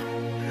life,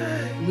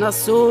 now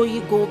so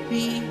you go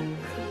be.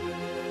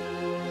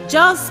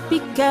 Just be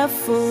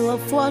careful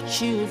of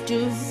what you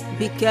do.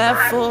 Be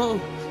careful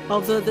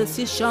of the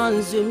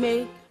decisions you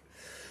make.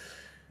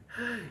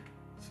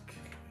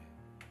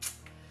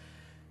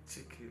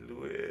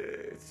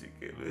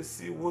 Chikelu,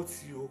 see what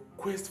your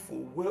quest for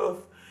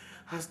wealth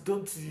has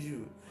done to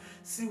you.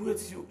 See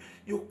what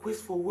your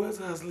quest for wealth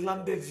has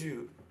landed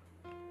you.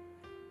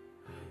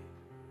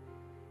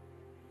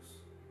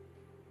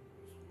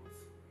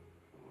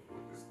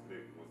 This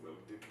snake must have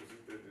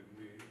deposited in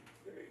me.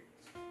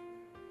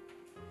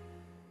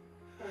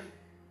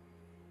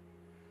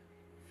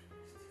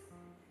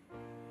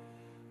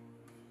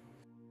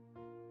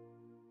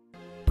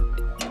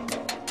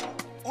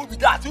 Who be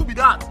that? Who be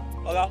that?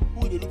 Oga,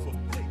 who do you look for?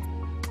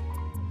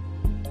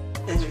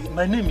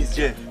 My name is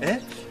Jeff.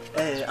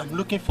 I'm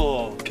looking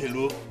for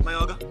Kelo. My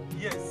Oga?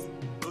 Yes.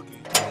 Okay.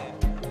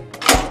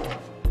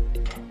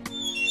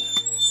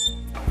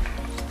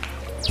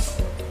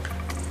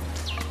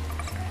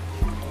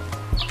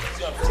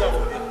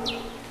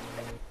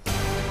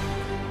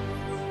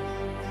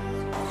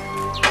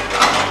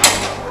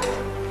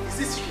 Is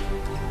this you?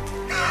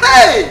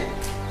 Hey!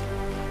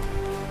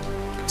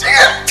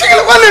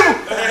 Chicken, what?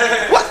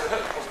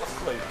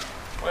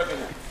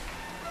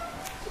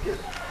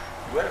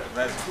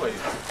 Who are you?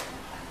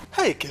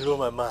 Hey, Kelo,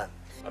 my man.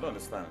 I don't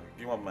understand.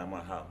 You want my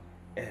man how?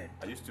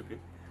 Are you stupid?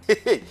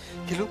 Hey,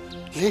 Kelo,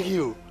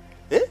 you.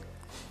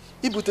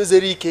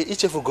 Ibutezeri ike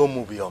ichefu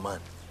gomu be your man.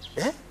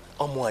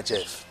 Omwa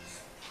Jeff.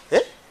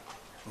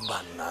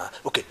 Man,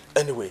 okay,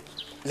 anyway,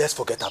 let's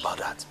forget about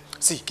that.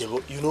 See,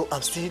 Kelo, you know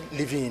I'm still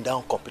living in that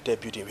uncompleted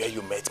building where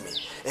you met me.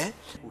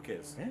 Who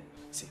cares?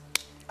 See,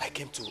 I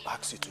came to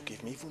ask you to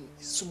give me even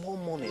small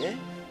money, eh?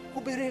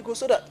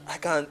 So that I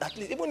can, at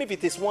least, even if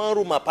it is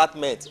 1-room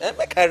apartment,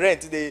 make I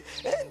rent,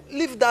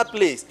 leave that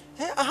place.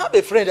 I have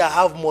a friend that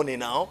have money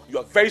now. You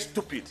are very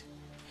stupid.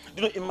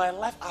 You know, in my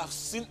life, I've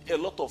seen a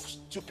lot of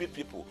stupid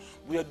people.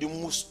 We are the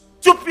most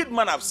stupid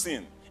man I've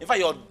seen. In fact,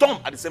 you're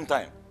dumb at the same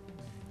time.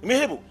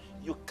 Mehebo,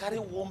 you carry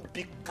one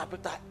big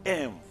capital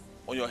M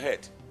on your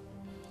head.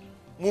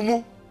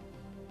 Mumu,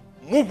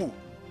 Mubu,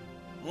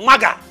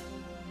 Maga,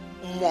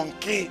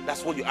 Monkey,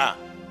 that's what you are.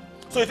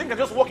 So you think I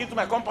just walk into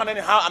my company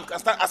anyhow and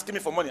start asking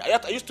me for money?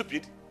 Are you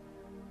stupid?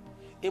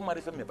 No,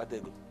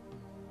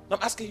 I'm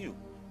asking you.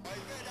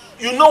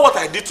 You know what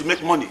I did to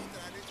make money?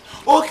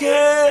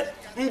 Okay.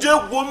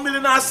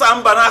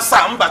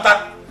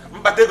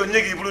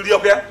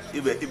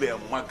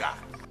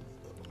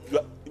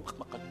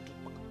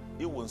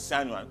 You won't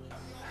sign one.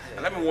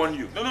 And let me warn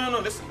you. No,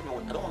 listen.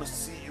 I don't want to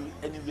see you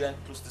anywhere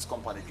close to this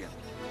compound again.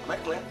 Am I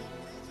clear?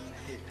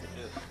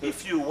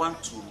 If you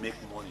want to make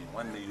money,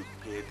 one day you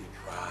pay the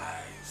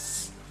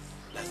price.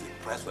 That's the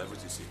price for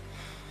everything you see.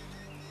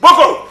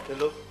 Boko!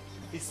 Hello?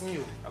 It's me.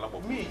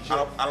 Me,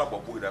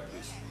 Alabobo in that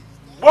place.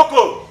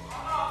 Boko!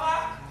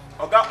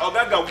 Oga,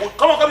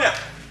 come here.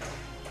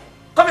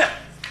 Come here.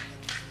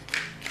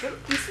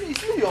 It's me,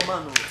 your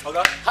man.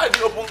 Oga, how did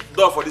you open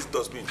door for this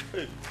dustbin?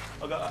 Hey,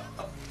 Oga,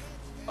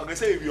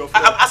 say if you're your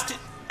friend. I'm asking.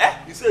 Eh?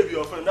 You say if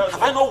you're your friend.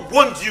 Have I not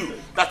warned you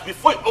that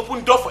before you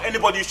open door for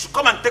anybody, you should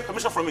come and take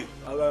permission from me?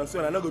 I'm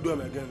sorry, I'm not going to do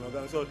them again.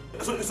 So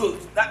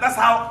that's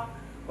how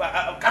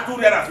cattle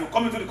rearers will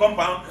come into the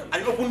compound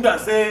and you open door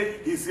and say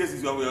he's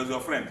your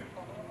friend.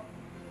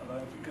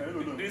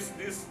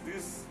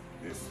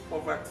 This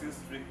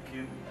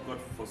poverty-stricken,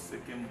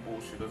 God-forsaken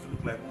bullshit doesn't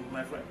look like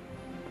my friend.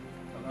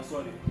 I'm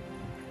sorry.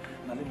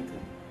 Now let me tell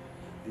you,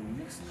 the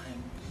next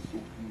time you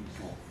open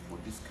door for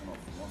this kind of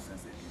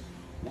nonsense again,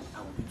 what I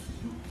will do to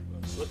you.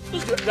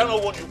 I don't know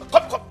what you.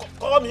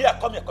 Come here.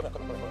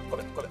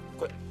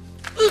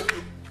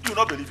 You will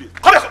not believe it.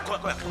 Come here.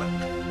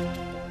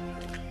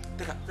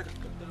 Take it.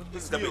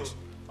 This is garbage.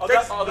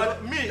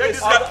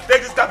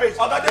 Take this garbage.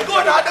 They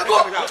go now.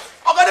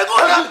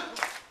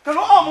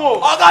 Hello,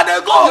 Amo.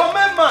 They go. Your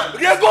main man.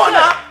 They go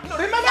now.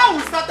 Remember how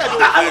we started?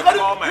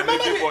 Remember my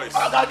boys.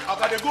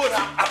 They go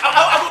now.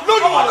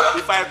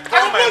 If I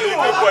call my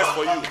little boys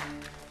for you.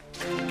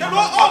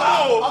 Hello,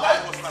 Amo.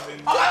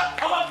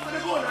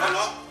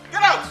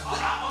 Get out.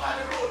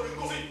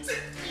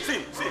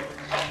 See.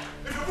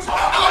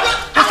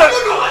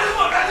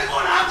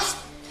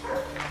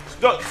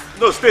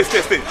 No, stay.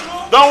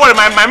 Don't worry,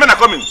 my men are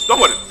coming. Don't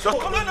worry.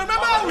 Remember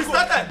how we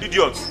started?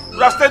 Idiots.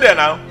 You are stay there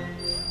now.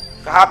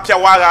 And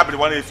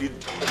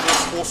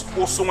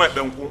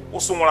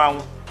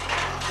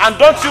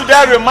don't you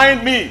dare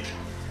remind me.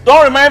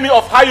 Don't remind me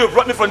of how you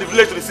brought me from the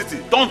village to the city.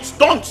 Don't.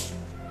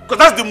 Because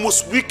that's the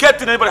most wicked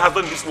thing anybody has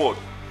done in this world.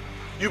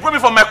 You brought me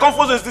from my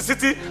comfort zone in the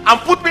city and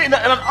put me in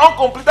an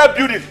uncompleted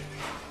building.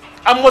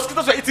 And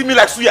mosquitoes are eating me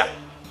like suya.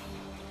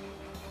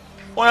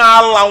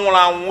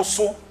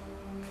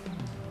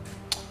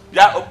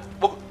 Yeah,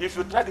 if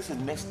you try this the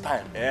next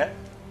time,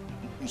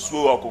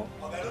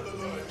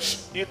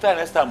 you try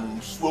next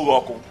time,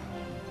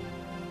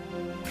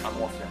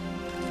 I'm off here.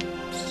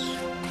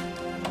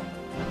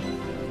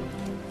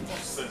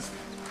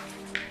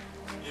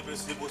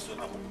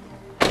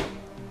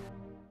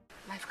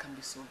 Life can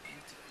be so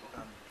beautiful.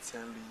 I'm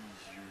telling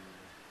you.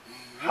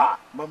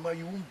 Mama,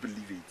 you won't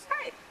believe it.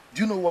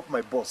 Do you know what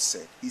my boss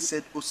said? He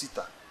said,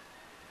 Osita,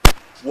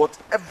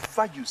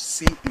 whatever you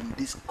say in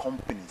this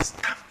company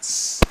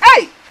stands.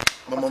 Hey!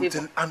 Mama, I'm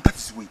telling, and that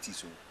is the way it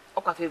is.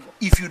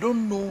 If you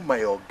don't know my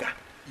Oga,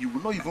 you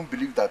will not even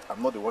believe that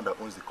I'm not the one that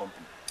owns the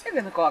company.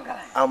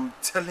 I'm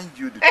telling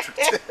you the truth.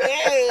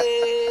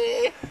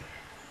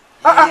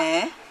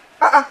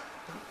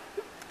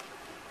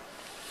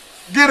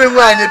 Get him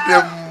wow.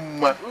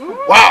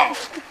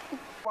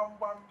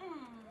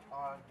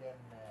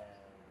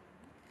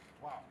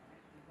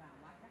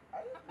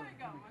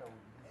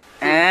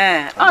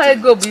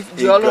 Ego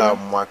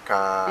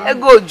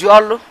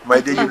Jolo.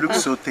 My dear, you look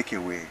so take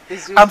away.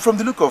 And from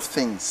the look of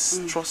things,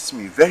 trust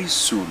me, very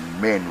soon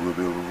men will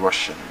be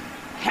rushing.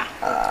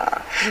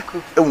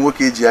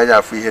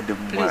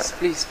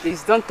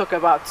 Please, don't talk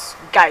about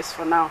guys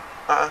for now.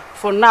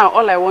 For now,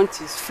 all I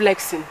want is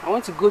flexing. I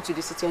want to go to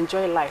the city,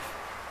 enjoy life.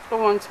 I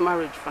don't want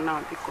marriage for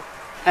now, Biko.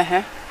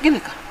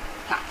 Ginika.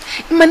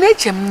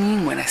 Manage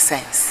me when a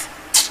sense.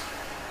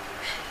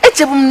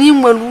 Echebum ni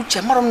nwere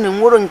uche mara m na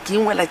nworo nke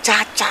inwele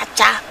cha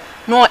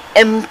no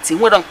empty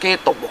we don't care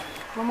to.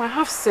 Mama, I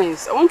have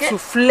sense. I want to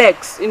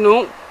flex, you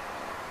know.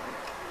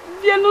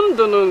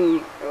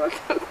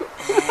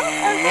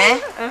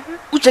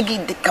 Uche gi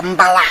de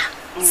kambala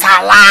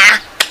sala.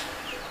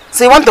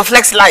 So you want to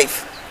flex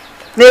life?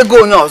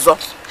 Nego onye ozo.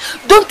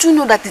 Don't you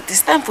know that it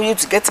is time for you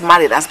to get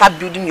married and start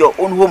building your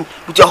own home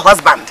with your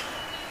husband?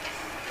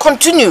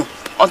 Continue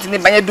until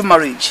you do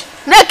marriage.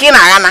 Neki na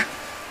yana.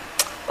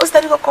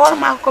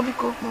 Mama,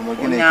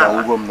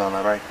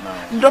 right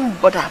now.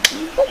 Don't bother.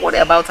 Don't worry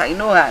about her. You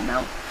know her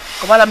now.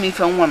 Come on, me if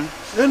you want.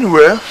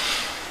 Anyway,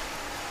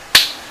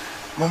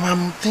 Mama,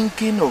 I'm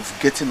thinking of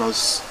getting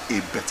us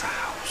a better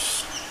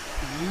house.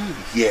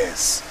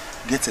 Yes,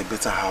 get a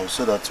better house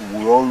so that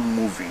we're all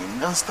moving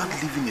and start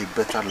living a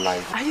better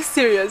life. Are you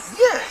serious?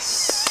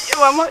 Yes. Yeah,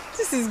 Mama,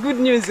 this is good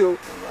news, oh.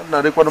 I'm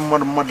telling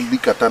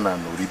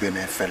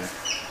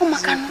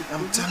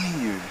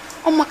you.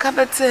 Oh my God,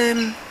 but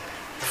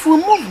if we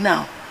move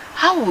now,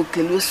 how will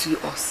Kelo see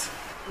us?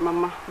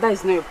 Mama, that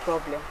is not a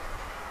problem.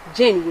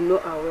 Jane will know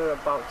our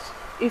whereabouts.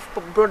 If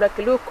Brother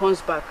Kelo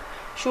comes back,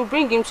 she'll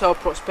bring him to our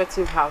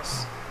prospective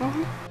house.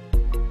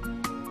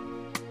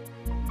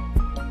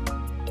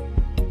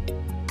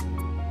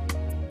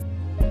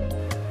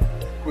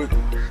 Wait,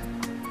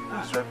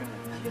 who's driving you?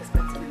 Are you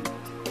expecting him?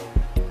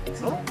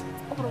 No?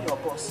 How about your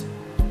boss?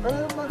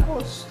 My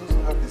boss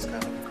doesn't have this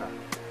kind of car.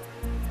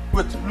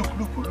 Wait, look.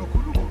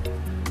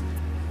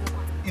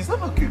 Is that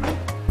not Kelo?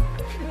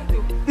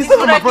 Is that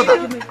not my brother?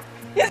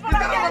 Yes,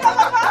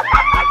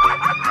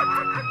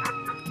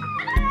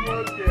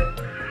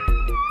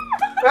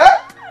 Okay.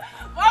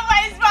 Mama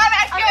is mad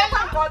at you.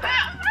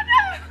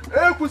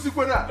 Hey,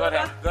 Kusikwena. God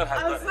has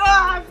I'm so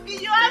happy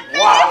you are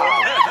Wow.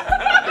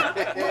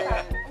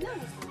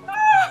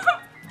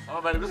 Oh,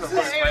 but this is my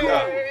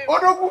car.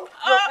 Odogu.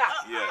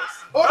 Yes.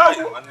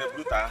 Odogu. And the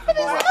Bruta.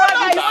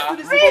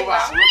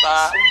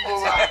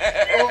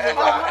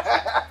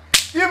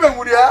 Even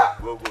with ya.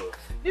 Go.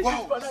 This is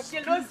for the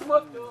Kelo's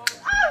motor.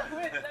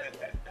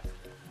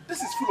 This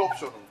is full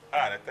option.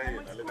 I tell you,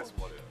 let us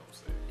more than I'm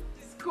saying.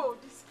 This cool.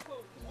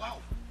 Wow.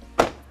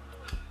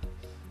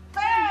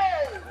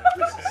 Hey!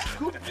 This is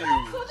good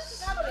news. So this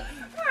is how it is.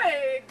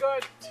 Hey,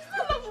 God.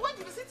 What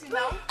do you sit in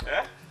now?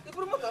 Yeah?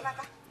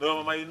 No,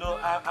 Mama, you know,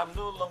 I'm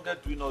no longer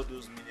doing all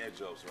those menial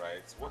jobs,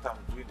 right? What I'm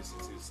doing is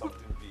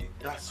something big.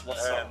 That's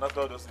what's up. Not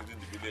all those things in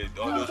the village,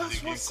 all those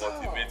digging,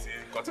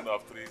 cultivating, cutting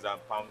off trees and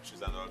palm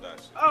trees and all that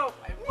shit. Oh,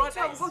 my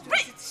brother is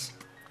rich.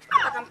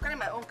 I'm carrying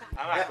my own car.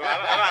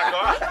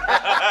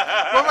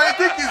 Mama, you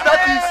think it's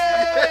that easy?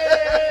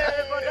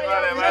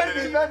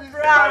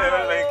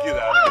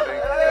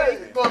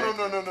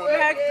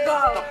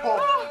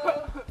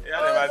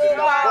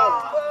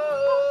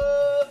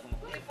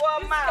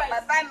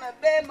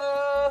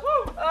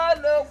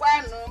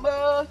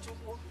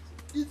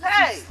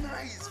 Hey!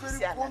 Nice, very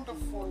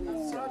wonderful.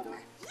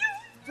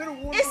 Very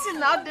wonderful. It's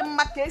not the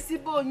Makesi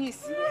Bonis.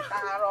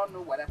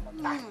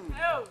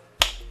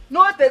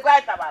 No, the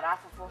guy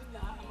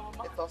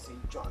let us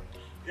enjoy.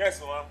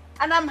 Yes, Mama.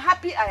 And I'm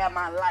happy I am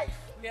alive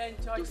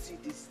to see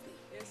this day.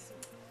 Yes.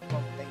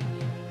 God, thank you.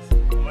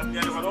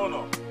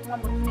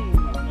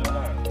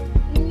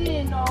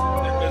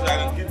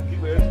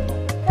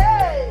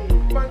 Hey!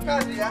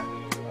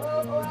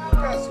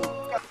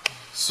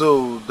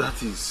 So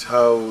that is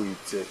how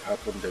it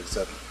happened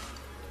exactly.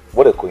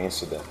 What a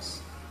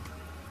coincidence.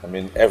 I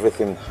mean,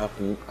 everything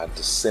happened at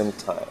the same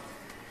time.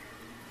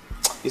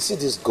 You see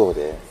this God,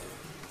 eh?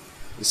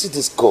 You see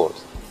this God?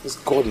 This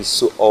God is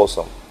so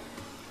awesome.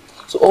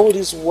 So all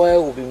this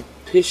while we've been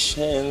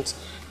patient,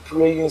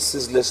 praying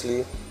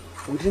ceaselessly,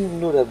 we didn't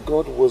know that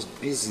God was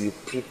busy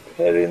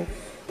preparing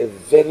a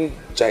very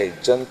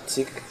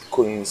gigantic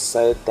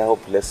coincidental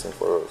blessing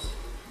for us.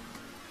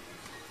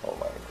 Oh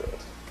my God.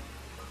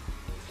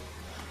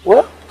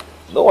 Well,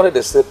 no wonder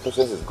they say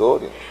patience is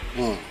golden.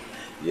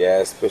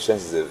 Yes,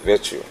 patience is a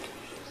virtue.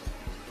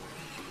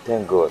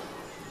 Thank God.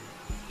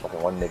 But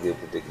one negative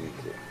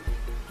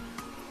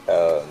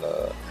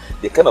no.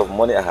 The kind of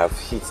money I have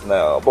hit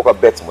now, Boca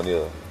bet money.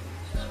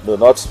 No,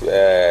 not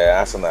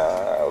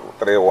Arsenal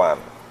 3-1.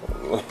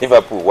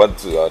 Liverpool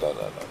 1-2.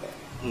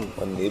 No.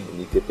 One neighbor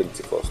need a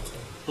Pentecost.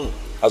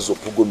 As a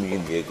Pugo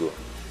million.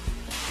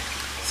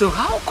 So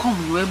how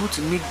come you were able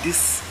to make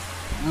this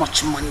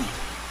much money?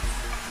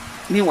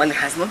 Meanwhile, it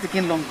has not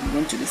taken long to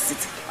go to the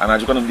city. And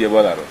I'm going to be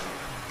able to.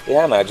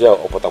 Yeah, Nigeria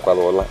or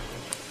Potakwalola.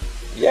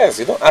 Yes,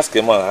 you don't ask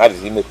a man how did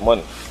he make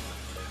money.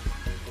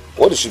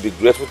 What you should be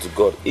grateful to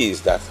God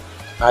is that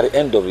at the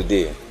end of the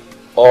day,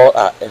 all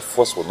our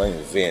efforts were not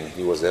in vain.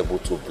 He was able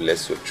to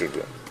bless your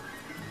children.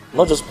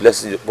 Not just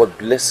blessing you, but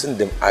blessing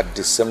them at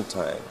the same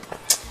time.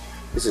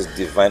 This is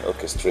divine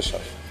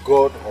orchestration.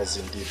 God has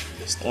indeed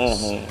blessed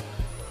us.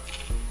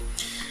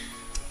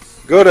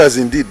 God has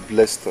indeed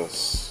blessed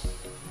us.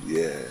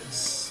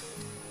 Yes.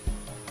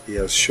 He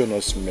has shown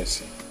us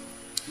mercy.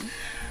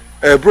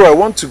 Bro, I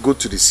want to go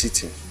to the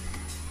city.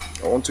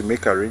 I want to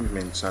make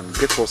arrangements and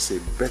get us a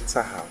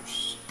better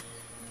house.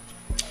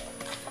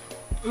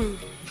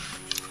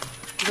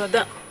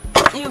 Brother,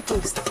 you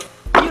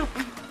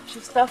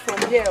should start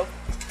from here.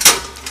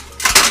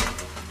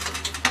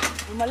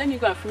 Mama, let me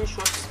go and finish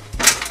what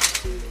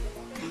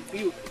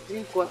you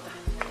drink water.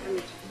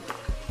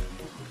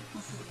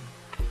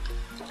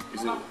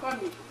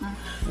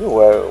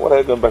 Well, what are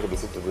you going back to the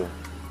city to do?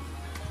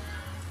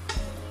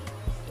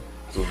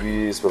 To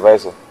be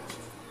supervisor?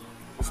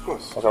 Of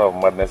course. What kind of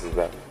madness is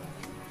that?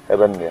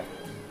 Heaven there.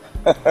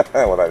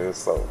 What are you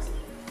so?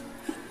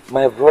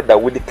 My brother,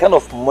 with the kind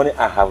of money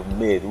I have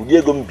made,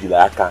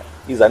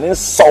 is an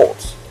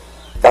insult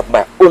that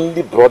my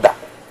only brother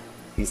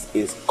is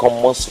a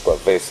common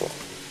supervisor.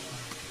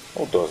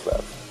 Who does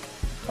that?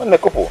 I'm a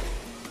couple.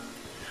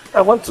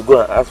 I want to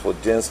go and ask for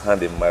Jane's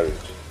hand in marriage.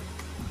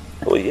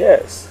 Oh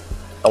yes.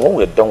 And when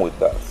we're done with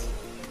that,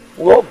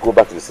 we'll all go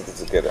back to the city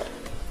together.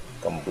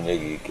 Come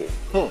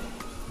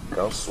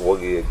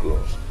swag go.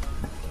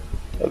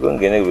 I'm going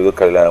to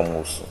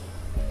go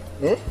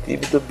If you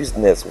do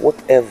business,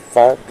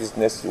 whatever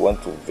business you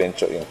want to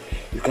venture in,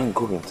 you can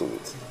go into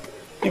it.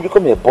 You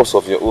become a boss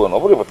of your own.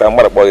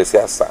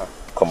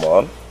 Come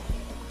on.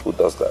 Who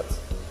does that?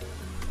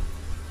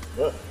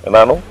 Yeah. And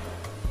I know?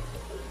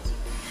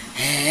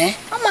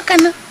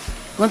 Amaka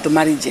want to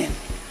marry Jane.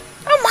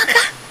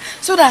 Amaka.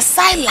 So that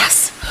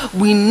Silas,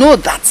 we know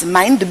that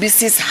my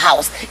Ndubisi's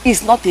house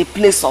is not a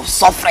place of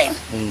suffering.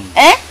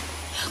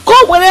 Go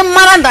with a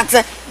man that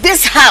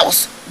this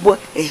house, but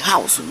a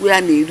house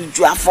where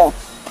you are for.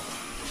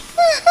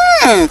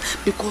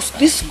 Because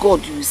this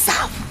God you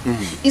serve,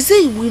 he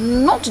said he will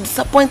not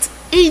disappoint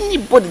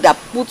anybody that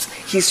puts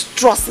his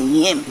trust in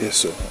him. Yes,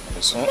 sir.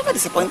 Yes, sir. He never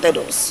disappointed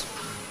us.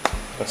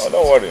 Oh,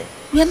 don't worry.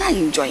 We are not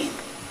enjoying.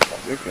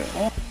 Okay.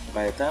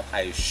 By the time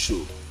I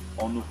show,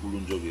 Onu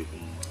Kulunjoge.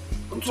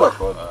 What's up,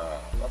 bud?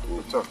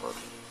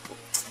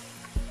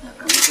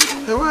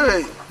 Hey,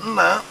 wait.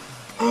 Nah.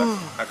 I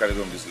can't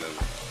go on this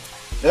level.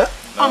 Yeah?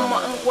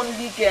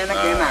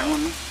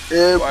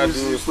 Why do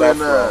you start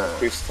from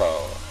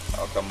Crystal?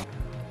 How come?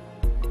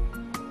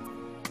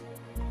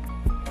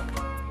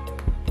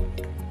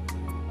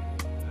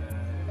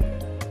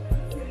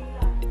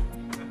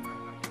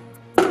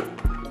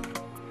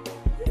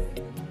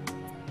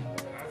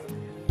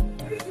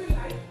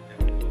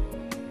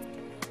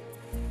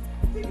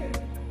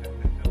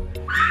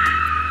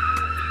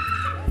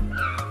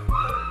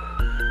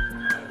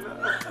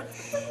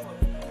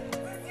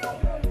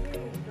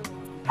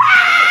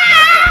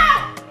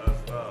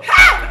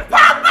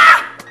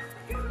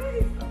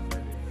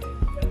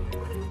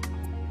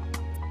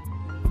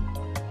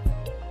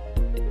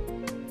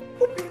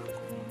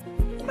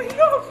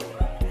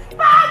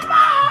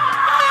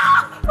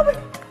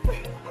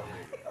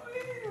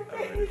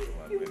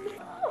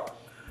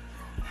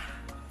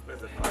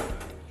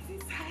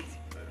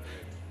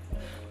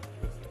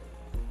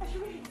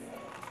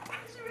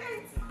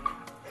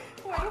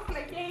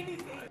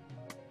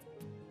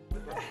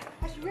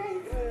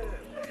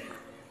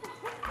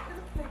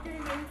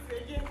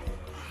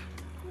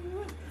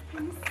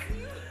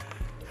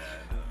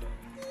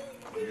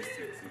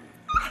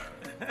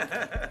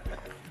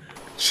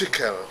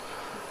 Chikel,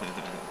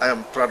 I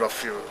am proud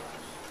of you.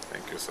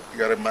 Thank you, sir.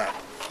 You are a man.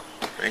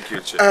 Thank you,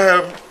 Che.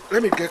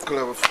 Let me get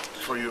clever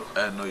for you.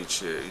 No,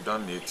 Che, you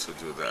don't need to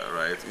do that,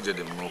 right?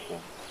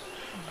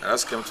 I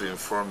just came to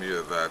inform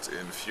you that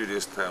in a few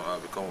days' time I'll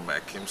become with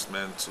my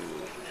kinsman to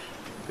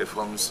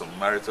perform some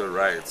marital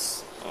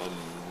rites on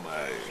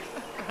my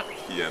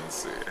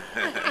fiancé.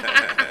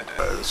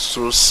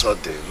 So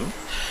sudden.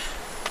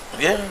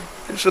 Yeah.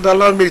 You should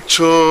allow me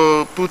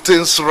to put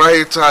things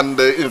right and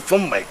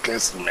inform my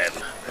kinsman.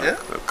 Yeah?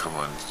 Oh, come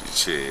on,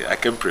 Che. I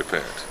came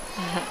prepared.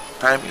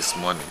 Time is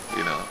money,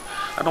 you know.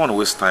 I don't want to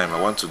waste time. I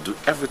want to do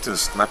everything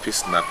snappy.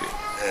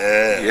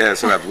 Yeah,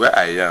 so that where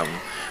I am,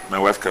 my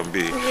wife can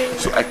be.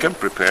 So I came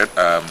prepared.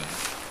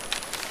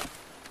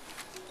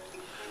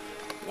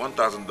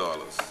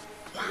 $1,000.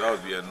 That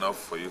would be enough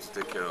for you to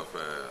take care of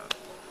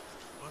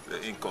the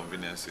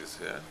inconveniences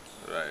here.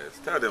 Right.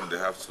 Tell them they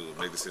have to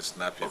make this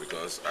snappy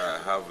because I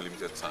have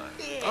limited time.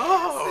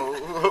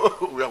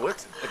 Oh, we are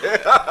waiting.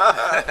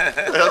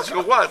 As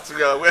you want,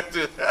 we are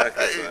waiting.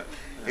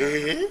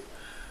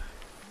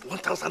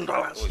 $1,000.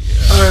 Oh,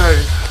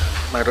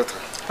 yeah. My daughter.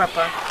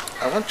 Papa.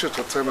 I want you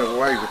to tell me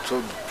why you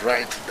told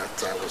Bright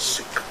that I was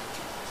sick.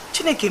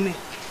 Chineke,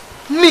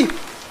 me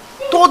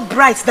told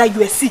Bright that you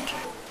were sick.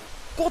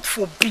 God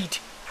forbid.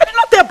 I did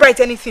not tell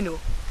Bright anything. No.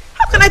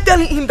 How can I tell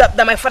him that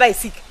my father is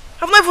sick?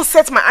 I've not even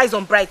set my eyes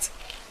on Bright.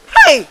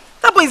 Hey,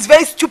 that boy is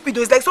very stupid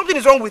though. It's like something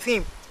is wrong with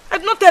him. I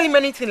did not tell him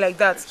anything like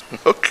that.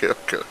 Okay.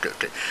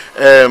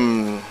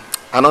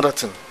 Another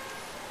thing.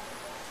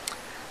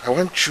 I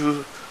want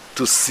you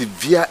to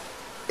sever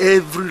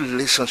every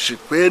relationship,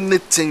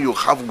 anything you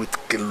have with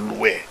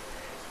Kelwe.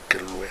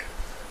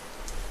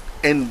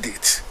 End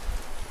it.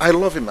 I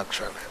love him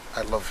actually.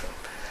 I love him.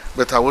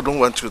 But I wouldn't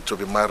want you to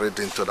be married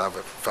into that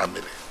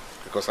family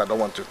because I don't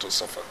want you to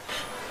suffer.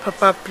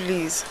 Papa,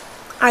 please.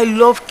 I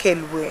love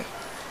Kelwe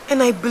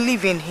and I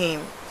believe in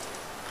him.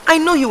 I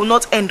know he will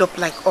not end up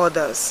like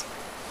others.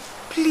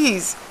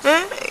 Please,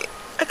 I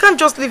can't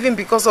just leave him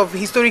because of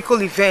historical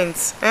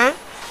events. I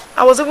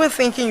was even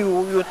thinking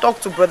you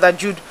talk to Brother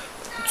Jude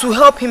to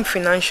help him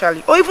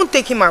financially or even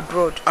take him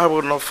abroad. I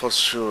would not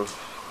force you,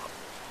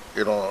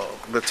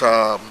 but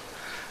I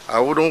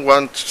wouldn't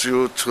want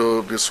you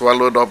to be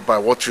swallowed up by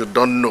what you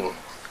don't know.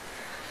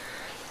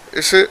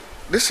 You see,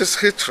 this is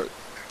hatred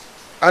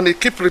and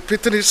it keeps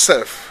repeating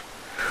itself.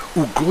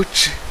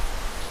 Ugochi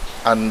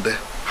and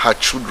her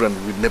children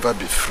will never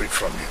be free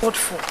from it. God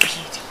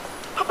forbid.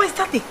 Papa, is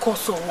that a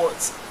curse or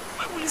what?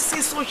 Why will you say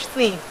such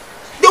thing?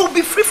 They will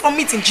be free from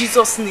it in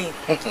Jesus' name.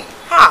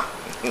 Ha!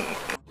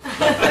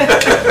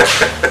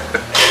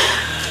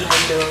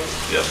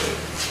 Yeah,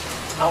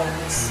 I will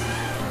miss you.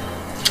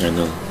 I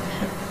know.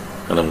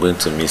 And I'm going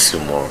to miss you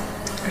more.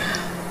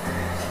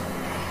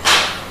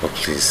 But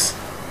please,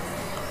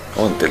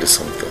 I want to tell you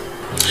something.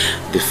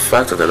 The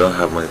fact that I don't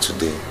have money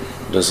today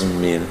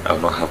doesn't mean I'll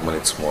not have money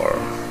tomorrow.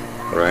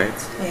 Right?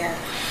 Yeah.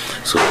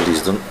 So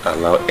please don't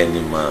allow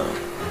any man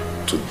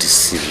to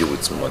deceive you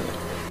with money.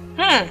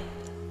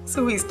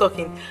 So who is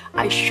talking?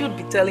 I should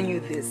be telling you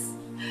this.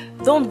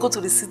 Don't go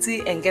to the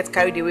city and get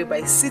carried away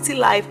by city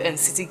life and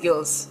city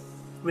girls.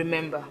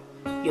 Remember,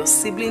 your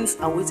siblings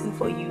are waiting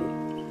for you.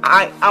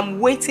 I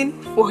am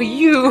waiting for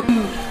you.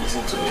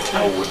 Listen to me,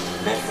 I would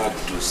never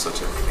do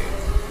such a thing.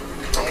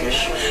 Okay?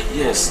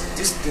 Yes,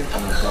 this thing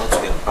I'm about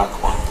to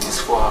embark on is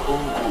for our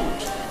own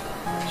good.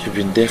 You've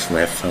been there for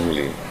my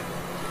family.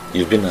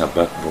 You've been our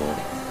backbone.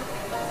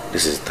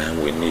 This is the time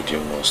we need you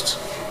most.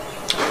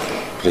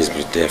 Please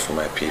be there for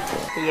my people.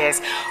 Yes.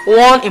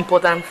 One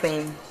important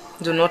thing.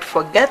 Do not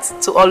forget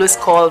to always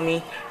call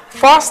me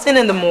first thing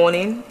in the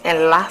morning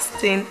and last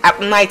thing at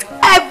night.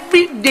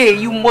 Every day.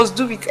 You must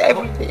do it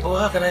every day. Oh,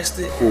 how can I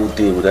stay all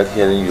day without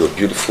hearing your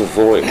beautiful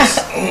voice?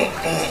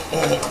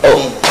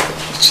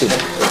 Shit.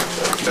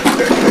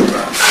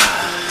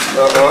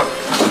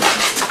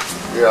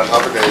 We are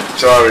having a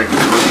jolly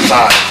good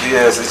time.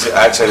 Yes, it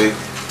actually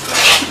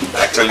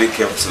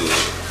came to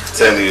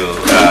tell you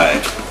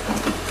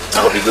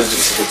I'll be going to the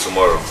city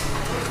tomorrow.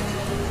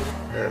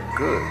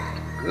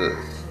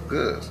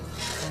 Good.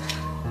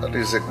 That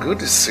is a good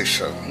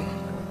decision.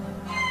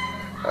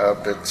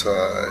 But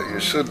you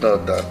should know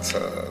that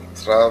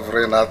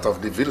traveling out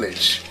of the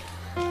village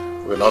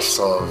will not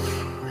solve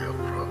your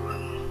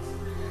problem.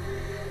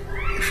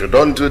 If you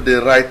don't do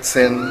the right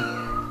thing,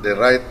 the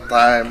right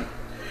time,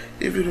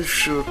 even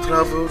if you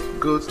travel,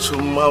 go to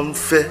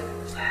Mamfe,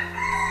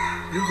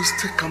 you will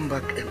still come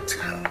back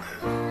empty-handed.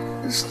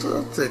 It's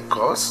not a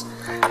cause.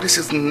 This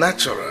is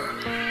natural.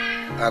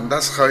 And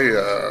that's how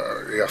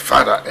your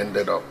father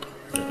ended up.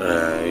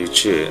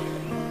 Ichie,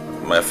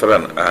 my father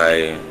and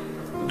I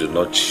do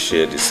not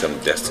share the same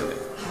destiny.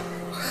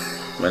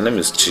 My name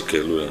is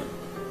Chikelu,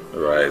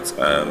 right?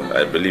 And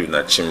I believe in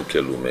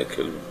Chimkelu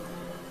Mekelu.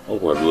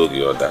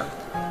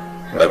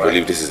 I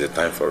believe this is the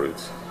time for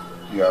it.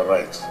 You are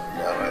right.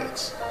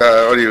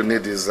 All you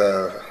need is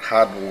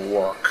hard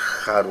work.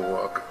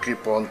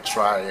 Keep on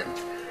trying.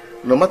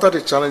 No matter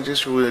the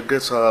challenges you will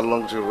get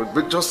along the road,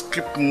 but just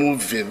keep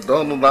moving.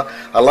 Don't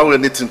allow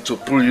anything to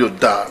pull you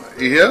down.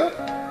 You hear?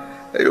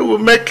 You will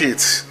make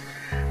it.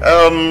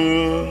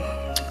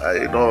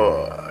 I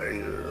know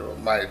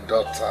my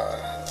daughter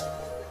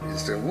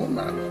is a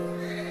woman.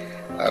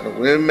 And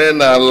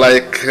women are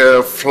like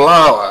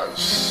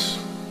flowers.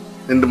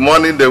 In the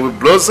morning they will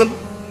blossom.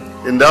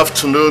 In the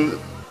afternoon,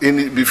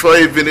 before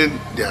evening,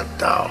 they are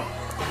down.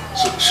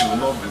 So she will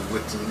not be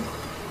waiting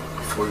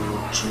for you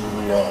too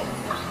long.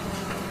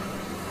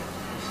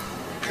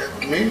 Get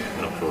me?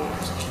 No problem.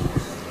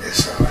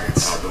 It's alright.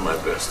 I'll do my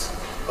best.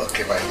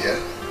 Okay, my dear.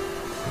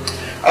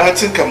 I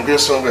think I'm going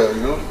somewhere.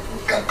 You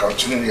can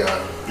continue your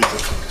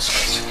beautiful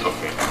discussion.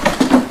 Okay.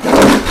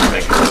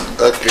 Thank you.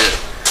 Okay.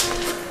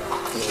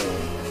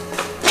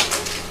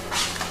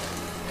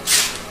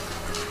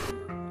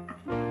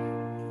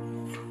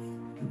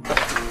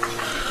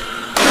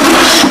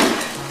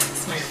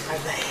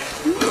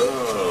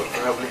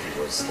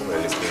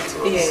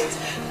 Yes,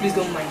 please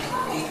don't mind. I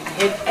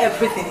heard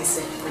everything he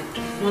said.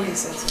 Don't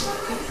listen to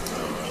me.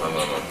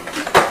 No.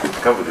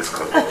 Come with this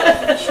color.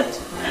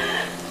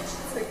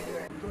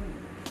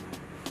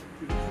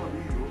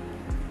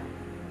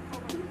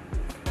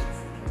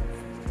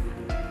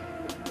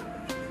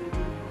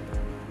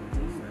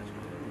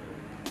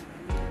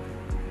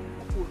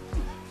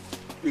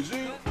 Is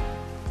he?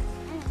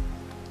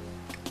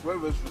 Where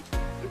was it?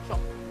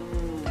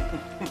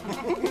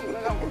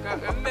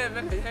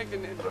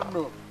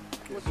 No.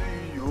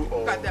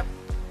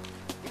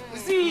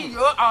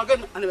 CEO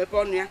again and a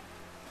pony.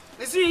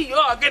 The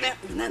CEO again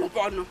and a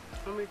pony.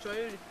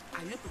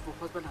 Are you people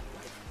husband and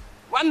wife?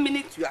 1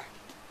 minute you are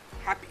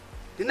happy,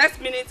 the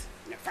next minute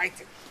you're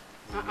fighting.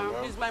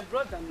 He's my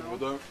brother now.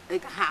 Don't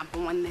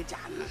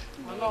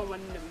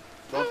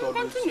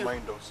always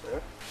mind us, eh?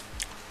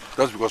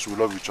 That's because we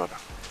love each other.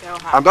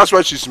 And that's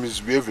why she's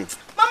misbehaving.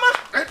 Mama!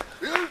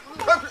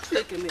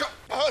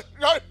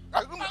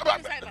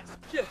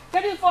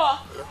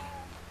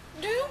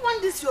 Do you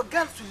want this your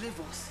girl to leave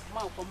us?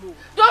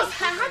 Does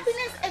her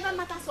happiness ever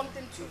matter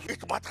something to you?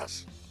 It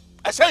matters.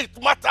 I say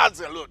it matters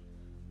a lot.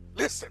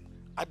 Listen,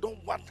 I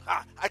don't want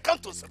her. I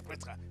can't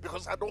separate her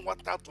because I don't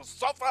want her to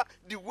suffer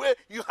the way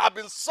you have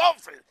been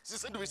suffering. She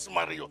said we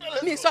marry you.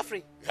 Me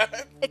suffering? Did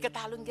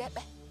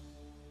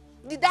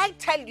I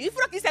tell you? If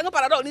you don't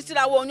parado, you still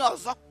have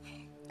yours.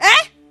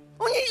 Eh?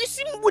 Only you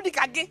see me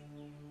again.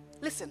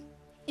 Listen,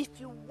 if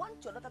you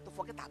want your daughter to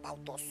forget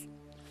about us,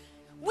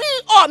 we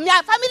all,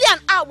 my family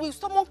and I, will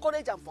summon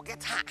courage and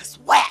forget her as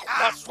well.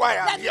 That's why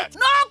I'm here.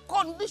 No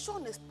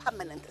condition is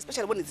permanent,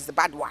 especially when it is a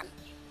bad one.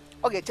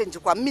 Okay, change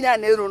your mina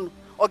neron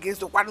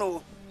against the one.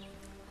 Ono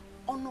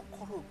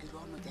koro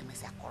giro no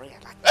demese Korea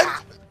like.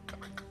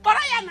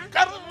 Korea na.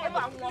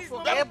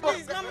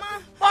 Please,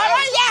 mama.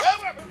 Korea.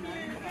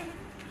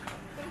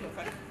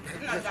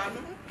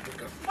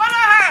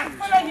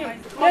 Follow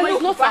him. Mama,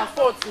 it's not our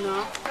fault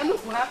now.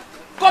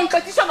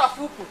 Competition of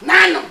people.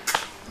 Nano.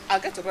 I'll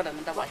get your brother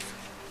another wife.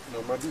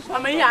 No, but this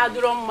Mama,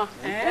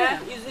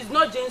 it's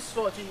not Jane's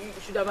fault. You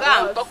should have go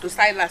and talk to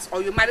Silas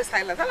or you marry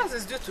Silas. Silas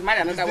is due to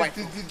marry another wife.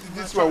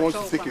 This one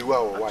wants to take away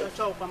our wife.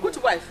 Which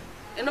wife?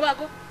 You know what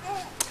go?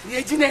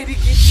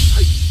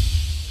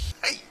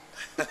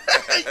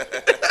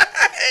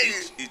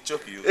 He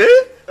choke you.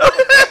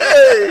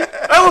 Hey!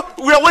 Oh,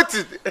 we are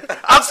waiting.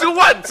 I've seen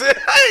what?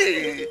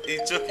 Hey! He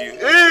choke you.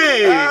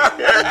 Hey!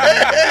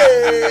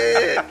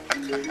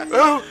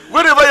 Oh,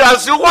 whenever you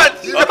ask you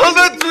what? You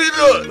don't do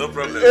it. No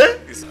problem.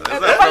 Let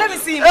me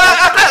see him.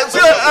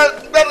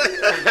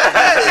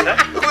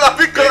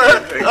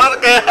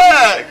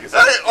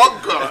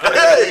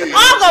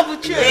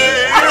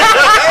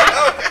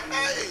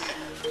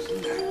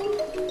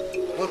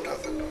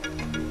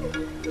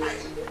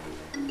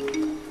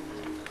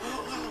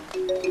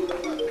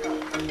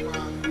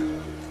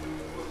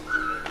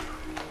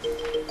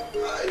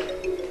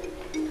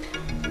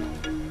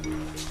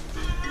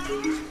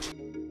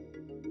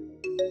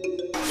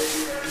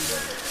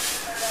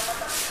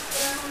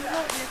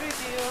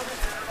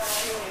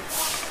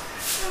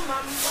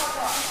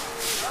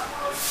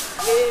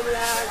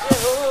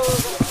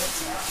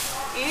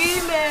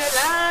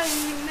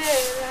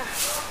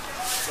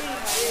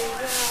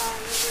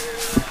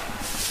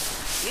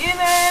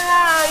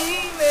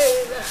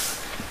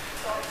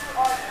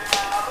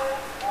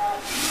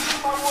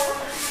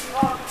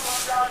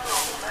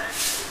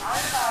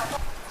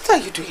 What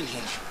are you doing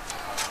here?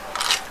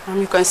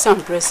 You can see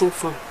I'm pressing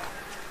phone.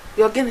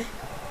 You're getting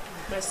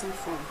pressing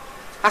phone.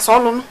 That's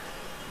all on.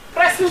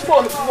 Pressing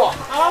phone for what?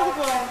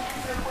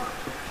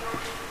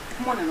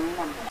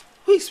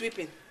 Who is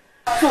sweeping?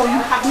 So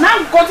you have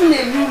now gotten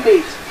a new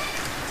maid.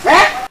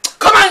 Eh?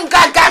 Come on,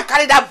 God,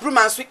 carry that broom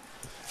and sweep.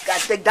 God,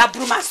 take that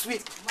broom and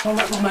sweep.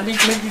 Mama,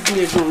 leave me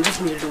alone.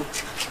 Leave me alone.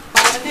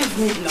 Mama, leave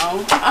me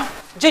now.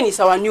 Jane is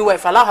our new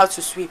wife. Allow her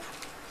to sweep.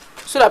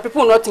 So that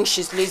people will not think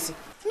she's lazy.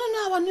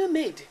 No, our new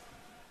maid.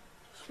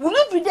 Will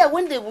you be there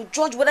when they will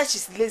judge whether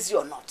she's lazy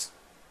or not?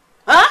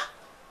 Huh?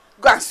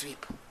 Go and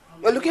sweep.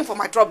 You're looking for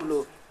my trouble,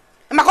 oh.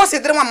 Am I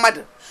considering one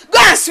mother? Go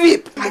and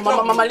sweep.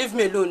 Mama, leave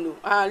me alone, no.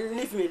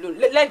 Leave me alone.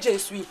 Let Jane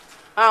sweep.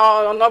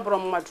 Not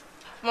mad.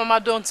 Mama,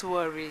 don't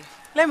worry.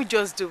 Let me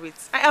just do it.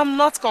 I am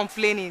not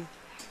complaining.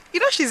 You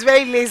know she's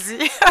very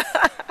lazy.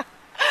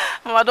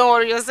 Mama, don't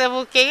worry yourself,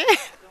 okay?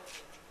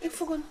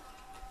 Ifugon,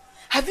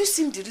 have you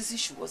seen the reason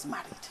she was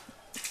married?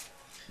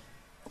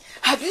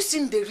 Have you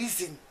seen the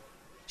reason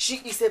she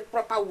is a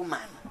proper woman?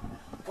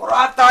 Come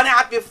on,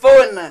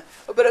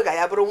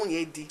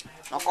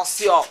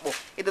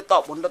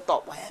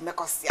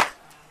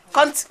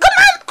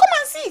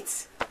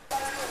 sit.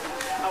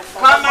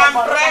 Come and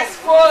press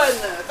phone.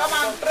 Come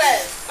and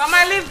press. Come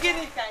and leave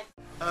Guinea.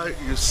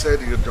 You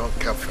said you don't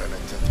care for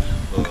anything.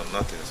 No,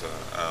 nothing, sir.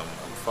 I'm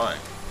fine.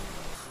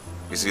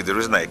 You see, the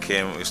reason I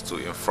came is to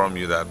inform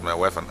you that my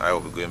wife and I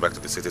will be going back to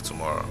the city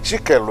tomorrow.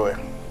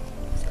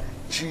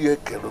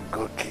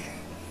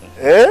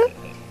 Eh?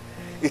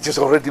 It is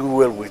already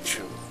well with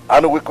you,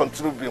 and will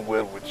continue being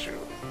well with you.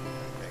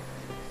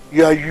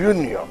 Your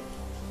union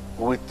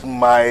with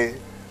my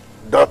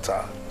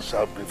daughter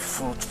shall be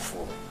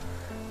fruitful,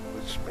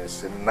 which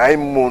means in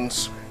 9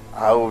 months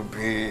I will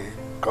be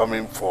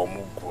coming for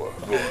Mugwo.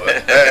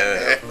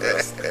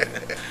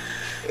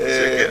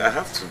 Okay, I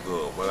have to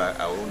go, but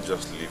I won't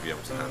just leave you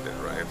empty-handed,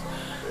 right?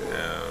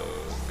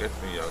 Get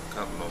me your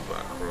account number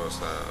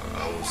across.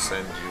 I will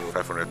send you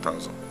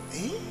 500,000.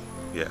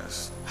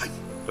 Yes,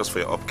 just for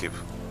your upkeep.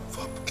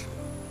 For upkeep?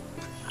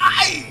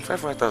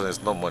 500,000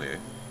 is not money.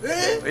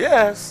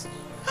 Yes.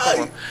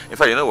 Come on. In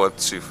fact, you know what,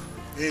 Chief?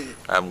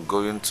 I'm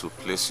going to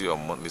place you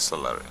on monthly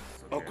salary.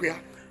 Okay.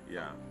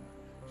 Yeah.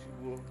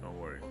 Don't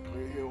worry.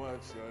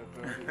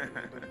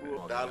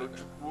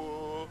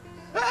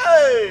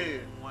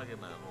 Hey!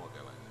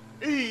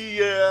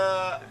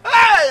 Yeah!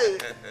 Hey!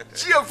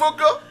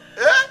 Chiefoko!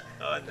 Eh?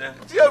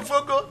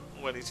 Chiefoko!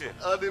 What is it?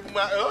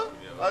 Adema, oh?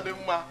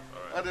 Adema.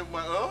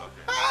 Adema, oh?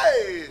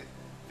 Hey!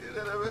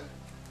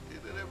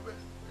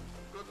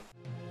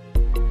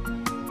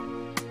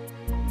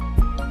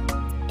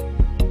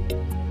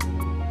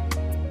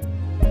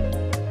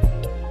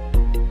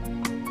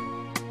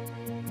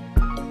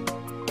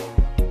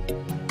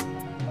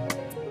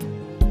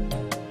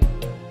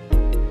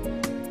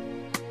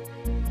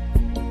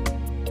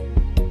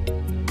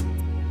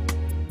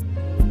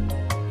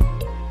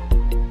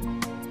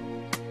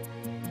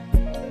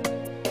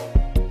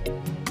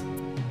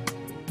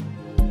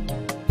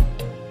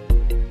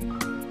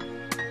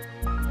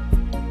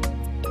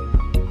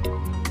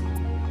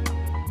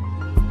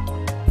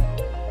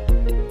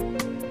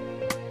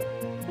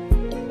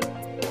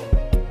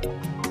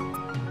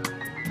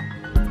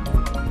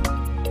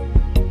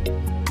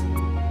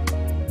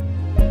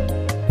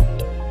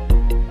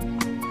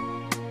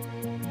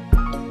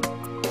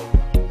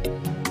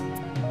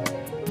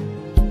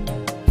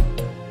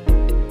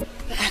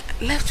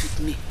 Left with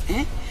me,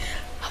 eh?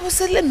 I would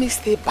say let me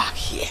stay back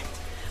here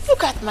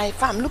Look at my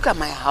farm, look at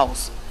my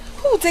house.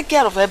 Who will take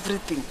care of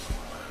everything?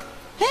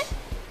 Eh?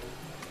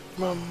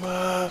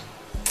 Mama,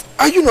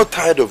 are you not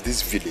tired of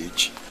this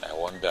village? I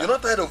wonder. You're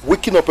not tired of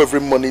waking up every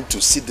morning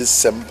to see this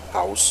same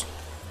house?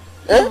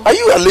 Eh? Are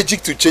you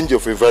allergic to change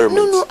of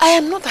environment? No, I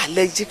am not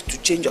allergic to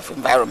change of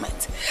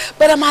environment.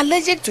 But I'm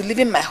allergic to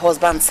leaving my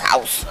husband's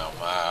house.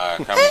 Mama,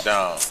 calm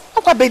down.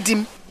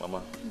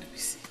 Mama,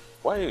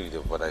 why are you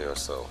to bother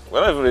yourself?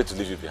 We're not even ready to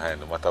leave you behind,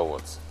 no matter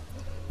what.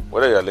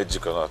 Whether you're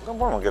allergic or not.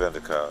 Come on, get in the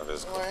car.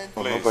 Let's go. Please.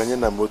 We're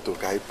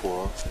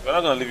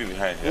not going to leave you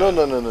behind. Yeah?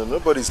 No.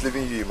 Nobody's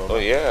leaving you here, Mama. Oh,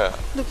 yeah.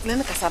 Look,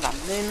 Mama,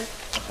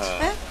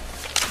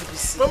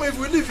 if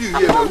we leave you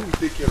here, we will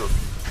take care of you.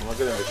 I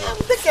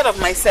will take care of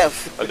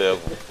myself.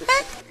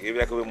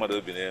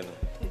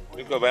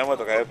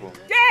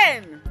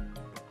 Jen!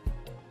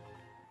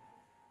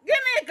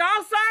 Gịnị ka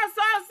ọsọ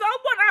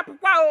ụgbọ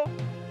na-apụkwa o?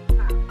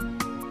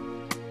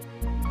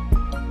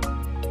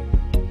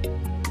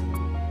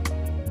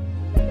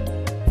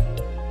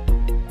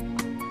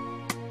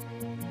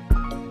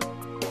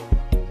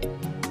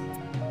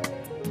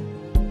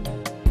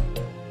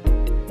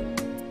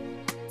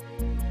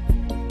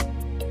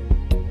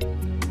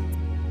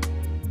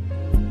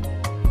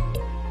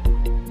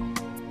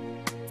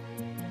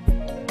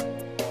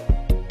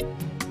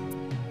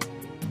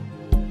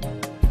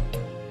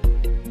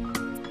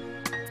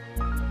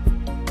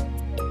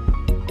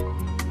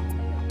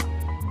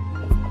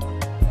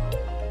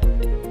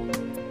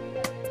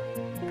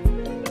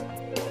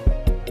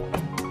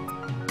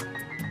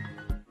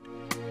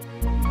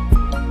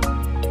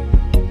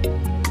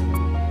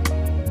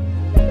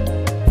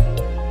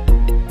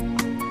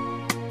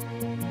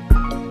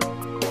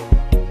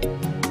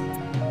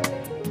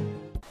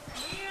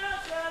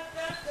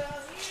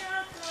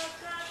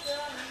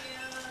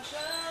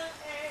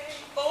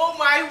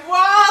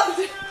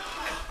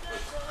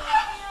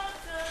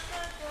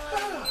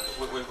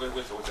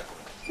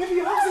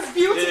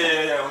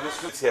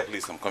 Here,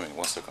 please, I'm coming.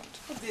 1 second.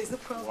 There's no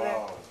problem.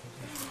 Wow.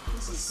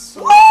 This is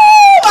so...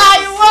 Oh my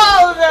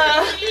world!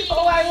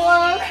 Oh my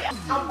world!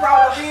 I'm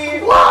proud of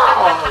you!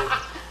 Wow!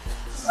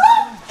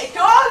 I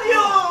told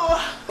you!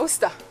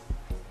 Oster,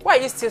 why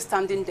are you still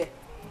standing there?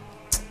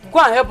 Go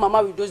and help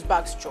Mama with those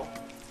bags, Joe.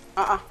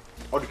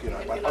 Will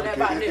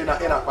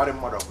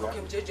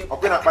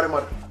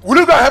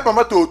you go and help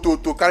Mama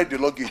to carry the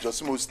luggage or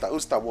some Oster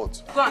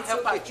what? Go and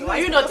help her, Joe. Are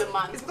you not the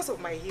man? It's because of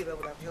my heel that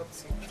would have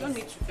helped you. You don't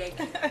need to beg.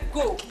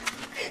 Go.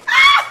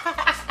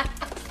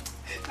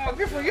 I'll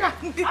give for you.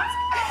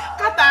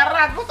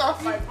 Cataract, both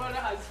of you. My brother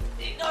has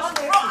been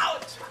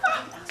proud.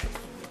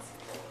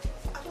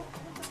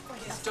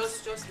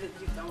 Just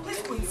leave down.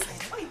 Let's go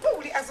inside. Why you don't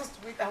really ask us to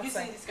wait outside? You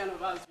see this kind of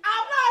house?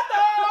 I'm not.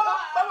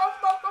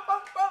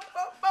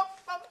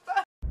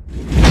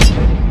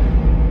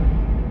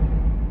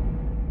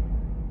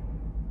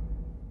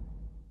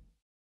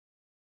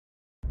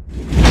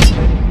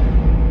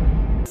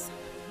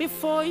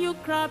 Before you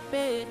grab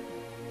it,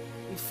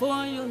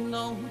 before you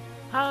know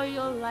how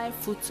your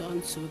life will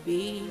turn to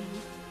be,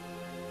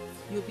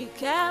 you be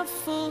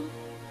careful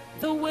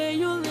the way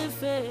you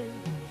live it.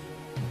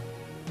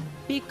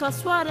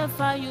 Because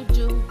whatever you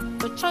do,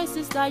 the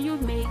choices that you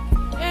make,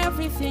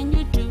 everything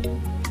you do,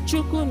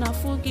 Chukwu na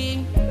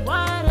fugi.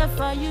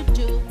 Whatever you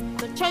do,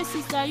 the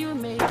choices that you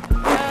make,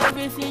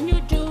 everything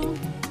you do,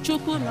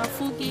 Chukwu na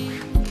fugi.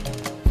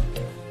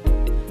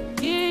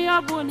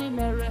 Iyabuni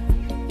mere,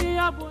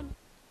 iyabuni.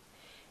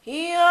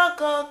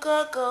 Iyoko,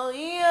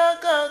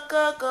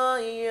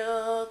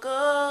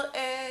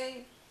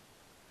 eh.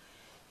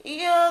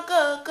 Iyoko,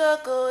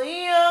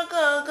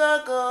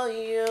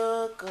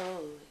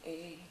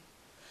 eh.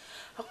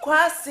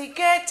 Akwasi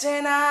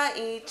gete na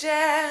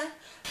ije.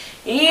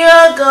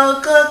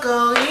 Iyoko,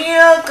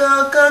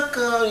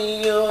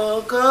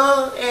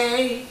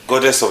 eh.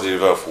 Goddess of the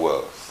river of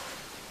wealth,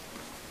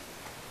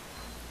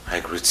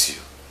 I greet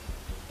you.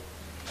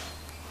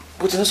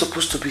 But you're not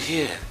supposed to be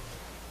here.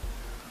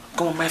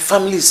 Come on, my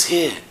family is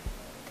here.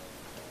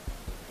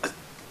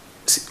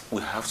 See,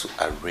 we have to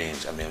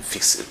arrange,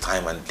 fix a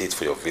time and date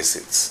for your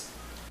visits.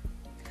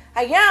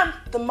 I am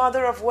the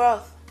mother of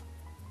wealth.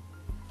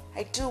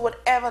 I do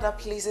whatever that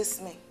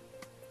pleases me.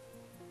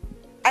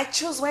 I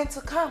choose when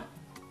to come.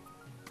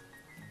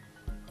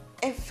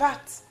 In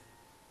fact,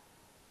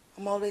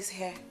 I'm always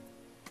here.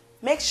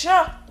 Make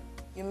sure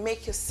you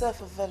make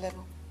yourself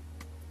available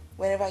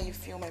whenever you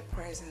feel my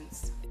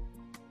presence.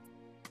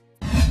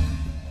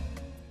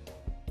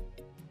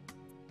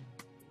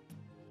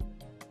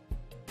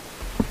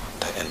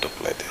 I end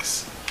up like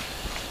this.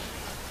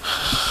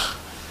 How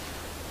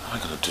am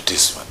I going to do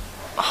this one?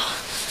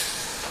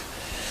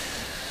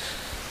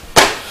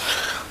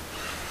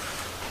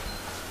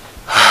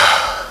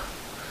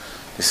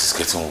 This is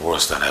getting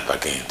worse than I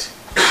bargained.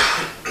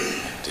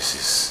 This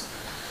is...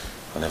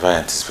 I never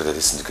anticipated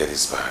this to get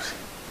this bad.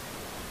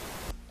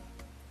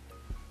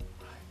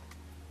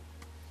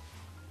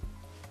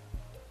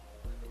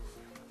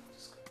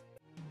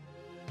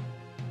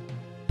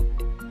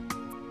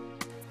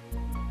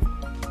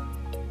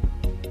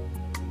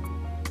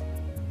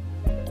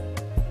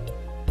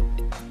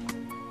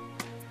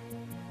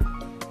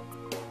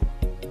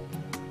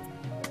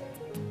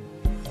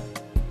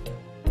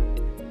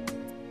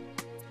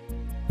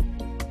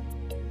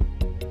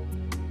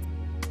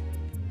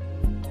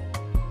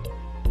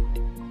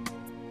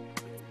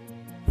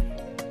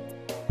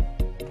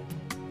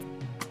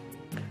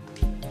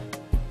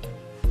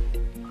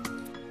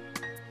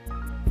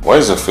 Why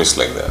is your face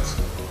like that?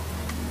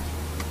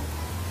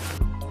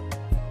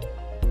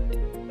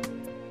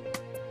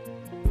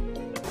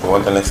 You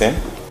want anything?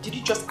 Did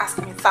you just ask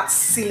me that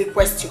silly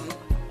question?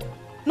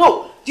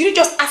 No, did you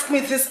just ask me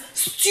this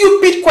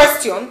stupid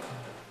question?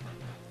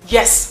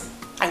 Yes,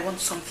 I want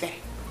something.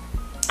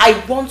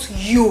 I want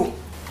you.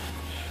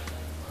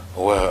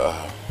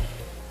 Well,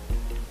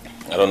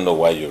 I don't know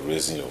why you're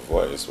raising your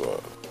voice, but...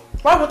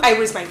 Why would I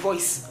raise my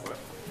voice?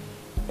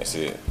 You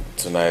see,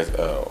 tonight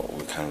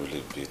we can't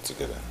really be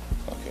together,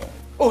 okay?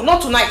 Oh,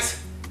 not tonight.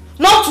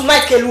 Not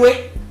tonight,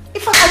 Kelue.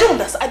 In fact, I don't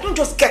understand. I don't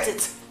just get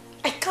it.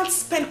 I can't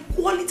spend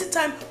quality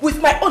time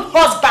with my own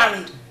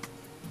husband.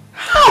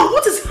 How?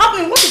 What is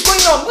happening? What is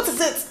going on? What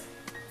is it?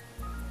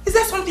 Is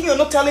there something you're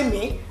not telling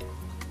me?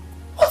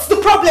 What's the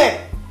problem?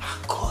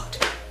 Oh God.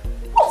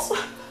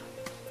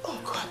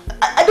 Oh God.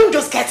 I don't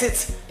just get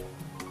it.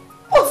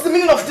 What's the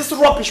meaning of this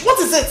rubbish? What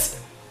is it?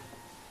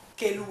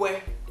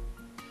 Kelue.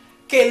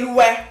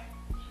 Kelue.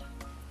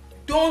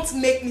 Don't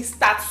make me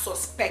start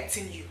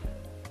suspecting you.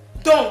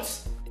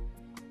 Don't.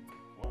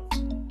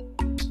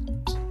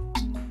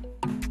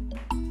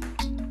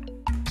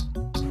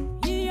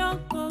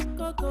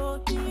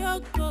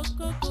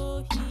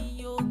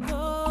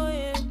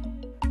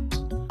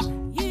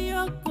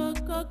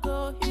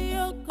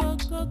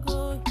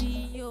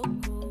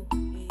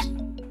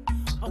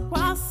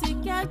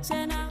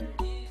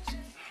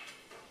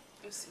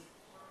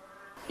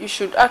 You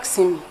should ask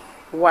him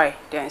why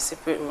they are in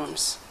separate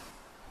rooms.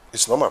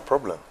 It's not my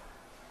problem.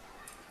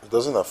 It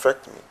doesn't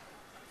affect me.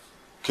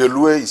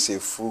 Kelue is a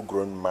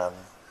full-grown man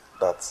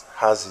that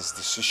has his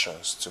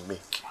decisions to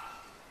make.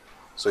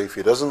 So if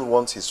he doesn't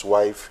want his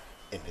wife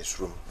in his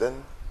room,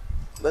 then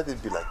let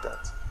it be like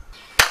that.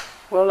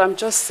 Well, I'm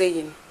just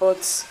saying,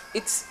 but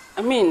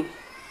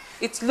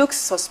it looks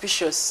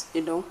suspicious,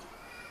 you know.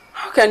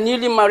 How can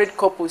newly married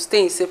couples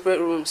stay in separate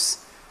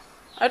rooms?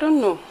 I don't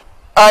know.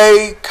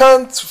 I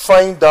can't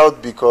find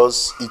out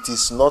because it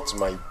is not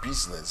my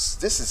business.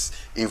 This is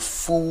a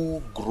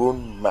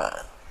full-grown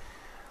man.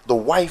 The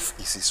wife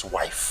is his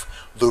wife.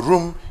 The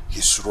room,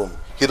 his room.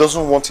 He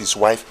doesn't want his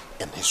wife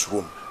in his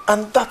room.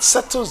 And that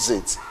settles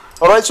it.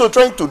 Alright, so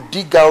trying to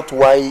dig out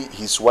why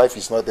his wife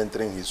is not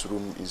entering his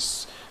room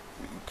is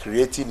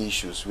creating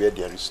issues where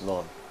there is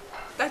none.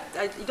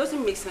 It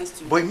doesn't make sense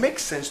to me. But it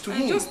makes sense to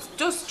me.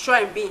 Just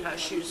try and be in her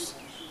shoes.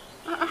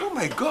 Oh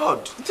my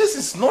God, this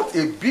is not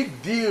a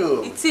big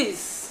deal. It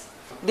is.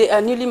 They are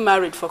newly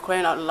married, for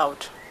crying out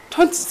loud.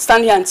 Don't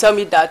stand here and tell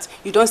me that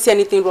you don't see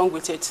anything wrong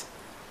with it.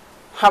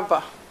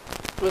 Haba,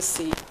 we'll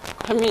see.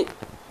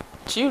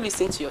 Do you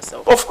listen to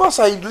yourself? Of course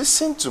I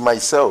listen to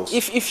myself.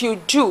 If you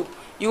do,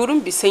 you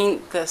wouldn't be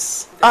saying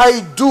this.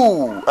 I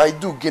do,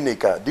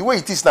 Gineka. The way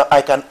it is now,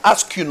 I can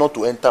ask you not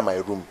to enter my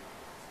room.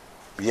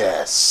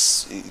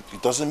 Yes,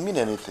 it doesn't mean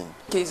anything.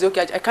 Okay, it's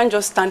okay. I can't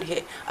just stand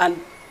here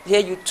and hear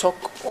you talk.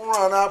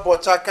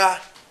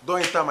 Don't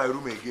enter my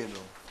room again.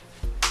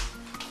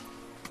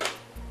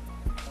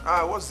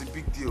 No. What's the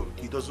big deal?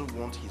 He doesn't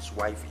want his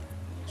wife in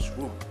his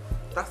room.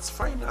 That's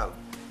final.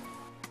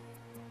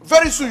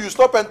 Very soon you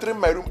stop entering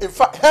my room. In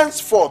fact,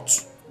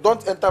 henceforth,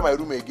 don't enter my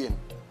room again.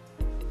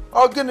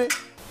 Ogene.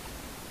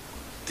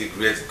 The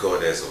great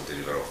goddess of the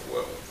river of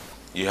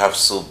wealth, you have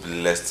so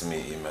blessed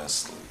me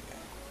immensely.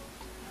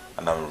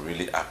 And I'm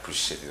really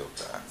appreciative of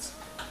that.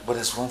 But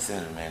there's one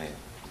thing remaining.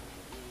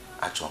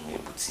 Actually,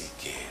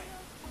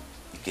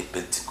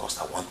 Pentecost,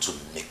 I want to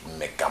make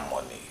mega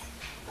money.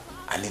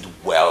 I need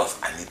wealth,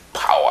 I need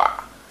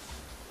power.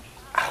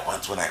 I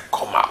want when I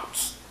come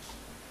out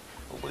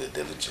with a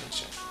daily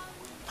Junction.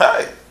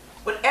 Hi.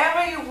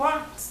 Whatever you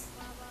want,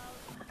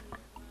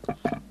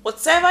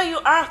 whatever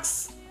you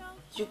ask,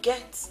 you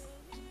get.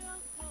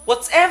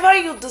 Whatever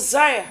you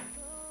desire,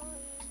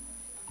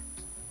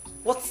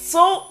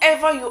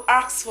 whatsoever you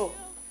ask for,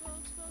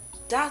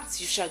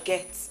 that you shall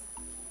get.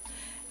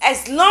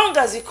 As long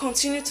as you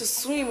continue to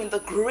swim in the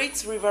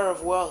great river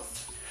of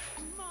wealth.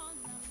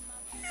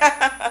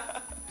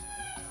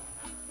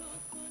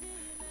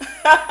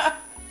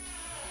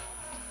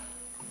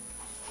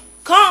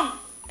 Come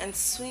and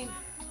swim.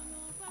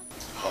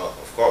 Oh,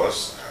 of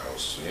course, I'll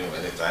swim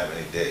anytime,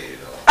 any day, you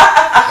know.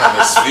 I'm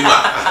a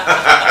swimmer.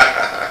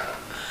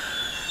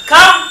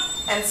 Come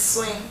and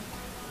swim.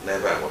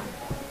 Never will.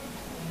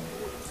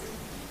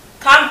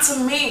 Come to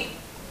me.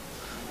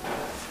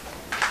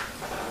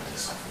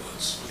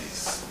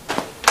 Please.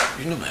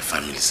 You know my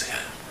family's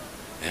here.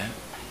 Yeah?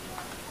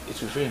 It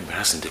will be very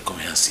embarrassing to come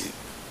here and see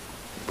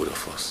both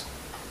of us.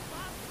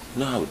 You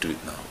know how we do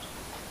it now?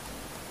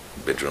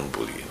 Bedroom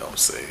bully, you know what I'm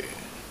saying?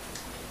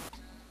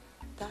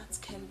 That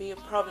can be a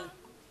problem.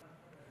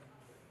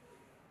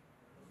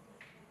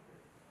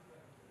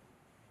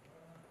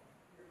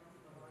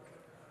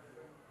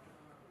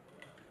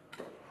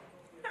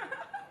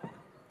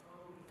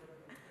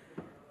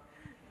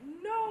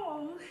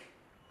 No.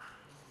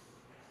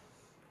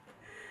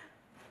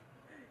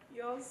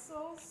 You're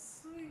so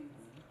sweet.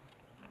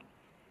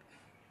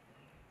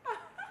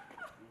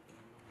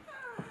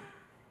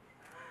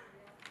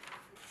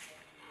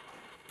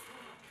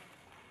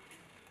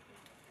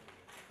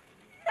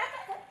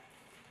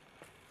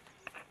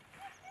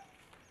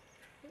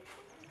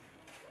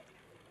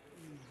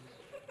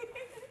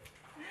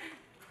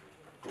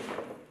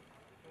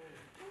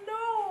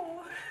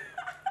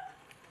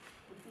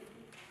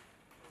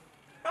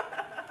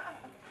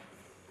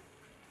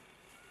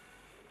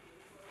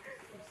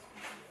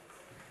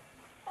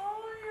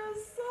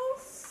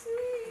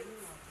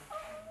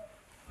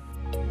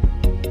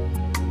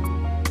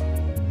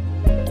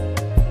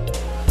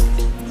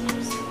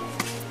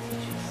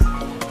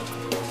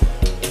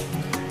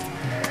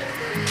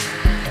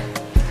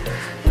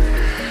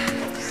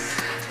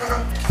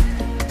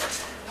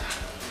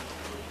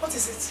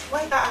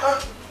 Why?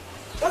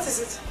 What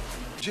is it?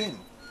 Jane,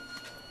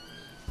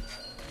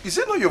 is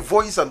it not your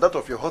voice and that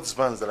of your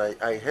husband's that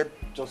I heard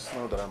just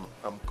now that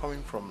I'm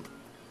coming from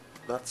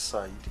that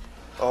side?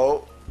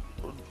 Or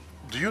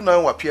do you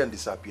now appear and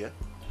disappear?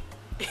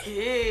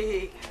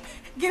 Hey,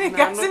 getting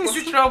is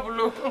in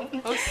trouble.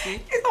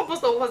 It's not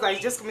most of us that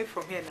is just coming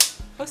from here now.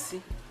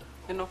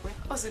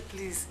 Osi,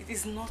 please, it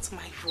is not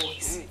my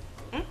voice.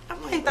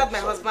 I've not entered my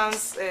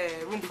husband's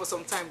room for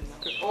some time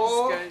now.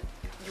 Or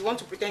you want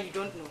to pretend you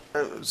don't know?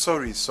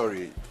 Sorry.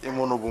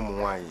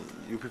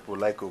 You people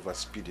like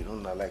overspeed. You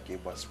don't like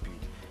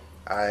overspeed.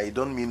 I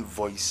don't mean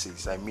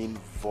voices. I mean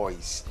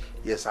voice.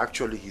 Yes,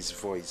 actually his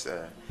voice.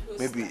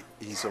 Maybe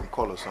he's on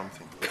call or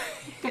something.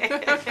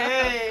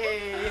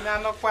 Hey,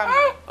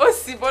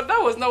 Osi, but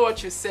that was not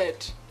what you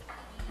said.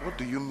 What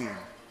do you mean?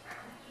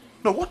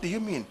 No, what do you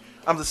mean?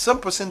 I'm the same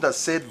person that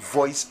said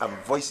voice and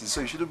voices,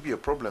 so it shouldn't be a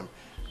problem.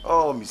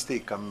 Oh,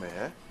 mistake, come here.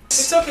 Eh?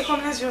 It's okay,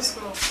 come, let's just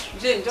go.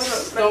 Jane,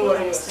 don't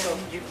worry yourself.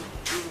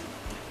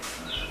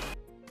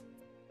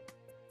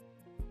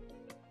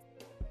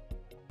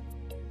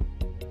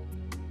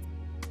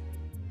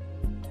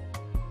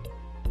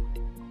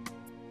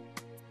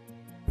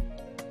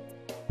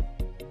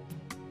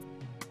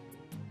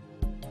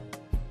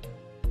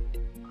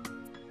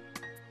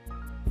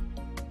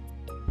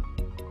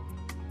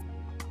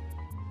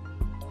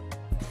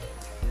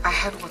 I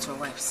heard what your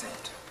wife said.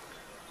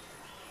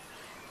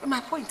 But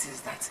my point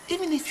is that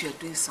even if you're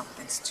doing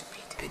something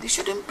stupid, you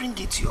shouldn't bring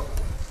it to your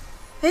home.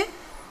 Eh?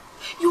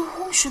 Your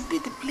home should be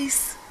the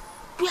place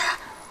where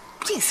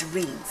peace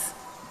reigns.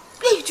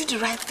 Where you do the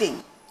right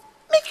thing.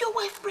 Make your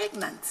wife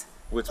pregnant.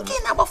 Wait, Mama.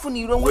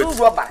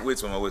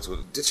 Wait, Mama.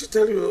 Did she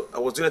tell you I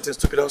was doing anything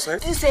stupid outside?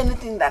 Didn't say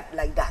anything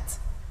like that.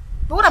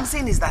 But what I'm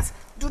saying is that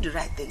do the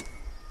right thing.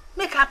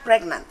 Make her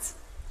pregnant.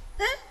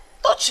 Eh?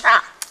 Touch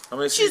her. I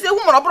mean, she's a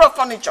woman of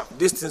furniture.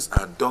 These things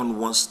are done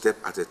one step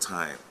at a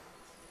time.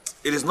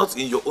 It is not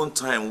in your own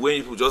time when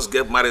you just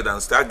get married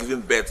and start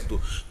giving birth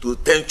to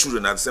 10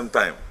 children at the same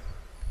time.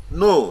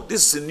 No,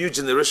 this is a new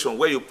generation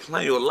where you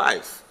plan your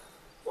life.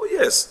 Oh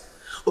yes.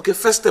 Okay,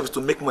 first step is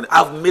to make money.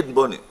 I've made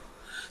money.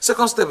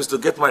 Second step is to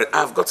get married.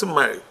 I've gotten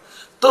married.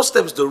 Third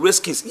step is to raise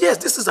kids. Yes,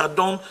 these things are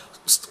done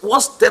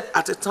one step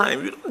at a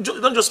time. You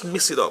don't just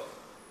mix it up.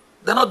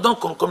 They're not done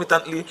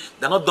concomitantly.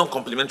 They're not done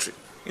complementary.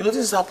 You know,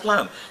 this is our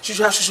plan. She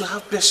should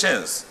have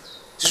patience.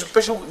 She should be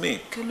patient with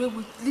me. Kele,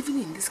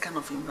 living in this kind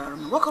of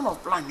environment, what kind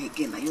of plan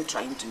again are you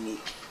trying to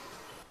make?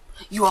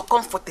 You are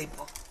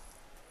comfortable.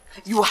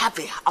 You have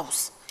a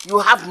house. You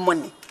have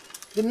money.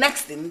 The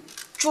next thing,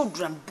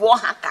 children, boom.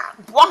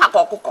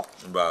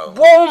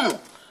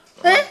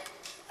 Eh? Let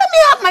me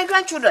have my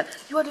grandchildren.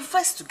 You are the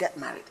first to get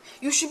married.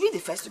 You should be the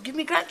first to give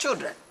me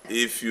grandchildren.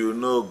 If you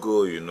no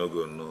go, you no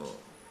go, no.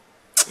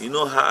 You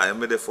know how I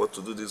made effort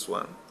to do this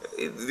one?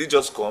 Did it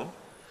just come?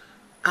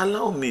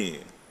 Allow me.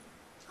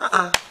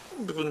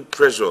 People need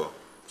pressure.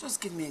 Just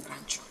give me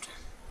grandchildren.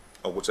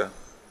 Ogucha?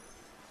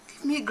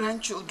 Give me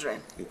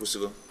grandchildren.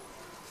 Ikusigo,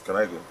 can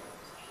I go?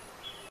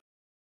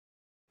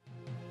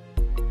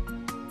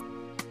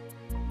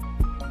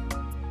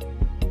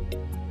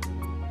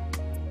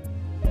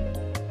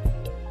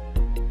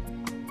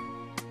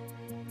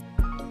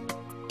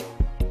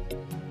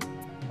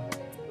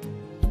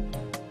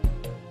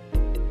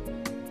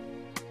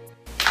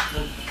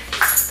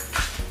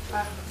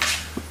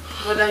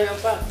 Brother, you're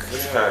back.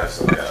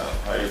 Yes, yeah.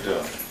 How you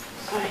doing?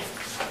 Hi.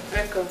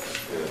 Welcome.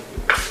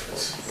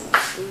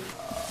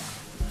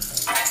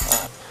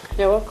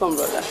 You're welcome,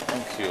 brother.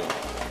 Thank you.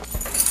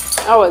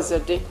 How was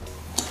your day?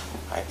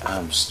 I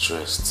am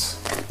stressed.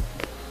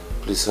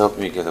 Please help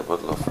me get a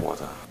bottle of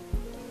water.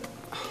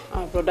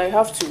 Brother, you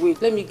have to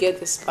wait. Let me get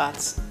this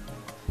part.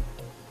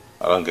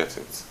 I don't get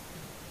it.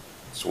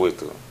 Just wait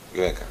though.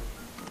 Get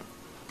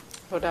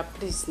Brother,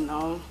 please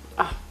now.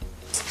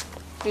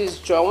 Please,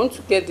 Joe, I want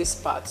to get this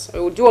part.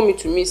 Or do you want me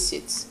to miss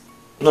it?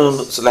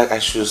 No. So like I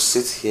should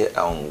sit here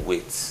and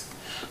wait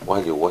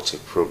while you watch a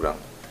program.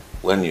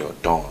 When you're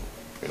done,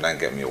 you not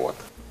get me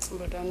water.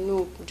 Brother,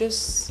 no.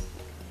 Just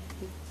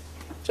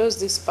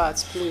this part,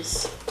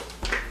 please.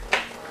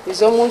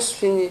 It's almost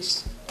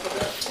finished.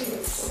 Brother,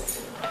 please.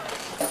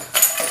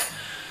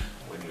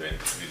 When you're in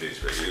the village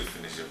where you're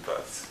finishing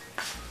parts,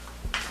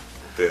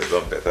 things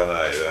don't better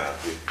now, you're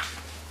happy.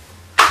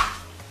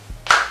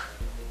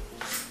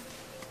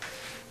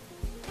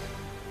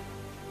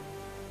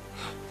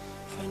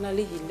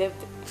 Finally, he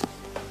left.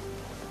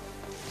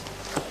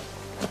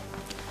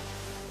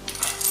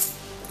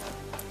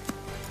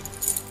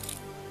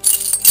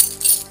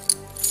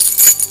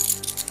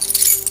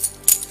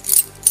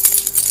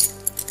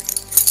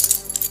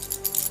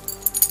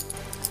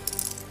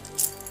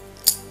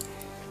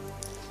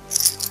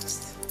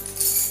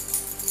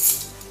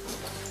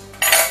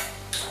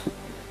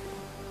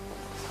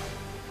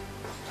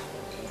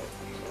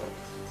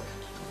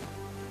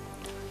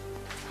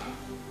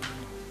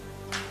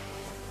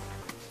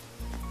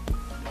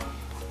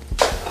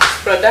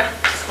 Brother,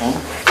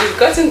 you've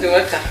gotten the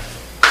water.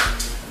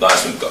 No, I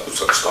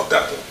shouldn't stop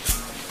that though.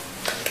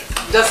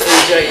 Just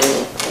enjoy it.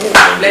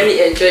 Let me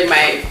enjoy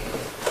my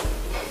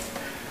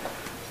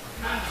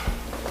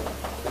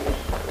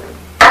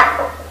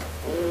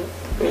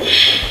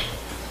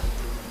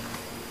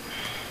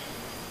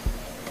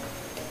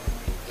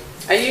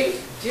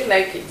Do you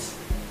like it?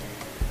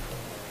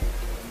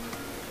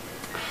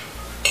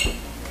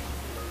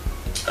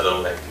 I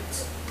don't like it.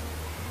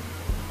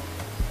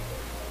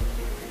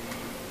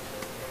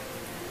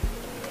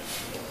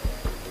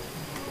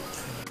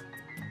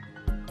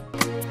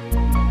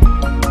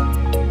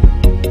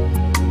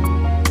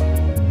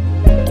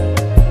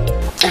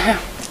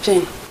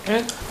 Jane,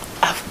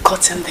 I've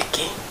gotten the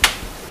key.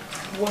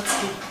 What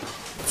key?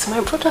 It's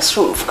my brother's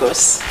room, of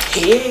course.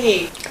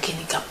 Hey,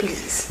 Kenika,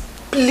 please.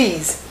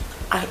 Please.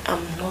 I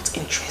am not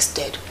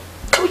interested.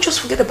 Can we just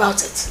forget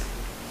about it?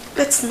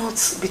 Let's not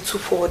be too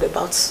forward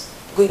about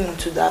going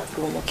into that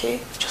room, okay?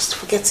 Just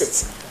forget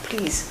it,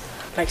 please.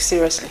 Like,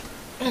 seriously?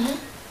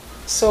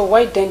 So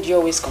why then do you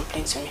always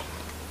complain to me?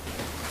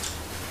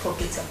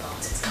 Forget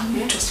about it. Can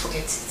we just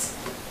forget it?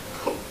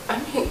 I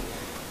mean,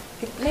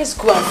 let's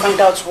go and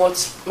find out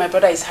what my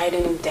brother is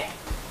hiding in there.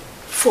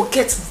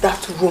 Forget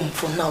that room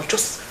for now.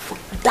 Just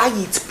die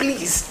it,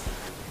 please.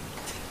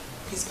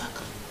 He's back.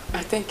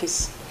 I think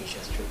he's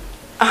just true.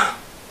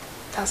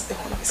 That's the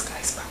one of his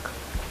guys back.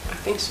 I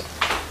think so.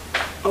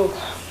 Oh.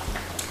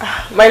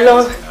 My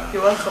love.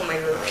 You're welcome, my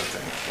love.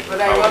 Thank you.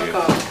 Brother, you're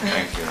welcome.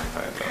 Thank you.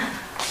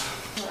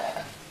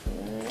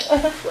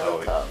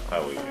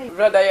 How are you?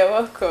 Brother, you're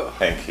welcome.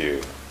 Thank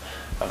you.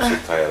 I'm so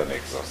tired and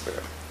exhausted. I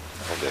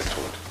hope there's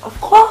food. Of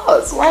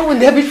course. Why wouldn't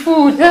there be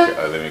food?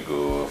 Okay, let me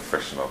go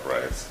freshen up,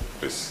 right?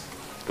 Please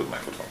put my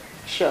foot on.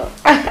 Sure.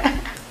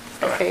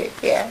 Okay,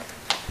 yeah.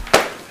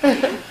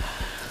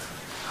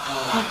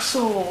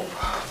 So,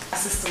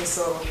 assistant,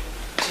 so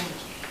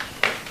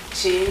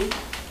Jane.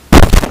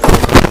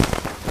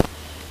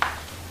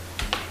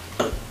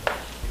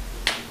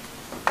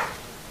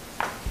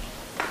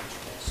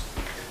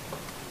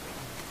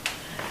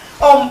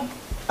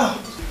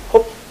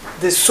 Hope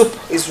the soup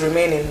is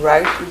remaining,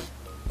 right?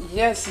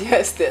 Yes,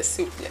 there's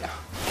soup, yeah.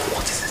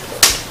 What is it?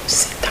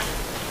 Sit down.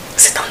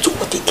 Sit down to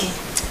what again?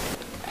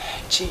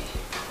 Jane,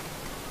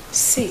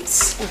 sit.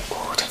 Oh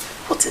God,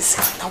 what is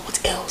it now?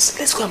 What else?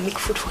 Let's go and make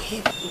food for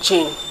him.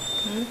 Jane,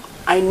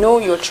 I know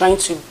you're trying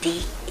to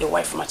be a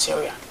wife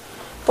material,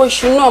 but you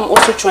should know I'm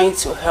also trying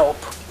to help.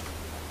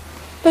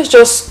 Let's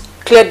just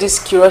clear this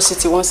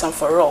curiosity once and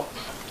for all.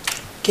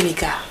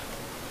 Kenika,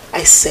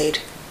 I said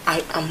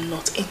I am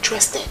not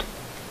interested.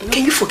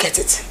 Can you forget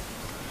it?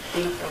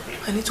 No problem.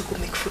 I need to go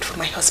make food for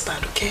my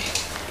husband, okay?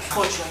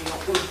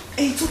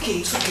 Hey, it's okay,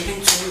 it's okay.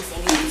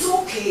 It's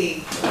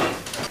okay.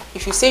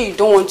 If you say you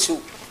don't want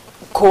to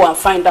go and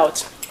find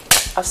out,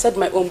 I've said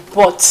my own,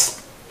 but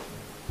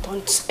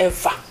don't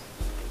ever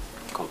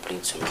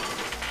complain to me.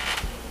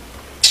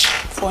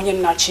 For you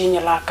not change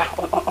your laka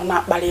or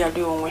not barrier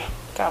the only way.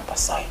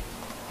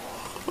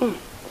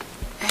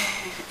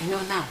 You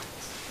know now,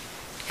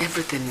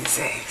 everything is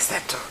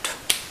settled.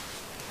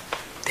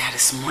 There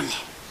is money.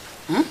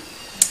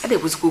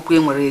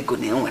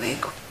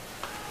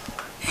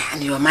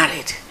 And you are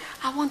married.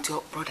 I want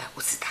your brother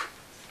Osita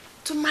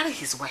to marry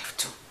his wife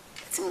too.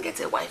 Let him get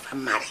a wife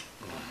and marry.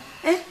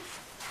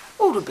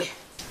 Urube.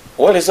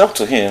 Well, it's up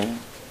to him.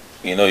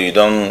 You know, you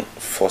don't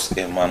force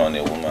a man on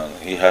a woman.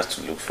 He has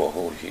to look for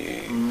who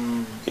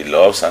he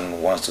loves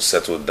and wants to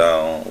settle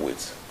down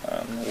with,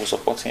 and we'll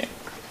support him.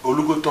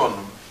 Olugoton.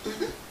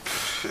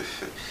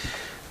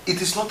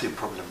 It is not a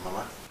problem,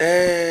 Mama.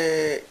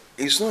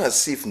 It's not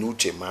as if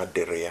Nuche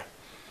Maderea.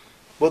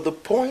 But the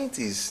point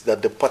is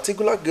that the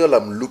particular girl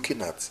I'm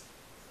looking at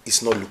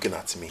is not looking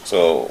at me.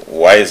 So,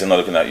 why is he not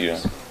looking at you?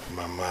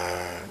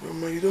 Mama,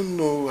 you don't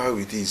know how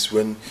it is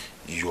when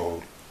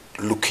you're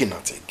looking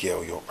at a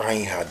girl, you're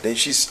eyeing her, then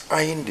she's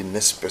eyeing the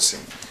next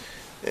person.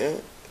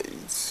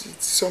 It's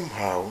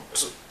somehow...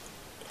 So,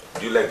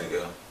 do you like the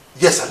girl?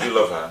 Yes, I do. You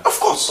love her? Of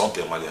course. Don't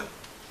tell Malian.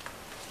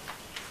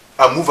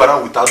 I move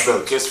around without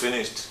belt. Case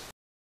finished.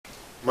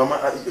 Mama,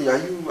 are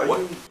you... What?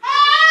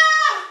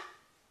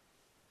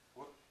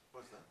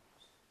 What's that?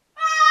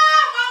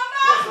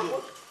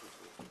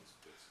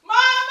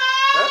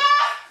 Mama!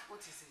 What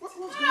is it? What's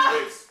going on?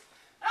 Wait.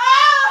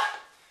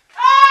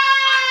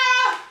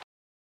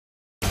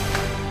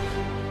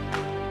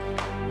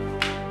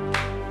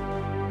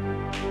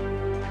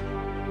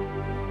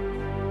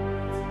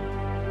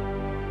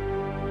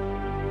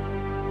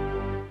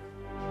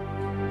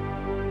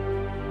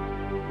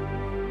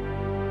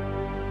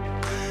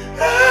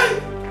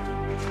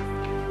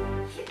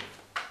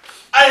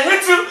 I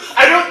hate you.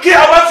 I don't care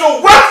about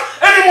your work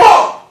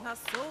anymore.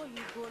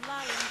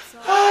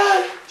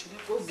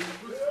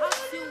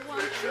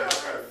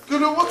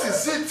 Lulu, what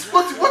is it?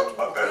 What is it?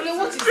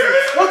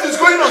 What is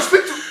going on?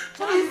 Speak to...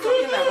 What are you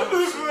talking about?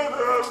 I'm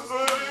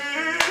sorry.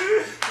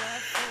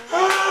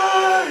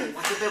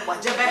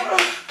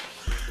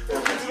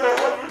 Everything I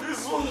have in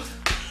this world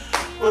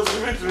was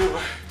given to me by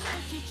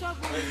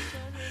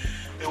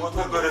the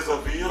water goddess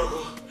of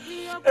Iyogo.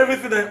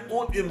 Everything I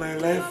own in my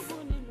life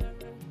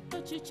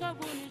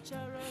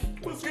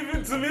was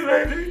given to me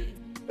by the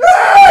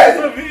goddess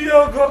of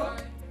Iyogo.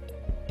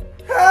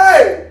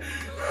 Hey!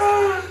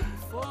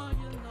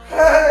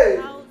 Hey!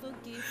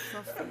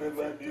 I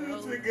never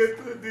needed to get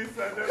to this.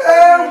 I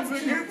never needed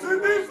to get to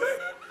this.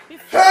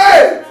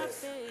 Hey!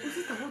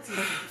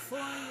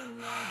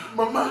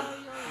 Mama.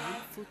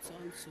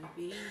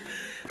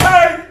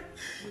 Hey!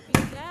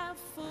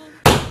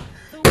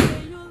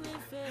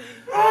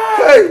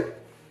 Hey!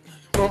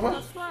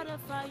 Mama.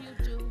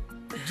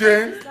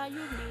 Jane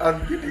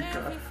and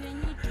Binika.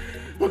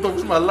 Both of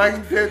them are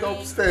lying dead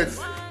upstairs.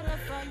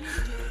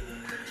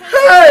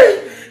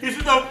 Hey! You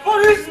should have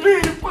punished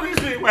me.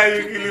 Punish me while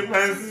you killing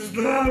my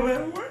sister.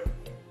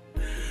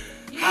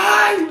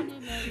 Hi!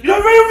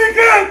 You're very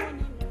wicked!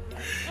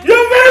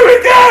 You're very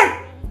wicked!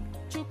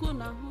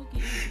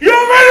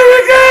 You're very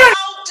wicked!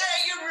 How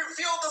dare you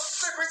reveal the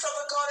secrets of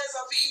the goddess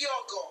of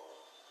Iyogo?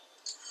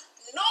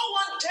 No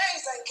one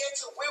dares and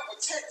gets away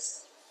with it.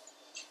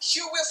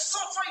 You will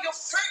suffer your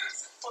fate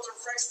for the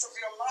rest of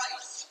your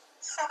life.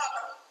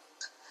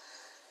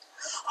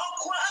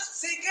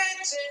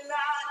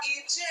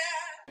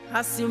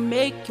 As you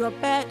make your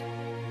bed,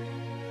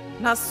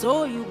 now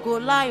so you go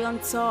lie on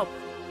top.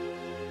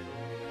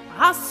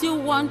 As you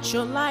want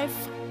your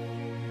life,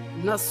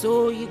 now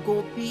so you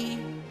go be.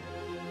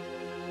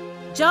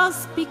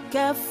 Just be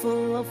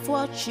careful of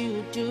what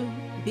you do.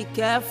 Be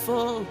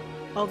careful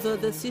of the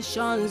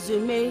decisions you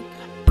make.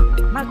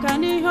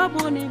 Makani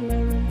hobuni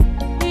mere,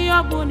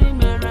 hobuni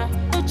mere,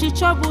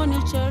 echichobuni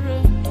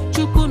chere,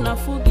 chuku na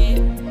fugi.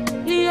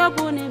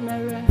 Hobuni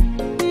mere,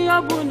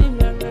 hobuni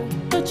mere,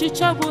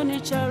 echichobuni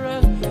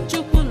chere,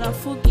 chuku na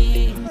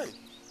fugi.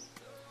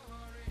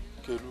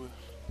 Kelue.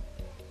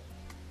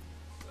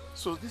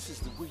 So this is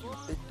the way you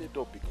ended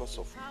up because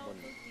of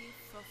money.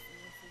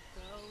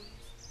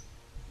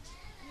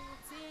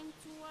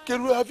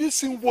 Kelue, have you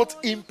seen what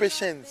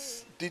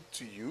impatience did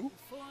to you?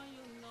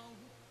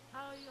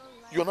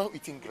 You're now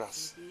eating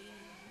grass.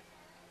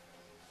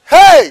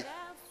 Hey!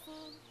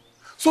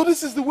 So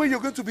this is the way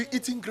you're going to be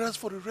eating grass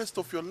for the rest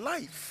of your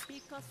life.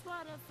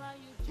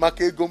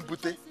 Make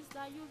gombute.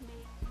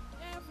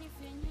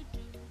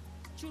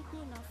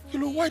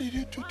 Why did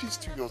you do this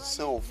to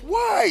yourself?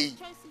 Why?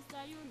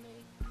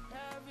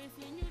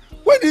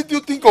 Why did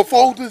you think of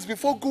all this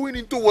before going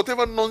into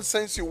whatever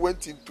nonsense you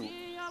went into?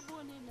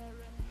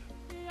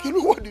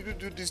 Why did you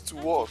do this to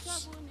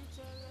us?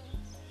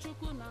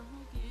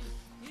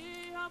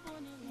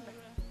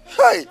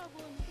 Hey!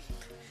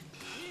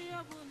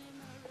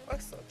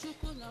 If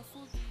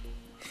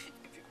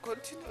you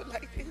continue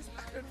like this, I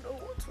don't know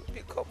what will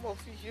become of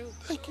you.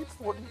 I keep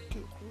wanting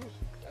to calm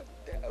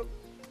down.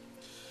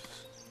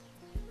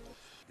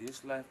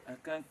 This life, I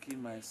can't kill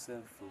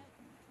myself.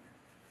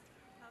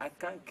 I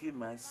can't kill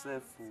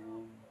myself.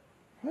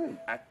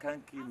 I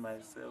can't kill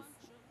myself.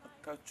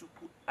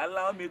 Kachuku,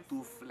 allow me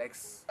to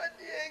flex. What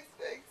do you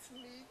expect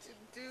me to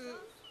do?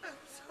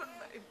 I've done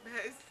my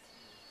best.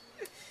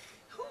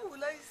 Who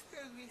will I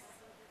stay with?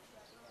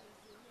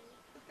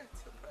 Look at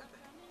your brother.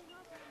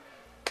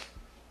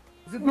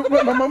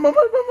 Mama,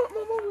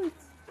 wait.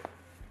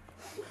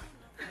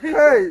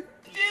 Hey!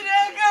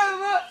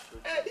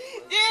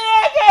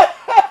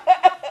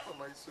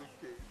 Mama, it's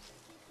okay.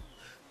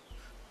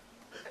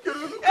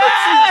 Kero, look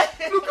at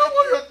you. Look at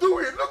what you're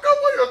doing. Look at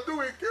what you're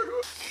doing, Kero.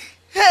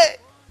 Hey!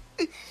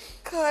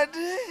 God.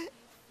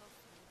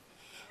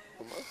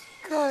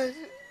 God.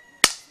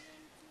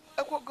 I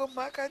won't go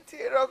back and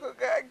tear up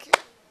again.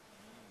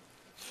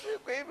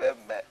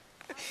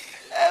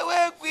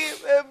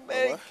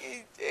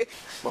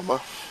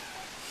 Mama,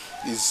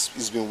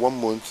 it's been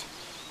 1 month.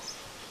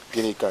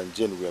 Ginika and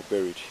Jen were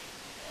buried.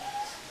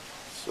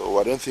 So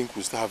I don't think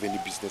we still have any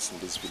business in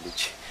this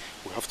village.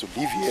 We have to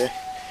leave here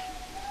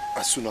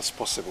as soon as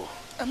possible.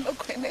 I'm not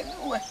going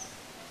anywhere.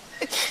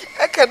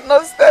 I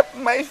cannot step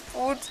my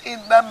foot in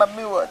that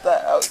mommy water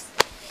house.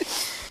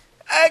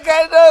 I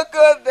cannot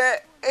go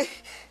there.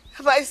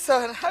 My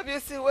son, have you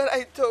seen what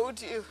I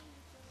told you?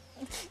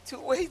 To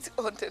wait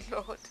on the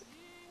Lord.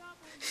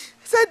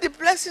 He said the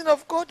blessing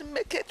of God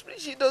maketh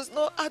rich. He does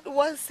not add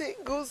one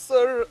single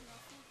sorrow.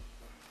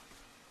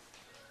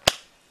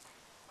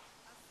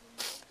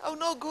 I'll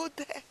not go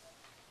there.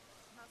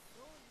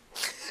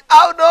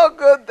 I'll not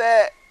go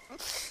there.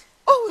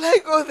 What will I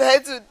go there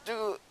to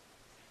do?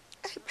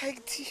 I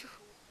begged you.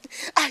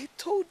 I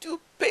told you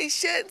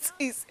patience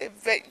is a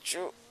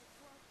virtue.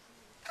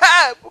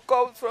 Help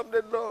comes from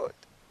the Lord.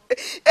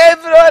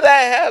 Everyone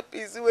I have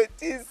is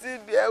waiting to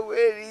be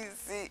where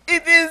is he?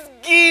 It is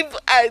give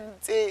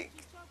and take.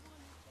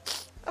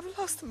 I've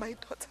lost my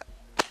daughter.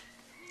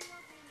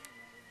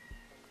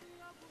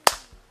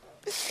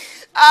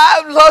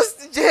 I've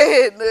lost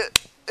Jane.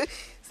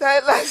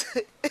 Silas.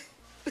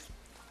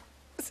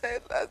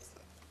 Silas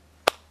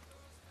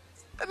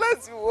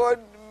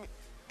warned me.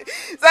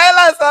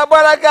 Silas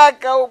Abaraka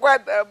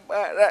Ukwana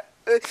Mara.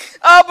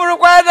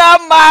 Aburukwana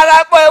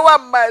Mara boy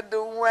one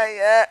madu.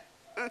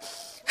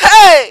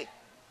 Hey!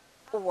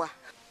 What?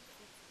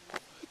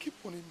 I keep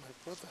warning my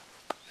brother.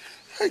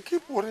 I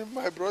keep warning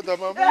my brother,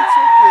 Mama.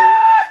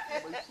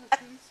 It's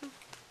okay.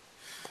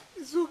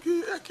 It's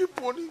okay. I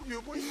keep warning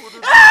you, but you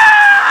wouldn't.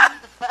 Stop.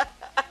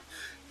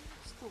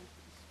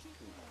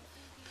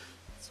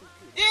 It's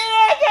okay.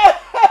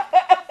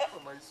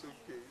 Mama, it's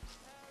okay.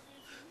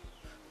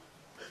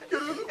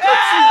 Look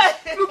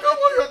at you. Look at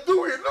what you're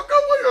doing. Look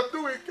at what you're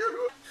doing.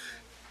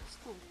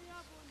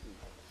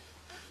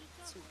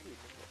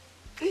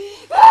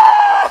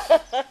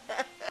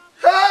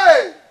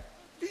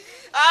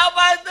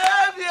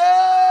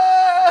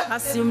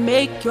 As you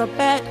make your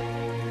bed,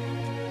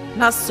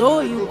 now so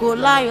you go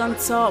lie on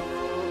top.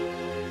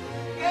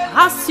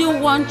 As you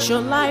want your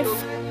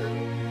life,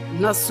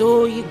 now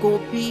so you go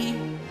be.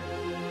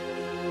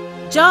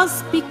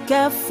 Just be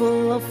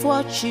careful of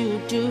what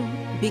you do.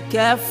 Be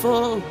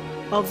careful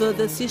of the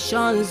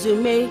decisions you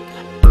make.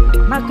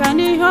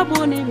 Makani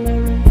hobuni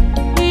mere,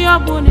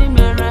 hobuni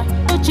mere,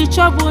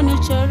 ochichobuni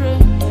chere,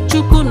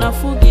 chuku na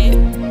fugi.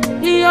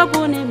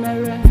 Hobuni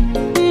mere,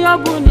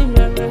 hobuni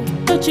mere,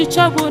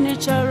 ochichobuni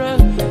chere,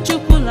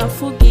 chuku na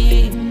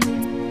fugi.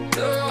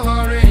 Don't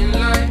hurry in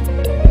life.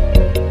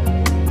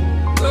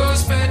 Go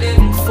spend it.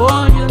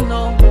 Before you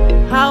know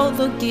how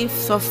the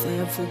gift of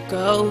evil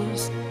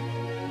goes,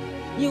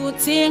 you will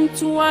think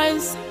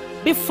twice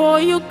before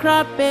you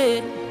grab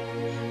it.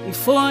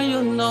 Before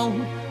you know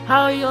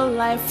how your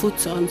life will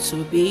turn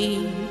to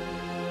be,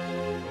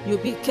 you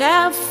be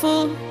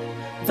careful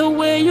the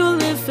way you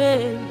live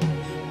it,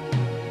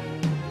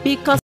 because